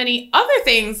 there's so many other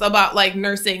things about like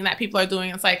nursing that people are doing.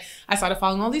 It's like I started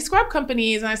following all these scrub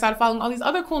companies and I started following all these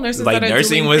other cool nurses like that are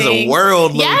nursing doing was things. a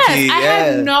world. Yes, I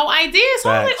had no idea.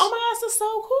 So I was like, Facts. oh my God, this is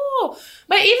so cool.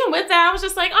 But even with that, I was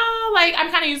just like, oh, like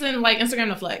I'm kind of using like Instagram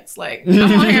to flex. Like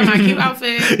I'm on here in my cute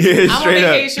outfit. I'm on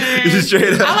vacation.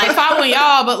 Straight up. I like following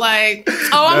y'all, but like,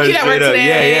 oh, I'm cute at work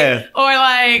today. Yeah. Or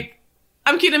like,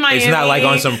 I'm cute in Miami. It's not like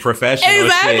on some professional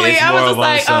exactly. shit. It's I was just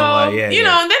like, some, you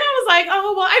know, and then I was like,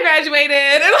 oh, well, I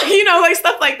graduated and like, you know, like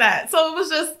stuff like that. So it was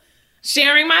just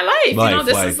sharing my life. You know,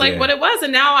 this is like what it was.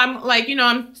 And now I'm like, you know,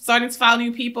 I'm starting to follow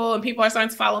new people and people are starting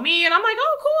to follow me. And I'm like,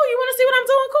 oh, cool. You want to see what I'm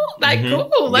doing? Cool. Like,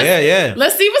 cool.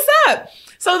 Let's see what's up.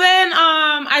 So then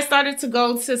I started to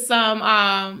go to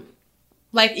some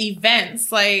like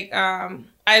events. Like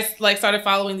I like started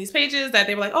following these pages that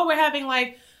they were like, oh, we're having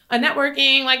like a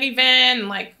networking like event and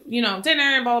like, you know, dinner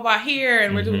and blah, blah, blah here.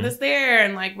 And we're doing this there.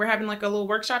 And like, we're having like a little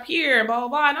workshop here and blah, blah,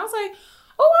 blah. And I was like,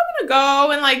 oh, I want to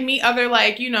go and like meet other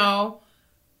like, you know,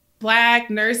 Black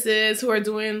nurses who are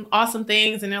doing awesome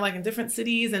things and they're like in different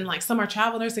cities and like some are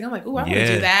travel nursing. I'm like, ooh, I want to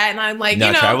do that. And I'm like, you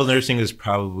know. Travel nursing is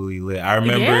probably lit. I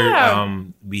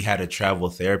remember we had a travel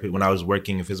therapist when I was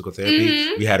working in physical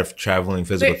therapy. We had a traveling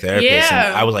physical therapist.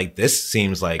 And I was like, this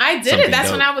seems like I did it. That's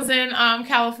dope. When I was in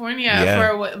California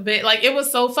for a bit. Like it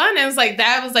was so fun. It was like,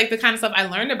 that was like the kind of stuff I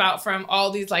learned about from all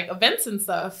these like events and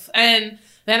stuff. And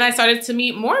then I started to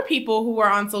meet more people who were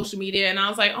on social media and I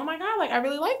was like, oh my God, like I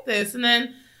really like this. And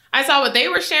then I saw what they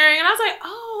were sharing and I was like,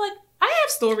 oh, like I have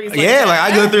stories like that. Like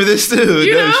I go through this too.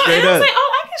 You know? And I was like,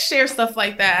 oh, I can share stuff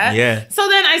like that. Yeah. So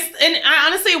then I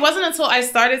honestly, it wasn't until I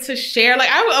started to share, like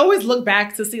I would always look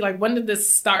back to see like, when did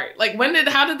this start? Like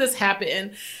how did this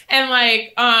happen? And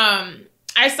like,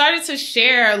 I started to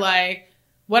share like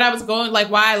what I was going, like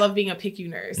why I love being a PICU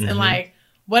nurse and like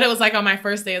what it was like on my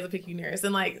first day as a PICU nurse.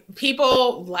 And like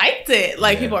people liked it.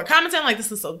 Like people are commenting like, this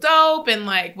is so dope and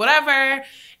like whatever.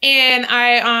 And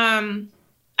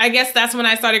I guess that's when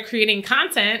I started creating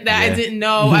content that I didn't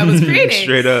know I was creating.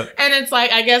 Straight up. And it's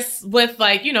like, I guess with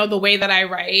like, you know, the way that I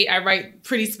write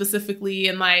pretty specifically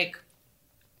and like,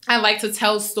 I like to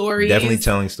tell stories. Definitely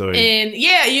telling stories. And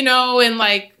yeah, you know, and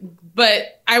like,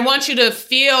 but I want you to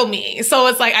feel me. So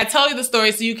it's like, I tell you the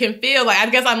story so you can feel like, I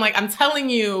guess I'm telling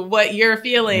you what you're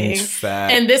feeling.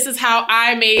 And this is how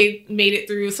I made it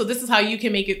through. So this is how you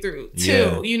can make it through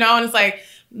too, you know? And it's like,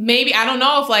 maybe, I don't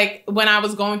know if like when I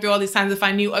was going through all these times, if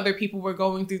I knew other people were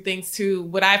going through things too,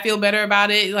 would I feel better about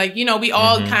it? Like, you know, we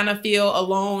all kind of feel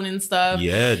alone and stuff.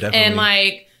 Yeah, definitely. And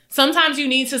like, sometimes you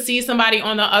need to see somebody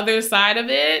on the other side of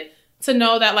it to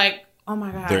know that like, oh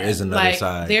my God. There is another like,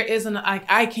 side. There is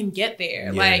I can get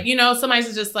there. Yeah. Like, you know, somebody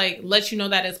to just like let you know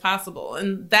that it's possible.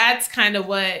 And that's kind of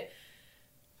what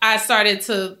I started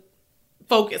to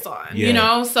focus on, you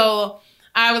know? So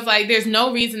I was like, there's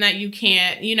no reason that you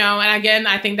can't, you know? And again,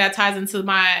 I think that ties into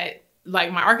my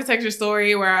architecture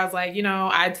story where I was like, you know,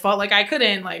 I felt like I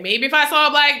couldn't. Like maybe if I saw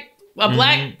a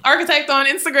black architect on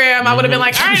Instagram, I would have been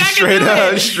like, all right, I can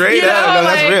do it. Straight up. No,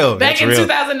 that's real. Back in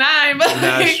 2009. But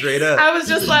like, straight up. I was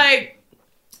just like,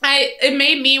 it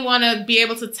made me want to be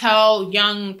able to tell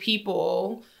young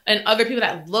people and other people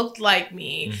that looked like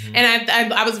me. And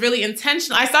I was really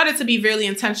intentional. I started to be really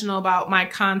intentional about my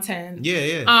content.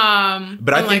 Yeah.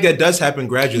 But I think that does happen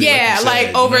gradually. Yeah,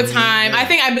 like over time. I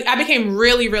think I became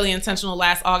really, really intentional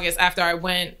last August after I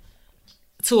went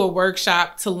to a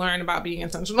workshop to learn about being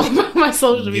intentional about my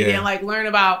social media and like learn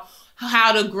about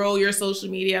how to grow your social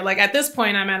media. Like at this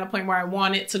point, I'm at a point where I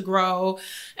want it to grow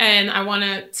and I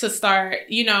wanted to start,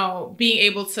 you know, being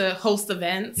able to host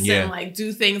events and like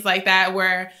do things like that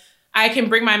where I can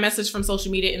bring my message from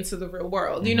social media into the real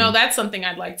world. You know, that's something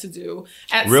I'd like to do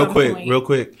at some point. Real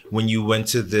quick. When you went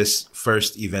to this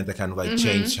first event that kind of like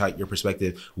changed your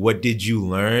perspective, what did you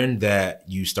learn that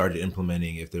you started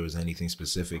implementing, if there was anything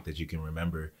specific that you can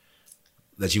remember?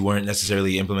 that you weren't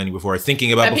necessarily implementing before,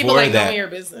 thinking about that before people like that knowing your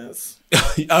business.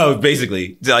 Oh,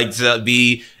 basically, to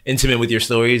be intimate with your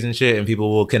stories and shit, and people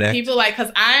will connect. People like,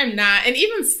 because I'm not, and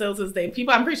even still to this day,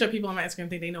 I'm pretty sure people on my Instagram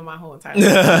think they know my whole entire life.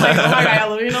 Like, oh my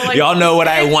God, you know, like, y'all know what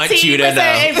I want you to know.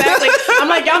 Exactly. I'm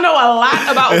like, y'all know a lot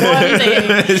about one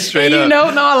thing. Straight and up. You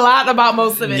don't know a lot about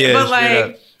most of it. Yeah, but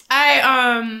like,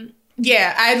 I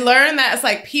learned that it's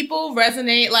like people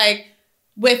resonate like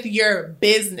with your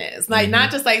business. Like,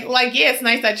 not just like, yeah, it's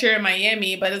nice that you're in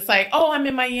Miami, but it's like, oh, I'm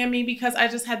in Miami because I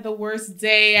just had the worst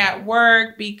day at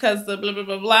work because the blah, blah,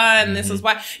 blah, blah. And this is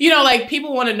why, you know, like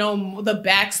people want to know the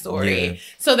backstory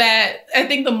so that I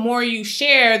think the more you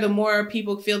share, the more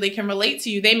people feel they can relate to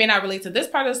you. They may not relate to this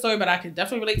part of the story, but I could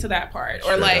definitely relate to that part.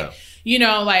 Or like, you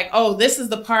know, like, oh, this is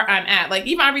the part I'm at. Like,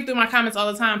 even I read through my comments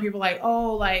all the time. People are like,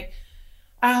 oh, like,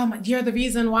 you're the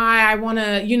reason why I want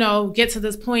to, you know, get to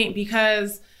this point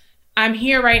because I'm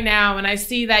here right now and I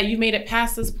see that you made it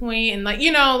past this point. And like,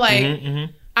 you know, like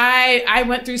I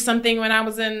went through something when I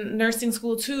was in nursing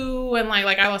school too. And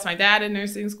like I lost my dad in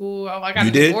nursing school. I got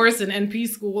a divorce in NP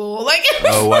school. Like,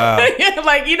 oh, wow.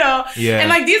 Like, you know, and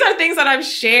like, these are things that I've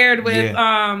shared with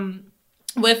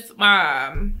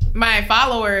my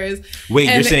followers.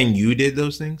 Wait, you're saying you did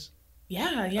those things?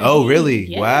 Yeah. Oh, really?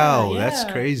 Yeah, wow, that's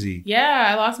crazy. Yeah,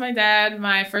 I lost my dad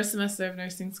my first semester of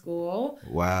nursing school.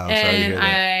 Wow, and sorry to hear that.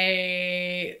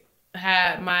 I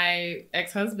had my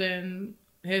ex-husband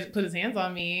put his hands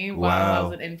on me while I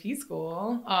was at NP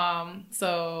school.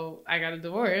 So I got a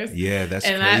divorce. Yeah, that's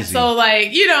crazy. So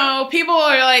like, you know, people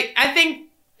are like, I think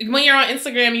when you're on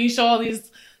Instagram and you show all these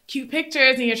cute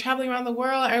pictures and you're traveling around the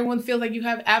world, everyone feels like you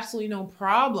have absolutely no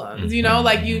problems, you know,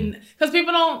 like because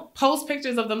people don't post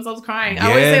pictures of themselves crying. I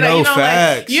always say that, you know,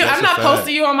 facts. like I'm not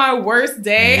posting you on my worst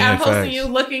day. Yeah, I'm posting you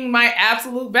looking my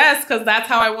absolute best because that's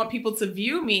how I want people to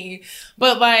view me.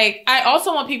 But like, I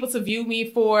also want people to view me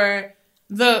for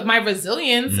my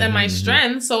resilience and my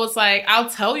strength. So it's like, I'll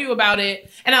tell you about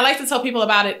it. And I like to tell people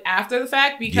about it after the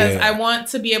fact because I want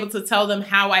to be able to tell them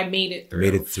how I made it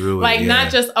through. Like,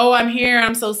 not just, oh, I'm here,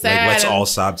 I'm so sad. Like, let's all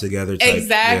sob together. Type.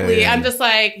 Exactly. I'm just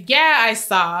like, I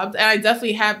sobbed. And I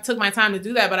definitely took my time to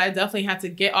do that, but I definitely had to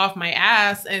get off my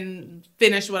ass and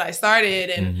finish what I started.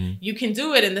 And you can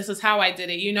do it. And this is how I did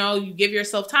it. You know, you give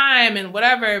yourself time and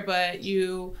whatever, but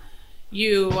you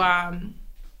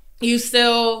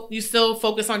still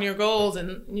focus on your goals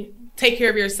and you take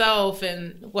care of yourself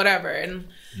and whatever. And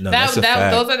those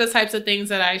are the types of things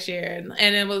that I shared.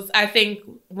 And it was, I think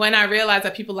when I realized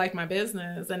that people like my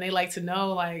business and they like to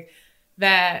know like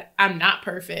that I'm not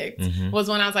perfect was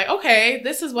when I was like, okay,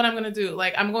 this is what I'm going to do.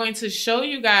 Like, I'm going to show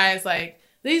you guys, like,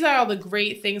 these are all the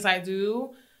great things I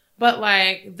do. But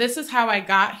like, this is how I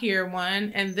got here,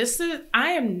 one. And I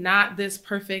am not this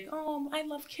perfect. Oh, I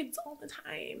love kids all the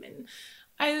time. And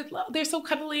they're so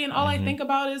cuddly, and all I think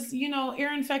about is, you know,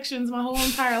 ear infections my whole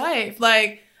entire life.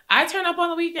 Like, I turn up on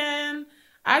the weekend,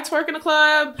 I twerk in a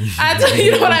club, you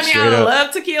know what I mean? I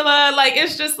love tequila. Like,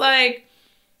 it's just like,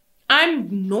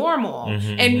 I'm normal,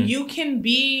 and you can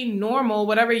be normal,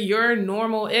 whatever your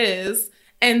normal is,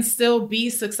 and still be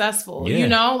successful. You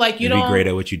know, like you don't be great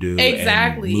at what you do.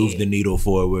 Exactly. And move the needle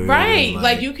forward. Right.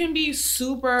 Like you can be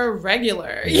super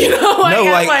regular. You know,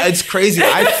 like it's crazy.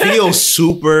 I feel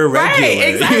super regular.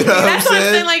 Right, exactly. You know That's what I'm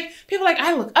saying. saying? Like people are like,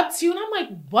 I look up to you, and I'm like,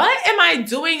 what am I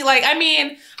doing? Like, I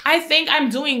mean, I think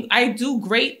I do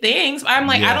great things. I'm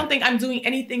like, I don't think I'm doing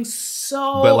anything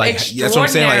so but like, extraordinary. that's what I'm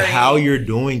saying. Like how you're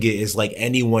doing it is like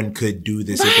anyone could do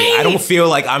this. Right. I don't feel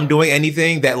like I'm doing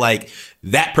anything that like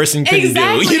that person couldn't do.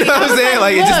 You know what I'm saying?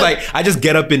 Like, it's just like, I just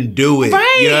get up and do it.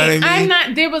 Right. You know what I mean? I'm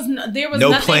not, there was no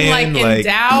nothing plan, like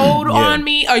endowed on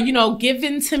me or, you know,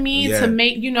 given to me to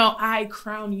make, you know, I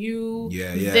crown you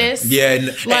this.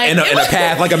 Yeah. Like, and a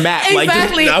path, like a map.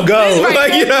 Exactly. Like, now go. Right.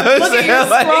 Like, you know what I'm saying?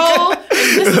 Scroll,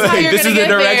 and this is how you're this gonna is the get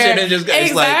direction. there. And just,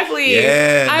 exactly.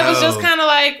 It's like, I was just kind of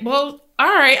like, well, all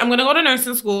right, I'm going to go to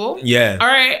nursing school. Yeah. All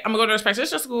right, I'm going to go to nurse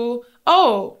practitioner school.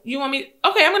 Oh, you want me?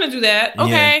 Okay, I'm going to do that.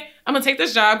 Okay, I'm going to take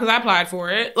this job because I applied for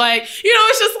it. Like, you know,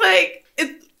 it's just like,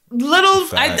 it's little,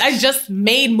 I just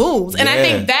made moves. And I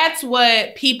think that's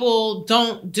what people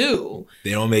don't do.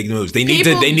 They don't make moves. They need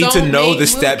to know the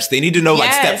steps. They need to know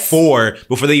like step 4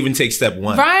 before they even take step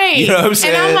 1. Right. You know what I'm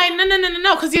saying? And I'm like,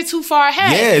 no, because you're too far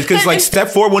ahead. Yeah, because like step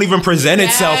 4 won't even present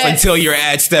itself until you're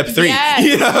at step 3. Yes.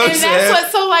 You know what I'm saying?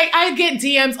 So like I get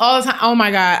DMs all the time. Oh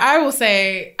my God. I will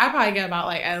say I probably get about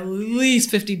like at least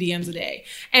 50 DMs a day.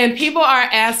 And people are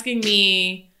asking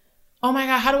me, oh my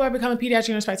God, how do I become a pediatric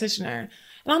nurse practitioner?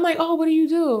 And I'm like, oh, what do you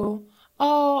do?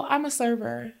 Oh, I'm a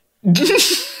server.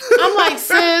 I'm like,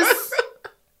 sis,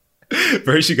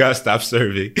 First, you gotta stop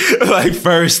serving. Like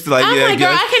first, like I'm like, girl,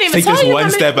 I can't even take tell this you one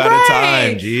step at a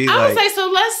time. Gee, I was like, so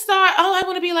let's start. Oh, I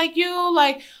want to be like you.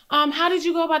 Like, how did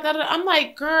you go about that? I'm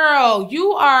like, girl,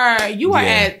 you are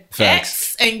at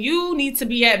X and you need to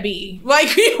be at B.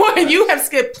 Like you have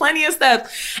skipped plenty of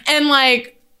steps. And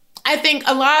like, I think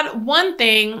one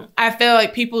thing I feel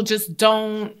like people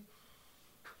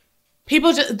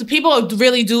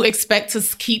really do expect to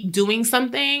keep doing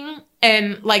something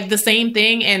and like the same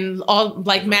thing and all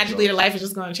like magically their life is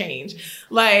just going to change.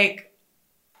 Like,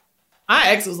 my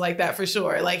ex was like that for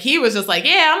sure. Like, he was just like,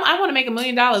 yeah, I want to make $1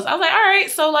 million. I was like, all right,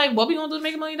 so like, what we gonna do to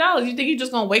make $1 million? You think you're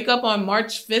just gonna wake up on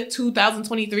March 5th,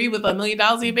 2023 with $1 million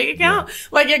in your bank account? Yeah.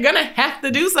 Like, you're gonna have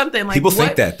to do something. Like, people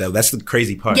think that though. That's the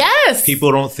crazy part. Yes.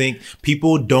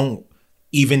 People don't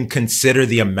even consider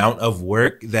the amount of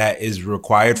work that is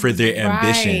required for their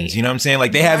ambitions. You know what I'm saying?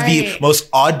 Like, they have the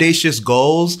most audacious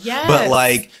goals, but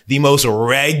like the most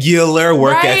regular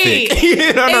work ethic.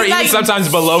 You know, or even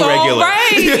sometimes below regular.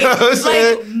 Right. You know what I'm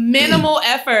saying? Like, minimal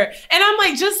effort. And I'm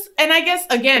like, and I guess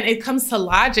again, it comes to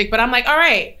logic, but I'm like, all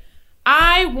right,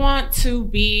 I want to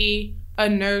be a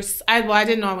nurse. I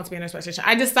didn't know I wanted to be a nurse practitioner.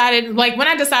 I decided, like, when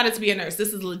I decided to be a nurse,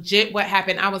 this is legit what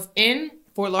happened. I was in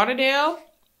Fort Lauderdale.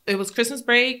 It was Christmas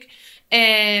break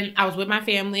and I was with my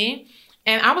family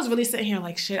and I was really sitting here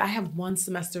like, shit, I have 1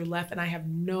 semester left and I have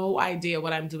no idea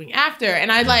what I'm doing after.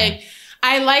 And I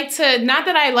like to, not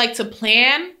that I like to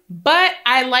plan, but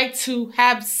I like to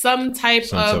have some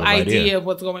type of idea of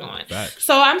what's going on. Facts.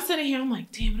 So I'm sitting here, I'm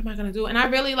like, damn, what am I going to do? And I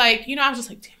really like, I was just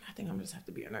like, damn, I think I'm just have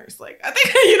to be a nurse. Like, I think,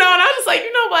 and I was just like,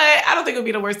 you know what? I don't think it would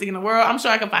be the worst thing in the world. I'm sure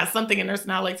I can find something in nursing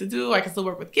I like to do. I can still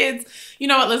work with kids. You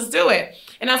know what? Let's do it.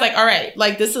 And I was like, all right,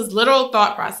 like, this is literal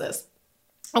thought process.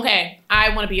 Okay,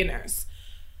 I want to be a nurse.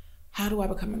 How do I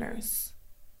become a nurse?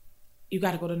 You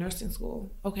got to go to nursing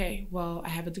school. Okay, well, I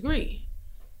have a degree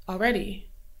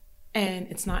already, and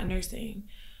it's not nursing.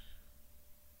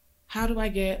 How do I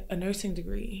get a nursing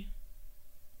degree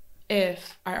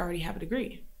if I already have a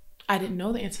degree? I didn't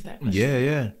know the answer to that question.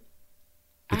 Yeah.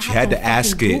 But you had to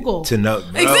ask Google it to know.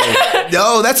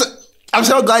 No, I'm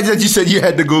so glad that you said you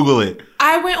had to Google it.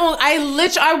 I went on,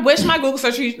 I wish my Google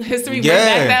search history went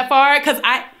back that far. Because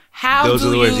how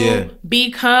do you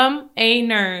become a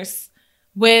nurse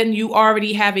when you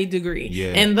already have a degree? Yeah.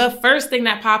 And the first thing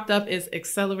that popped up is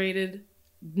accelerated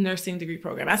nursing degree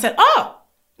program. I said, oh,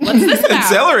 what's this about?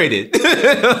 Accelerated. So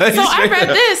I read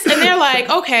this and they're like,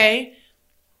 okay,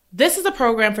 this is a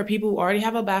program for people who already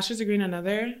have a bachelor's degree in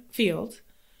another field.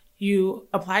 You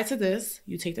apply to this,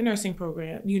 you take the nursing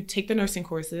program, you take the nursing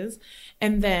courses,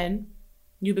 and then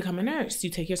you become a nurse. You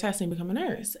take your test and you become a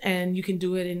nurse. And you can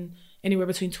do it in anywhere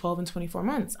between 12 and 24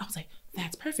 months. I was like,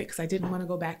 that's perfect, because I didn't want to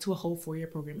go back to a whole 4-year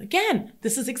program again.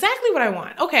 This is exactly what I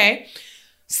want. Okay,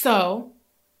 so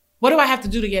what do I have to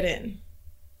do to get in?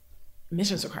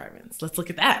 Admissions requirements. Let's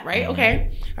look at that, right?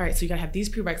 Okay. All right, so you got to have these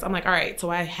prereqs. I'm like, all right, so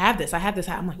I have this.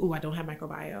 I'm like, ooh, I don't have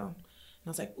microbiome. And I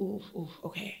was like, ooh,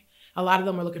 okay. A lot of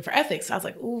them were looking for ethics. I was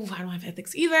like, ooh, I don't have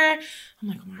ethics either. I'm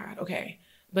like, oh my God, okay.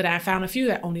 But I found a few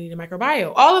that only needed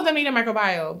microbiome. All of them needed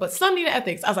microbiome, but some needed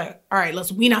ethics. I was like, all right,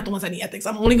 let's wean out the ones that need ethics.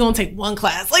 I'm only going to take 1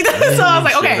 class. Like that. So I was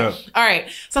like, okay. All right.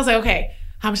 So I was like, okay,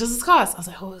 how much does this cost? I was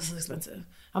like, oh, this is expensive.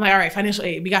 I'm like, all right, financial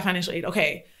aid. We got financial aid.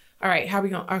 Okay. All right. How are we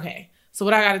going? Okay. So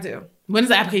what I got to do? When does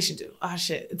the application due? Oh,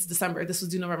 shit. It's December. This was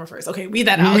due November 1st. Okay. Weed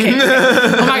that out. Okay.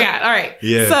 Oh my God. All right.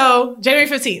 Yeah. So January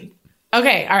 15th.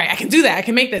 Okay. All right. I can do that. I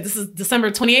can make that. This is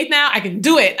December 28th now. I can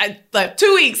do it. I like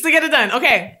 2 weeks to get it done.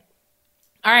 Okay.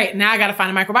 All right. Now I got to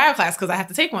find a microbiome class because I have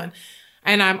to take one.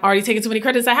 And I'm already taking too many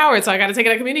credits at Howard. So I got to take it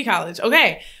at community college.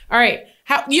 Okay. All right.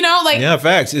 How, yeah,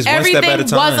 facts. It's one step at a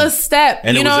time. Everything was a step.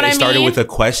 And you know what I mean? It started with a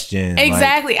question.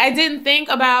 Exactly. I didn't think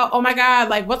about, oh my God,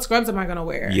 like what scrubs am I going to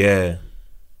wear? Yeah.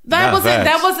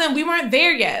 We weren't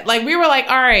there yet. Like we were like,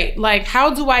 all right, like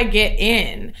how do I get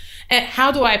in? And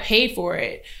how do I pay for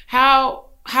it? How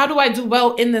do I do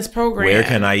well in this program? Where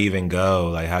can I even go?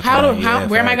 Like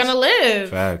where am I going to live?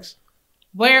 Facts.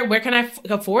 Where can I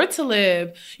afford to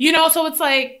live? So it's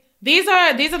like, these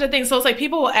are the things. So it's like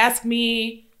people will ask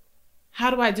me, how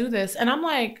do I do this? And I'm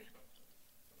like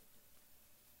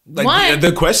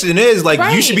the question is like,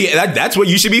 right. You should be, that's what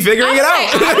you should be figuring it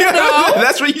out.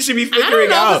 That's what you should be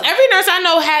figuring out. Every nurse I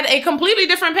know had a completely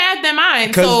different path than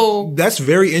mine. So that's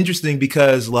very interesting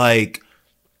because like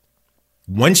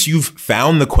once you've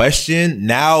found the question,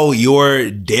 now your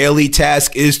daily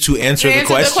task is to answer the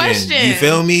question. You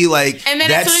feel me? Like, and then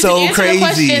that's so crazy.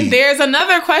 Question, there's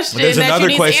another question. There's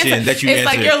another question that you answer. It's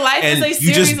like your life is a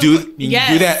series. You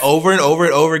do that over and over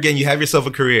and over again. You have yourself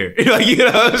a career. Like, you know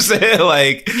what I'm saying?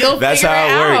 Like, that's how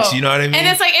it works. You know what I mean? And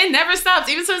it's like, it never stops.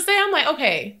 Even to this day, I'm like,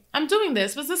 okay, I'm doing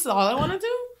this, but this is all I want to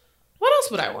do. What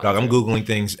else would I want? Dog, I'm Googling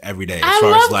things every day. As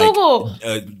far as like Google.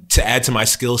 To add to my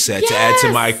skill set, to add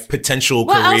to my potential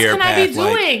career path. What else can I be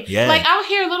doing? Like, I'll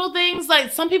hear little things,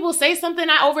 like some people say something,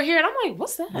 I overhear it. I'm like,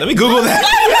 what's that? Let me Google that.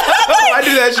 I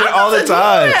do that shit all the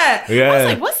time. Yeah. I was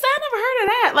like, what's that? I never heard of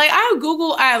that. Like, I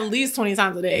Google at least 20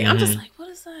 times a day. I'm just like, what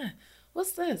is that?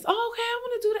 What's this? Oh, okay, I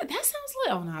want to do that. That sounds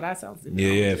lit. Oh, no, that sounds lit.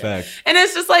 Yeah, fact. And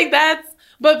it's just like,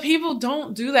 but people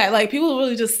don't do that. Like, people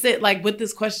really just sit like with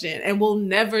this question and will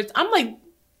never, I'm like,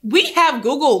 we have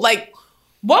Google. Like,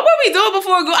 what were we doing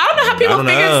before Google? I don't know how people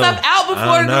figured stuff out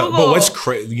before Google. But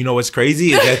what's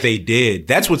crazy is that they did.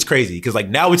 That's what's crazy. Because like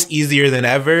now it's easier than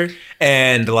ever.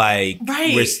 And like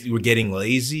we're getting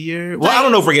lazier. Well, I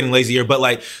don't know if we're getting lazier, but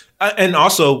like, and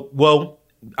also,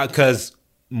 because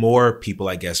more people,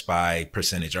 I guess, by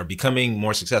percentage are becoming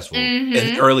more successful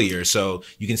and earlier. So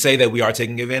you can say that we are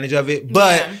taking advantage of it.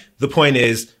 But the point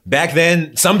is, back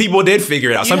then, some people did figure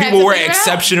it out. Some people were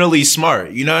exceptionally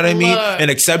smart. You know what I mean?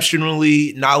 And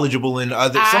exceptionally knowledgeable in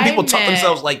other. Some people taught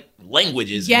themselves like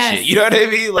languages and shit. You know what I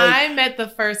mean? Like, I met the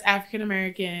first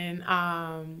African-American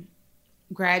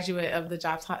graduate of the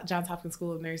Johns Hopkins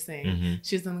School of Nursing.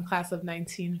 She was in the class of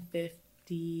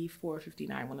 1954,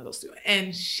 59, one of those two.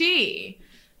 And she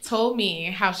told me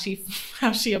how she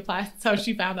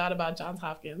found out about Johns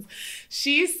Hopkins.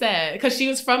 She said, because she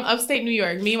was from upstate New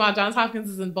York. Meanwhile, Johns Hopkins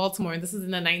is in Baltimore, and this is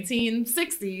in the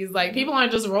 1960s. Like, people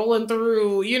aren't just rolling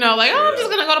through, you know, like, I'm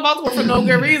just gonna go to Baltimore for no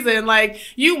good reason. Like,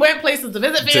 you went places to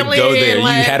visit family. To go there. And,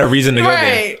 like, you had a reason to go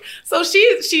there. So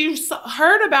she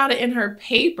heard about it in her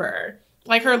paper,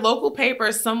 like her local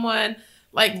paper. Someone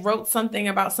like wrote something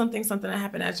about something that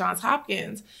happened at Johns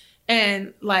Hopkins.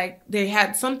 And like they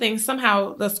had something,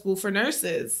 somehow the school for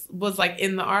nurses was like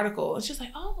in the article. And she's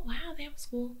like, oh, wow, they have a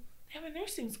school. They have a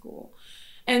nursing school.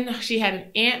 And she had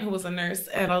an aunt who was a nurse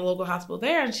at a local hospital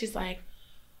there. And she's like,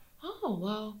 oh,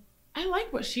 well, I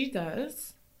like what she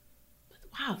does. But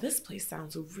wow, this place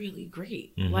sounds really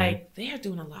great. Like, they are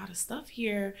doing a lot of stuff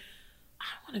here. I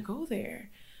want to go there.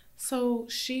 So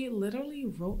she literally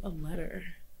wrote a letter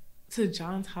to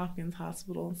Johns Hopkins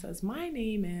Hospital and says, my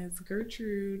name is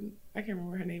Gertrude. I can't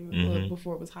remember her name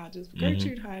before it was Hodges, but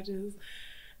Gertrude Hodges.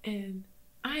 And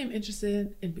I am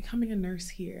interested in becoming a nurse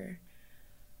here.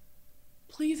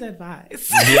 Please advise.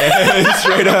 Yeah,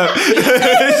 straight up.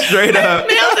 Straight up.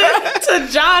 Mailed it to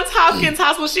Johns Hopkins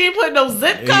Hospital. She didn't put no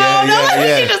zip code.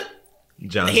 She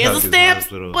just, here's a stamp,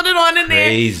 put it on in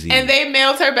there. And they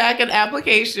mailed her back an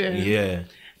application. Yeah.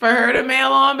 For her to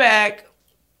mail on back.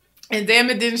 And damn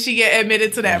it, didn't she get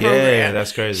admitted to that program? Yeah,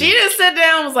 that's crazy. She just sat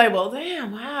down and was like, well,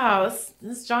 damn, wow,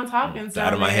 this Johns Hopkins.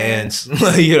 Out of my hands.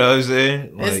 You know what I'm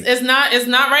saying? Like, it's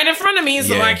not right in front of me,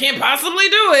 so I can't possibly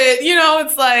do it. You know,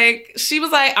 it's like, she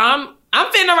was like, I'm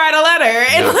finna write a letter.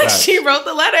 And like, she wrote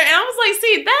the letter. And I was like,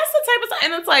 see, that's the type of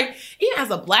time. And it's like, even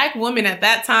as a black woman at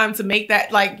that time to make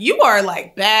that, like, you are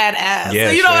like badass. Yeah,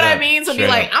 so you know what I mean? To be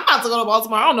like, I'm about to go to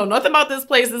Baltimore. I don't know nothing about this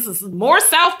place. This is more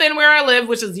south than where I live,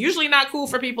 which is usually not cool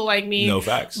for people like me. No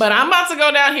facts. But I'm about to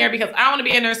go down here because I want to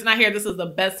be a nurse. And I hear this is the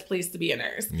best place to be a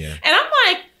nurse. Yeah. And I'm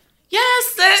like,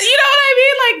 yes, you know what I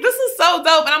mean? Like, this is so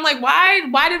dope. And I'm like,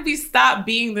 why did we stop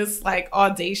being this like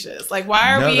audacious? Like,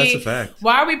 that's a fact.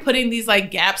 Why are we putting these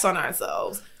like gaps on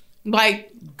ourselves?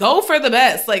 Like, go for the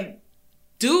best. Like,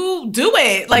 do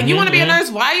it. Like, you want to be a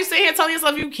nurse? Why are you sitting here telling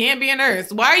yourself you can't be a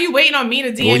nurse? Why are you waiting on me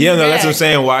to DM you? That's what I'm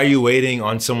saying. Why are you waiting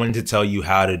on someone to tell you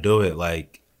how to do it?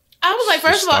 Like, I was like,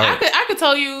 first of all, I could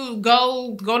tell you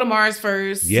go to Mars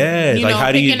first. Yeah, like,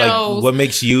 how do you, like, what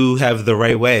makes you have the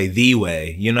right way, the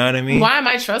way? You know what I mean? Why am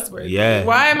I trustworthy? Yeah.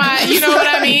 Why am I? You know what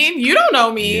I mean? You don't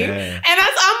know me, and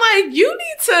I'm like, you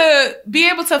need to be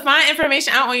able to find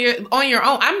information out on your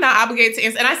own. I'm not obligated to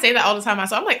answer, and I say that all the time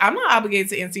myself. I'm like, I'm not obligated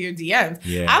to answer your DMs.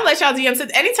 Yeah. I let y'all DMs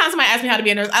sit. Anytime somebody asks me how to be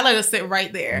a nurse, I let it sit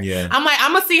right there. Yeah. I'm like,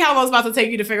 I'm gonna see how long it's about to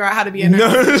take you to figure out how to be a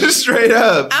nurse. No, straight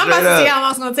up. I'm about to see how long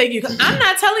it's gonna take you. I'm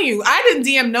not telling you. I didn't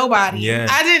DM nobody. Yeah.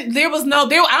 I didn't. I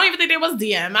don't even think there was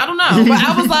DM. I don't know. But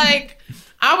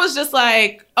I was just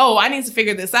like, oh, I need to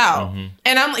figure this out.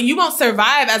 And I'm like, you won't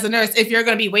survive as a nurse if you're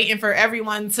going to be waiting for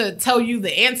everyone to tell you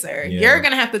the answer. Yeah. You're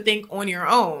going to have to think on your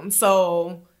own.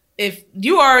 So if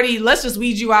you already, let's just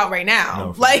weed you out right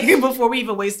now, like before we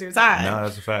even waste your time. No,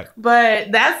 that's a fact.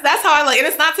 But that's how I like, and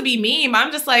it's not to be mean.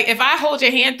 I'm just like, if I hold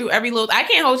your hand through every little, I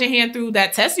can't hold your hand through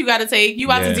that test you got to take. You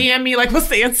about to DM me like, what's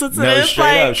the answer to this?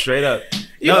 Straight up.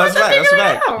 No, that's a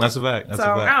fact. That's a fact. So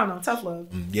I don't know, tough love.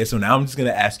 Yeah. So now I'm just gonna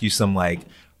ask you some like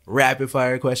rapid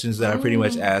fire questions that I pretty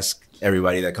much ask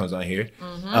everybody that comes on here.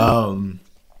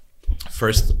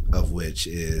 First of which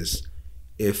is,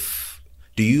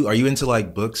 are you into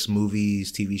like books,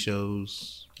 movies, TV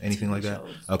shows, anything like that?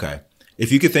 Okay.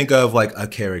 If you could think of like a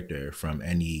character from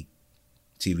any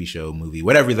TV show, movie,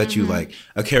 whatever that you like,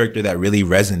 a character that really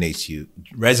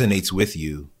resonates with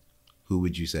you, who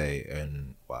would you say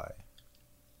and why?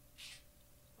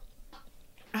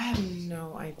 I have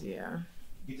no idea.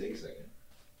 You take a second.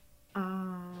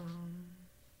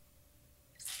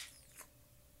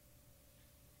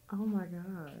 Oh my gosh.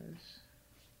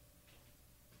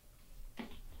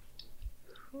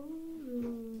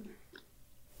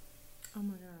 Oh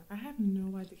my god, I have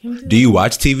no idea. Do you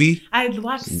watch TV? I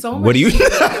watch so much. What do you?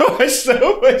 I watch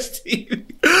so much TV.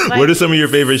 Like, what are some of your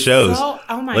favorite shows?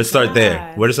 Let's start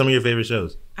there. What are some of your favorite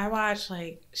shows? I watch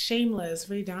like Shameless,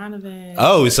 Ray Donovan.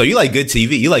 Oh, so you like good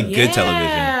TV? You like good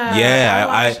television?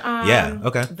 Yeah.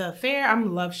 Okay. The Affair. I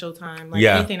love Showtime. Like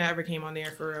anything that ever came on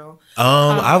there for real.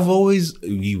 I've always.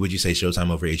 Would you say Showtime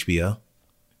over HBO?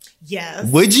 Yes.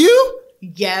 Would you?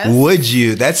 Yes. Would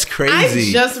you? That's crazy.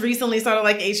 I just recently started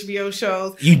like HBO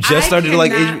shows. You just started to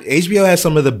like HBO has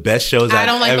some of the best shows I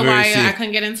don't like ever The Wire. seen. I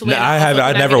couldn't get into it.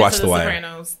 I never watched The Wire.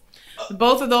 Sopranos.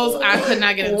 Both of those I could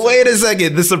not get into. Wait a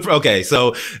second. Okay,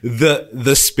 so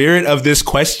the spirit of this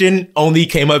question only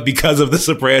came up because of The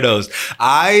Sopranos.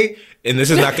 And this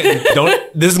is not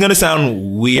this is gonna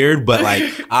sound weird, but like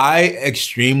I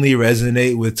extremely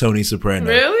resonate with Tony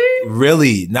Soprano.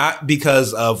 Really, not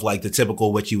because of like the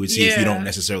typical what you would see if you don't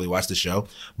necessarily watch the show,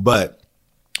 but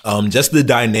just the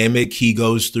dynamic he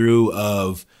goes through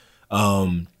of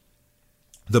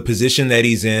the position that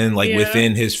he's in, like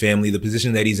within his family, the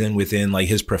position that he's in within like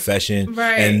his profession,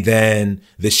 and then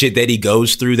the shit that he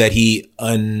goes through that he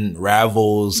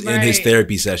unravels in his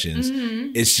therapy sessions.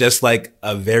 It's just like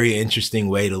a very interesting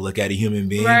way to look at a human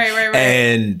being.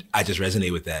 And I just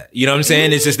resonate with that. You know what I'm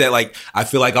saying? It's just that like, I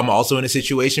feel like I'm also in a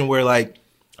situation where like,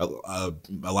 a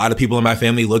lot of people in my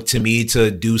family look to me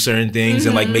to do certain things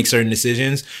and like make certain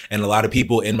decisions, and a lot of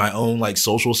people in my own like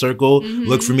social circle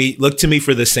look to me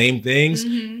for the same things,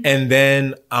 and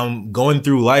then I'm going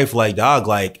through life like, dog,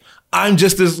 like I'm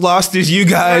just as lost as you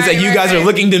guys, and you guys are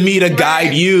looking to me to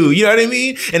guide you. You know what I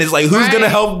mean? And it's like, who's gonna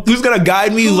help? Who's gonna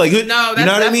guide me? Like, you know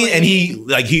what I mean? And he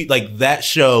that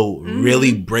show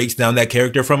really breaks down that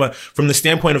character from the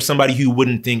standpoint of somebody who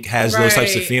wouldn't think has those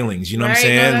types of feelings. You know what I'm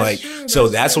saying? No, like, true.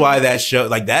 That's why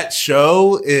that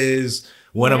show is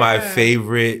one of my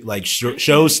favorite like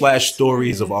shows /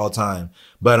 stories of all time.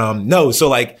 But no, so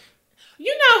like,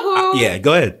 you know who?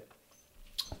 Go ahead.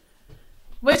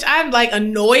 Which like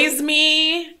annoys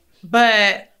me,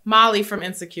 but Molly from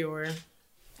Insecure.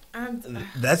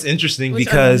 That's interesting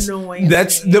because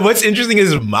what's interesting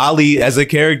is Molly as a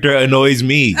character annoys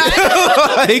me.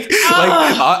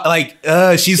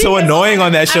 She's so annoying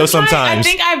on that show sometimes.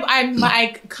 I think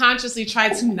I consciously try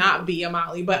to not be a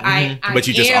Molly, but but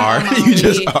you just are. You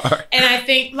just are. And I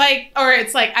think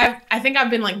I think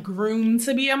I've been like groomed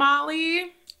to be a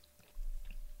Molly.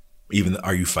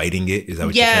 Are you fighting it? Is that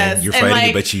what you're saying? You're fighting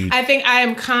it, but you... I think I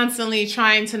am constantly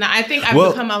trying to not... I think I've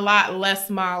become a lot less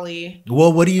Molly.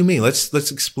 Well, what do you mean? Let's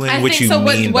explain what you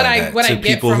mean by that to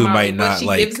people who might not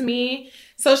like...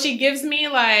 She gives me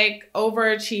like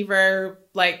overachiever,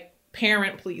 like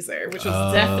parent pleaser, which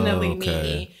was definitely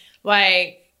me.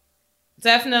 Like,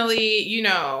 definitely, you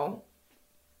know...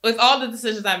 With all the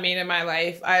decisions I made in my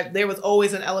life, there was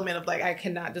always an element of like I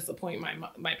cannot disappoint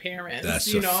my parents.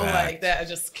 That's a fact. Like that I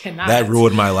just cannot. That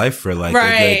ruined my life for like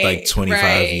a good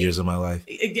 25 years of my life.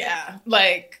 Yeah,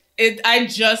 like it. I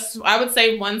would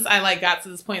say once I like got to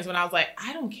this point is when I was like,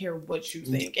 I don't care what you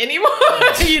think anymore.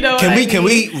 You know? Can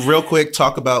we real quick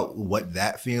talk about what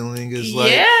that feeling is like?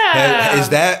 Yeah, is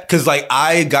that because like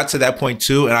I got to that point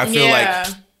too, and I feel like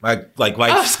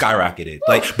life skyrocketed.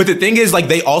 Like, but the thing is, like,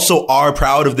 they also are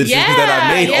proud of the decisions that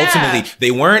I made. Ultimately, they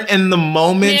weren't in the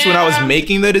moments when I was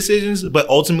making the decisions, but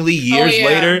ultimately,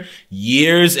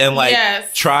 years and like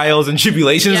trials and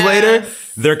tribulations later,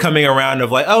 they're coming around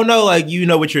of like, oh no, like you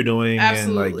know what you're doing,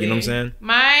 and like you know what I'm saying.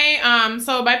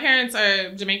 My parents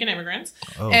are Jamaican immigrants,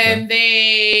 and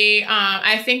they,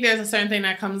 I think there's a certain thing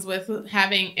that comes with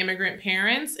having immigrant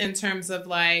parents in terms of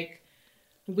like.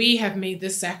 We have made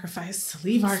this sacrifice to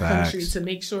leave our country to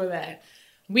make sure that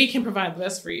we can provide the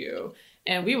best for you.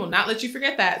 And we will not let you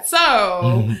forget that.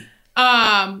 So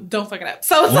Don't fuck it up.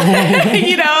 So it's like,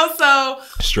 you know, so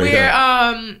straight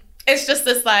up. It's just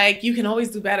this like, you can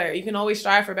always do better. You can always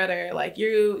strive for better. Like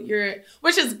you're,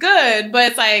 which is good, but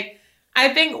it's like,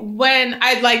 I think when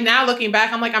I like now looking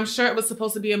back, I'm like, I'm sure it was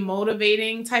supposed to be a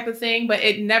motivating type of thing, but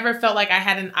it never felt like I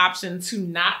had an option to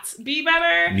not be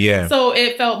better. Yeah. So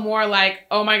it felt more like,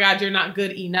 oh my God, you're not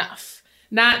good enough.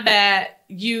 Not that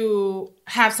you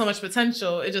have so much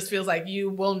potential. It just feels like you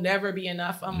will never be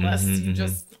enough unless you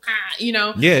just, you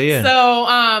know? Yeah, yeah.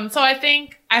 So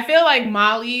I feel like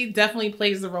Molly definitely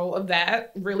plays the role of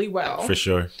that really well. For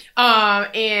sure.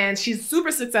 And she's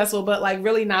super successful, but like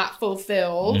really not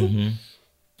fulfilled.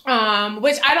 Which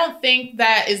I don't think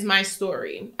that is my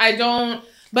story.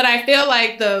 But I feel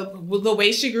like the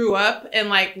way she grew up and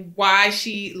like why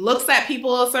she looks at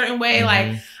people a certain way,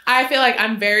 like I feel like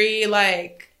I'm very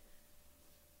like,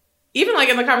 even like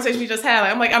in the conversation we just had,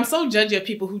 like, I'm like, I'm so judgy of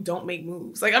people who don't make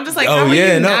moves. Like I'm just like, how are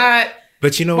you not?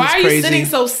 But you know why what's are crazy? You sitting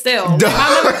so still? Like,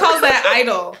 my mother calls that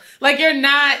idle. Like you're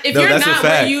not. If you're not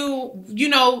where you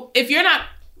know, if you're not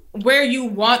where you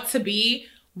want to be.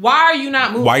 Why are you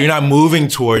not moving? Why you're not moving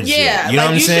towards it? You know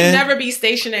what I'm saying? You should never be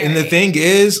stationary. And the thing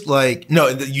is, like, no,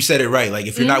 you said it right. Like,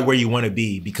 if you're not where you want to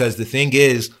be, because the thing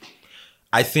is,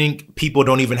 I think people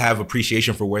don't even have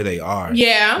appreciation for where they are.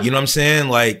 Yeah. You know what I'm saying?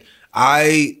 Like,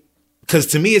 because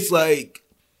to me, it's like,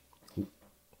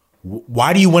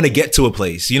 why do you want to get to a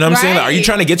place? You know what I'm saying? Like, are you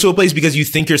trying to get to a place because you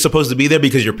think you're supposed to be there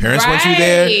because your parents want you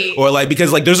there? Or like,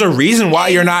 because like there's a reason why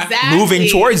you're not moving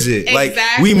towards it. Like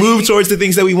we move towards the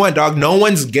things that we want, dog. No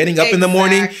one's getting up in the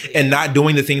morning and not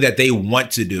doing the thing that they want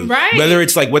to do. Whether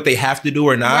it's like what they have to do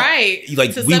or not.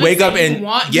 Like we wake up and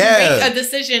you make a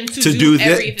decision to do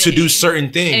everything. To do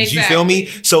certain things. You feel me?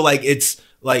 So like it's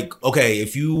like, okay,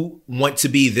 if you want to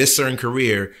be this certain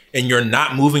career and you're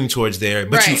not moving towards there,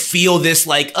 but you feel this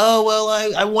like, oh,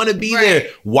 well, I want to be there.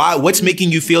 Why? What's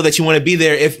making you feel that you want to be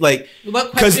there? If like, what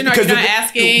question are you not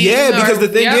asking? Yeah, because the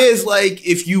thing is like,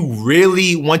 if you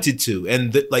really wanted to,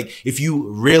 and if you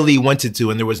really wanted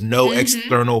to, and there was no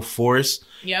external force,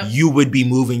 you would be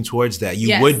moving towards that.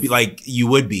 You would be like, you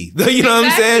would be, you know what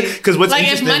I'm saying? Because what's like,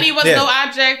 if money was no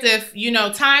object, if, you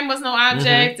know, time was no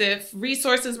object, if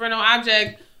resources were no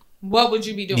object, what would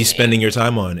you be doing? You spending your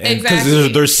time on. And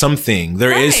because there's something.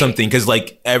 There is something. Because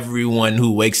like everyone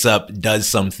who wakes up does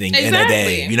something in a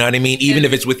day. You know what I mean? Even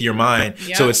if it's with your mind.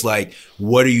 So it's like,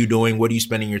 what are you doing? What are you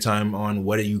spending your time on?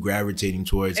 What are you gravitating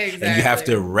towards? And you have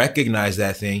to recognize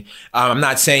that thing. I'm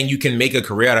not saying you can make a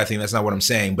career out of that thing. That's not what I'm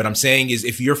saying. But I'm saying is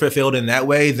if you're fulfilled in that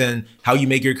way, then how you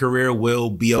make your career will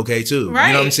be okay too. You know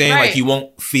what I'm saying? Like you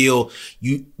won't feel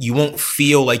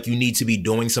like you need to be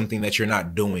doing something that you're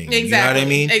not doing. You know what I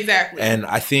mean? Exactly. And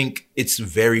I think it's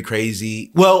very crazy.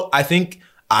 Well, I think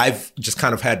I've just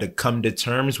kind of had to come to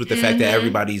terms with the fact that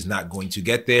everybody's not going to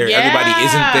get there. Everybody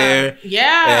isn't there.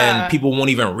 And people won't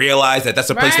even realize that that's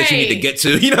a place that you need to get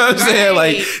to. You know what I'm saying?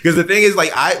 Like, because the thing is,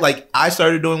 like, I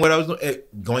started doing what I was doing,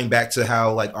 going back to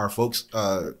how like our folks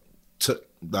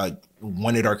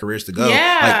wanted our careers to go.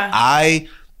 Like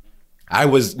I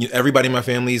was, everybody in my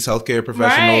family is healthcare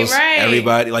professionals.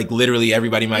 Everybody, like literally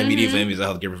everybody in my immediate family is a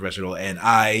healthcare professional. And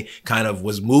I kind of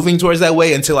was moving towards that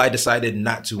way until I decided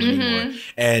not to anymore.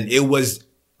 And it was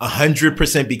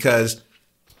 100% because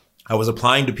I was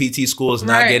applying to PT schools,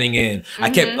 not getting in. I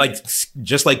kept like,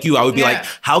 just like you, I would be like,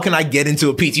 how can I get into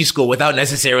a PT school without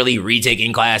necessarily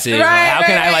retaking classes? How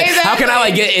can I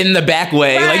like get in the back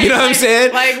way? Like, you know what I'm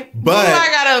saying? Like, but who I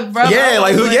got a brother? Yeah,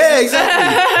 like who? Yeah,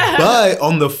 exactly. But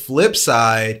on the flip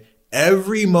side,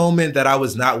 every moment that I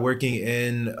was not working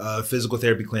in a physical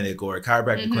therapy clinic or a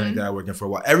chiropractic clinic that I worked in for a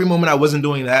while, every moment I wasn't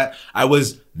doing that, I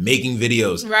was making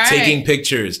videos, taking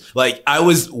pictures. Like I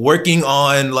was working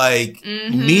on like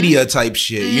media type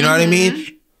shit. You know what I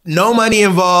mean? No money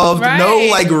involved, no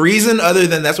like reason other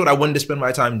than that's what I wanted to spend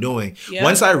my time doing.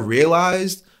 Once I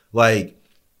realized like,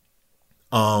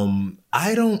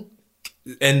 I don't,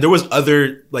 and there was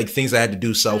other like things I had to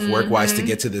do self-work wise to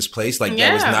get to this place. Like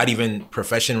that was not even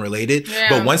profession related.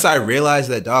 But once I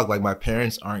realized that, dog, like my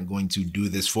parents aren't going to do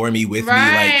this for me with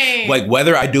me. Like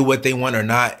whether I do what they want or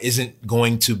not isn't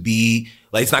going to be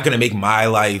like, it's not going to make my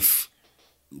life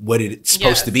what it's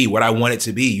supposed to be, what I want it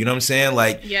to be. You know what I'm saying?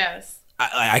 Like,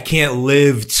 I can't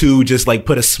live to just like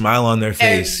put a smile on their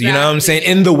face. You know what I'm saying?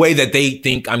 In the way that they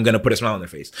think I'm going to put a smile on their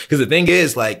face. Because the thing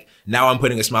is like, now I'm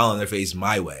putting a smile on their face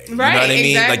my way. You know what I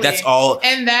mean? Like that's all.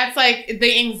 And that's like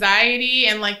the anxiety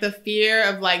and like the fear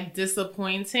of like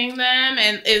disappointing them.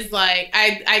 And is like,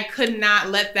 I could not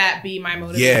let that be my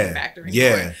motivating factor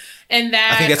anymore. And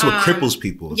that I think that's what cripples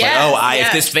people. It's like,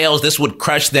 if this fails, this would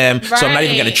crush them. So I'm not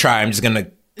even going to try. I'm just going to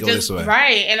go this way.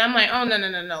 Right. And I'm like, oh,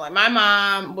 no. Like, my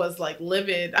mom was like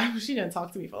livid. She didn't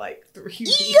talk to me for like 3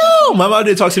 weeks. Yo, my mom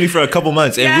did talk to me for a couple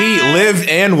months, and we lived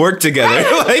and worked together.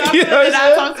 Like, you know, and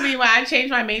I talked to me when I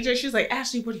changed my major. She was like,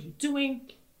 Ashley, what are you doing?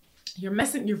 You're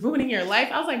ruining your life.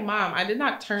 I was like, Mom, I did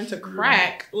not turn to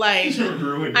crack. Like,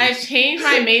 I changed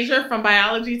my major from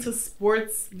biology to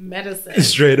sports medicine.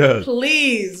 Straight up.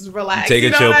 Please relax. Take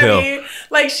a chill pill. I mean?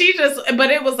 Like,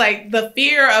 but it was like the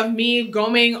fear of me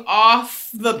going off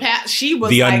the path. She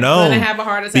was the like, unknown. gonna have a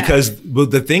heart attack. Because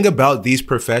the thing about these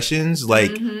professions,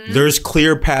 like, there's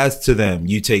clear paths to them.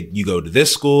 You go to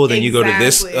this school, then you go to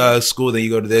this school, then you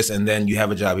go to this, and then you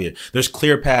have a job here. There's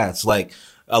clear paths. Like,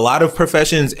 a lot of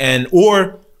professions,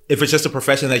 or if it's just a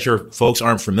profession that your folks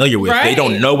aren't familiar with, they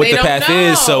don't know what the path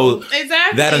is. So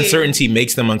that uncertainty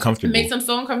makes them uncomfortable. It makes them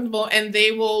so uncomfortable, and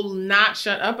they will not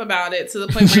shut up about it to the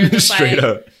point where you're just straight like,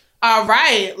 up. All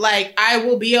right, like, I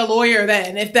will be a lawyer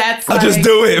then if that's. I'll just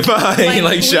do it. Fine,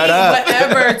 like shut up.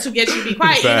 Whatever to get you to be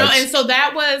quiet, you know. And so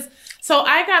that was. So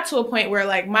I got to a point where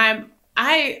like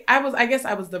I guess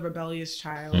I was the rebellious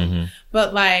child,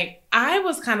 but like I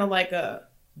was kind of like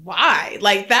why?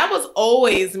 Like, that was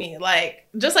always me. Like,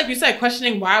 just like you said,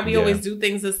 questioning why we always do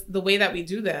things the way that we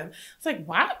do them. It's like,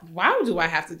 why do I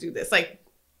have to do this? Like,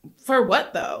 for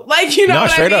what though? Like, you know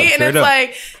what I mean? And it's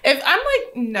like, if I'm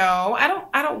like, no,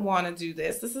 I don't want to do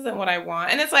this. This isn't what I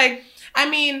want. And it's like, I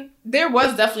mean, there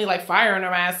was definitely like fire in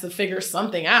our ass to figure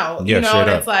something out. You know, and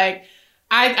it's like,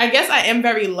 I guess I am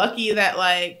very lucky that,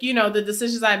 like, you know, the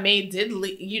decisions I made did,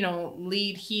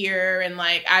 lead here. And,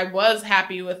 like, I was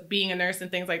happy with being a nurse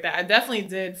and things like that. I definitely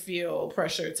did feel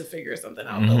pressure to figure something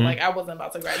out, though. Like, I wasn't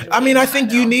about to graduate. I mean, I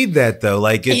think you need that, though.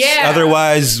 Like, it's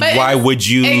otherwise, why would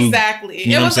you? Exactly.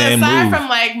 You know, it was aside from,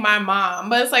 like, my mom.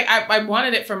 But it's like, I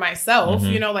wanted it for myself.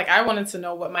 You know, like, I wanted to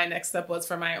know what my next step was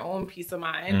for my own peace of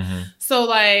mind. So,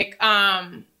 like,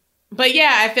 but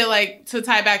yeah, I feel like, to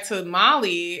tie back to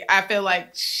Molly, I feel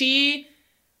like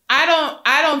I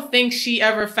don't think she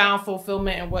ever found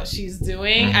fulfillment in what she's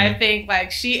doing. I think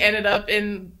like she ended up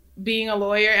in being a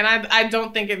lawyer, and I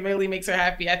don't think it really makes her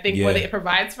happy. I think what it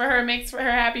provides for her makes for her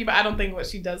happy, but I don't think what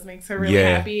she does makes her really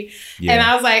happy. And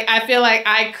I was like, I feel like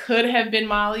I could have been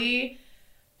Molly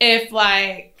if,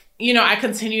 like, you know, I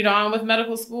continued on with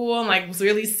medical school and like was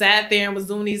really sat there and was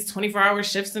doing these 24-hour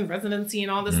shifts in residency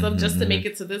and all this stuff just to make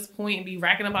it to this point and be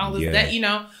racking up all this debt, you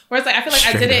know. Whereas like I feel like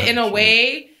I did it in a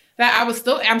way that I'm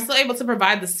still able to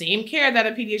provide the same care that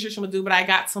a pediatrician would do, but I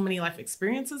got so many life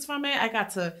experiences from it. I got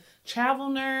to travel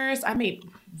nurse. I made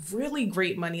really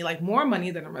great money, like more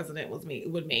money than a resident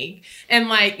would make. And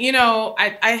like, you know,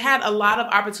 I had a lot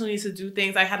of opportunities to do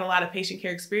things. I had a lot of patient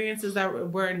care experiences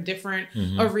that were in different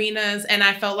arenas. And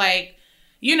I felt like,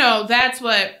 you know, that's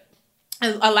what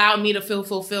allowed me to feel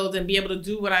fulfilled and be able to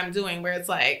do what I'm doing, where it's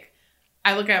like,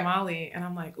 I look at Molly and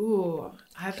I'm like, ooh,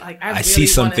 I really see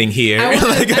something here. I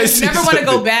never want to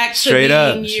go back to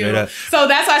being you. So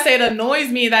that's why I say it annoys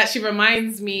me that she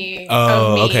reminds me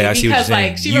of me. Okay, I see what you're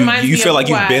saying. Like, she reminds me you feel like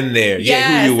you've been there.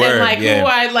 Yes, who you were. And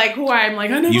who I'm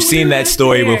like, I never You've seen that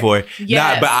story before.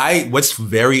 Yes. But what's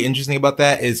very interesting about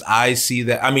that is I see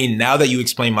that, I mean, now that you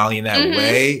explain Molly in that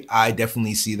way, I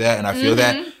definitely see that and I feel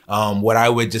that. What I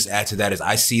would just add to that is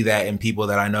I see that in people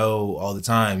that I know all the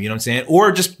time, you know what I'm saying?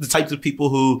 Or just the types of people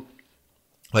who,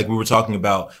 like we were talking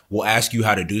about, will ask you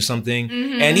how to do something.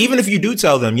 And even if you do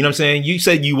tell them, you know what I'm saying? You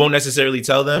said you won't necessarily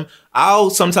tell them. I'll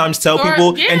sometimes tell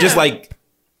people and just like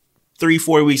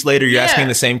 3-4 weeks later, you're asking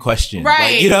the same question.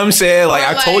 Right. Like, you know what I'm saying? Like,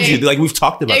 I told you, like we've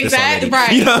talked about this already.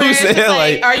 Right. You know what I'm saying?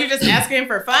 Like, are you just asking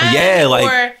for fun? Yeah.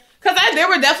 Like, because there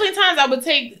were definitely times I would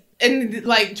take, and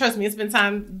like, trust me, it's been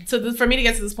time for me to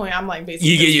get to this point. I'm like,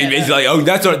 basically, it's like, oh,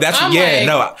 that's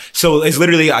no. So it's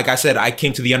literally like I said, I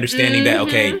came to the understanding that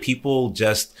okay, people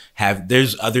just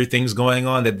there's other things going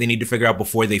on that they need to figure out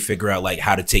before they figure out like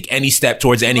how to take any step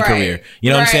towards any career.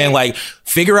 You know what I'm saying? Like,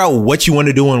 figure out what you want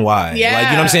to do and why. Yeah. Like,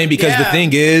 you know what I'm saying? Because the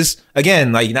thing is,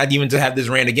 again, like, not even to have this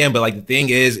rant again, but like the thing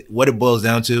is, what it boils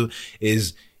down to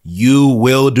is you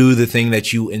will do the thing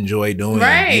that you enjoy doing.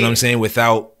 Right. You know what I'm saying?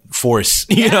 Without force,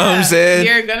 you know what I'm saying?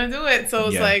 You're gonna do it, so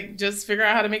it's like just figure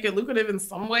out how to make it lucrative in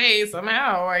some way,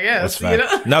 somehow. I guess. That's a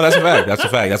fact. No, that's a fact. That's a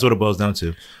fact. That's what it boils down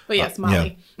to. But yes,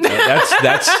 Molly.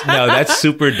 That's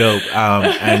super dope.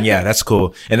 And yeah, that's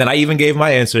cool. And then I even gave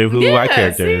my answer who my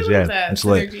character is. Yeah, it's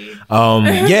lit.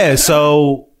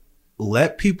 So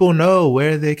let people know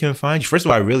where they can find you. First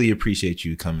of all, I really appreciate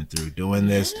you coming through, doing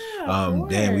this.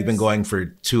 Damn, we've been going for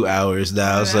 2 hours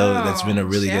now, so that's been a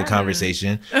really good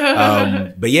conversation.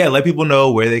 But yeah, let people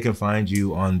know where they can find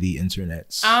you on the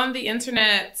internets. On the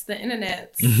internets.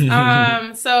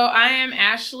 So I am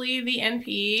Ashley the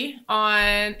NP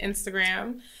on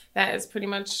Instagram. That is pretty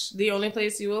much the only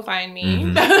place you will find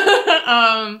me.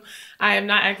 I am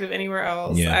not active anywhere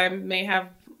else. Yeah. I may have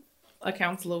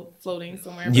accounts floating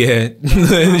somewhere. Yeah,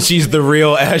 she's the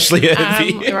real Ashley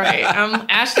NP. Right.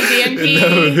 Ashley the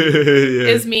NP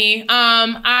is me.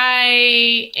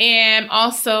 I am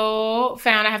also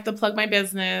I have to plug my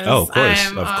business. Oh,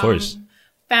 of course.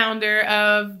 Founder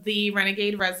of the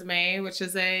Renegade Resume, which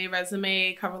is a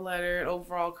resume, cover letter, and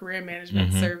overall career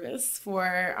management service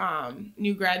for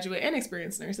new graduate and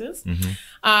experienced nurses.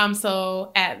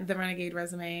 So at the Renegade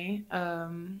Resume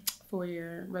for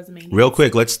your resume needs. Real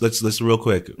quick, let's real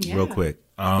quick.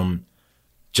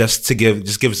 Just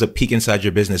give us a peek inside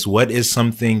your business. What is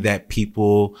something that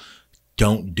people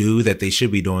don't do that they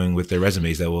should be doing with their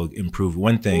resumes that will improve?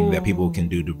 One thing that people can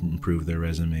do to improve their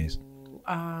resumes.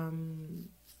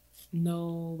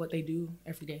 Know what they do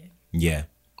every day. Yeah.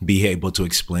 Be able to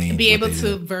explain. Be able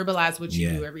to verbalize what you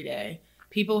do every day.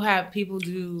 People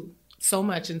do so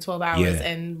much in 12 hours.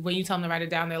 And when you tell them to write it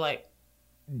down, they're like,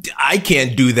 I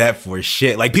can't do that for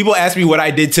shit. Like, people ask me what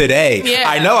I did today. Yeah.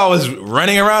 I know I was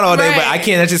running around all day, but I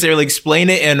can't necessarily explain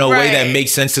it in a way that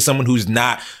makes sense to someone who's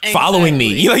not following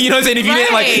me. You know what I'm saying? If you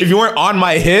didn't, if you weren't on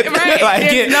my hip, I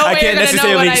can't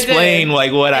necessarily explain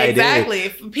what I did.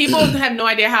 Exactly. People have no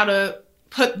idea how to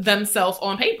put themselves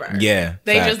on paper. Yeah.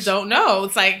 They just don't know.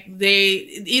 It's like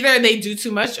they do too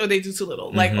much or they do too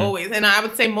little, like always. And I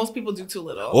would say most people do too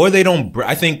little. Or they don't,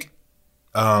 I think,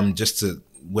 just to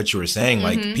what you were saying,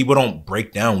 like, people don't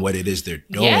break down what it is they're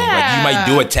doing. Yeah. Like, you might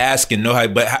do a task and know how,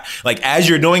 but like, as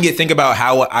you're doing it, think about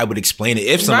how I would explain it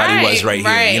if somebody was right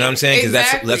here. You know what I'm saying? Because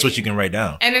that's what you can write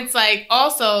down. And it's like,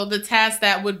 also the tasks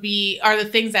that are the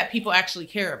things that people actually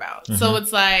care about. So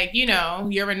it's like,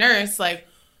 you're a nurse, like,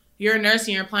 you're a nurse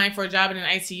and you're applying for a job in an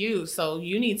ICU. So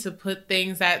you need to put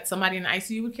things that somebody in the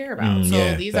ICU would care about.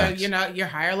 So these are, your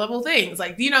higher level things.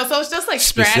 Like, so it's just like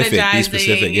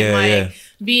strategizing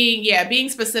being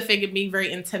specific and being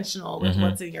very intentional with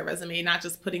what's in your resume, not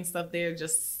just putting stuff there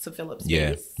just to fill up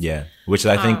space. Yeah. Which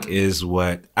I think is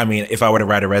if I were to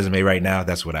write a resume right now,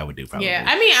 that's what I would do probably. Yeah.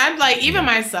 I'm like, even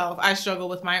myself, I struggle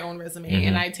with my own resume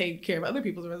and I take care of other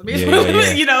people's resumes. But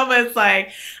it's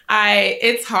like,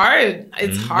 it's hard.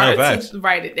 It's hard to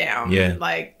write it down and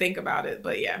like think about it.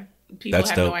 But yeah. People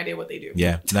have no idea what they do.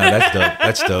 Yeah, no, that's dope.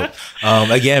 That's dope.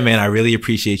 Again, man, I really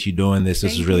appreciate you doing this.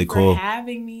 This was really cool. Thank you for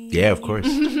having me. Yeah, of course.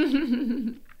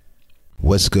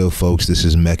 What's good, folks? This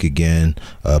is Mech again.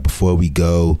 Before we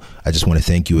go, I just want to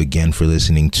thank you again for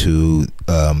listening to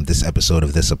this episode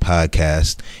of This a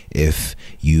Podcast. If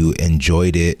you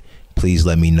enjoyed it, please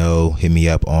let me know. Hit me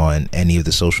up on any of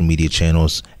the social media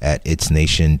channels at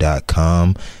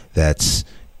itsnation.com. That's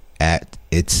at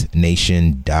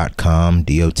itsnation.com,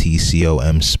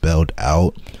 DOTCOM spelled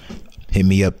out. Hit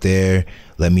me up there.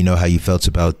 Let me know how you felt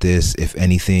about this. If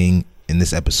anything in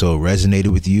this episode resonated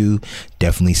with you,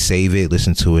 definitely save it,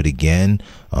 listen to it again.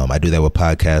 I do that with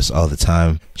podcasts all the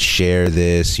time. Share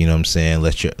this, you know what I'm saying?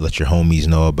 Let your homies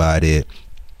know about it.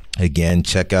 Again,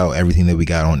 check out everything that we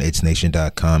got on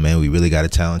itsnation.com, and we really got a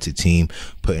talented team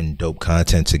putting dope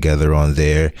content together on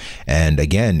there. And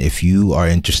again, if you are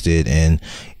interested in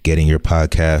getting your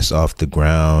podcast off the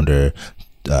ground or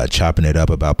chopping it up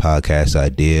about podcast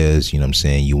ideas, you know what I'm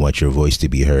saying, you want your voice to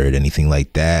be heard, anything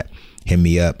like that, hit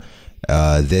me up.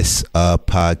 This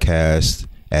podcast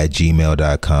at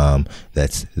gmail.com.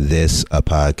 That's this a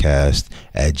podcast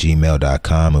at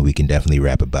gmail.com, and we can definitely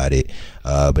rap about it.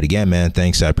 But again, man,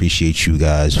 thanks. I appreciate you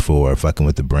guys for fucking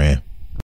with the brand.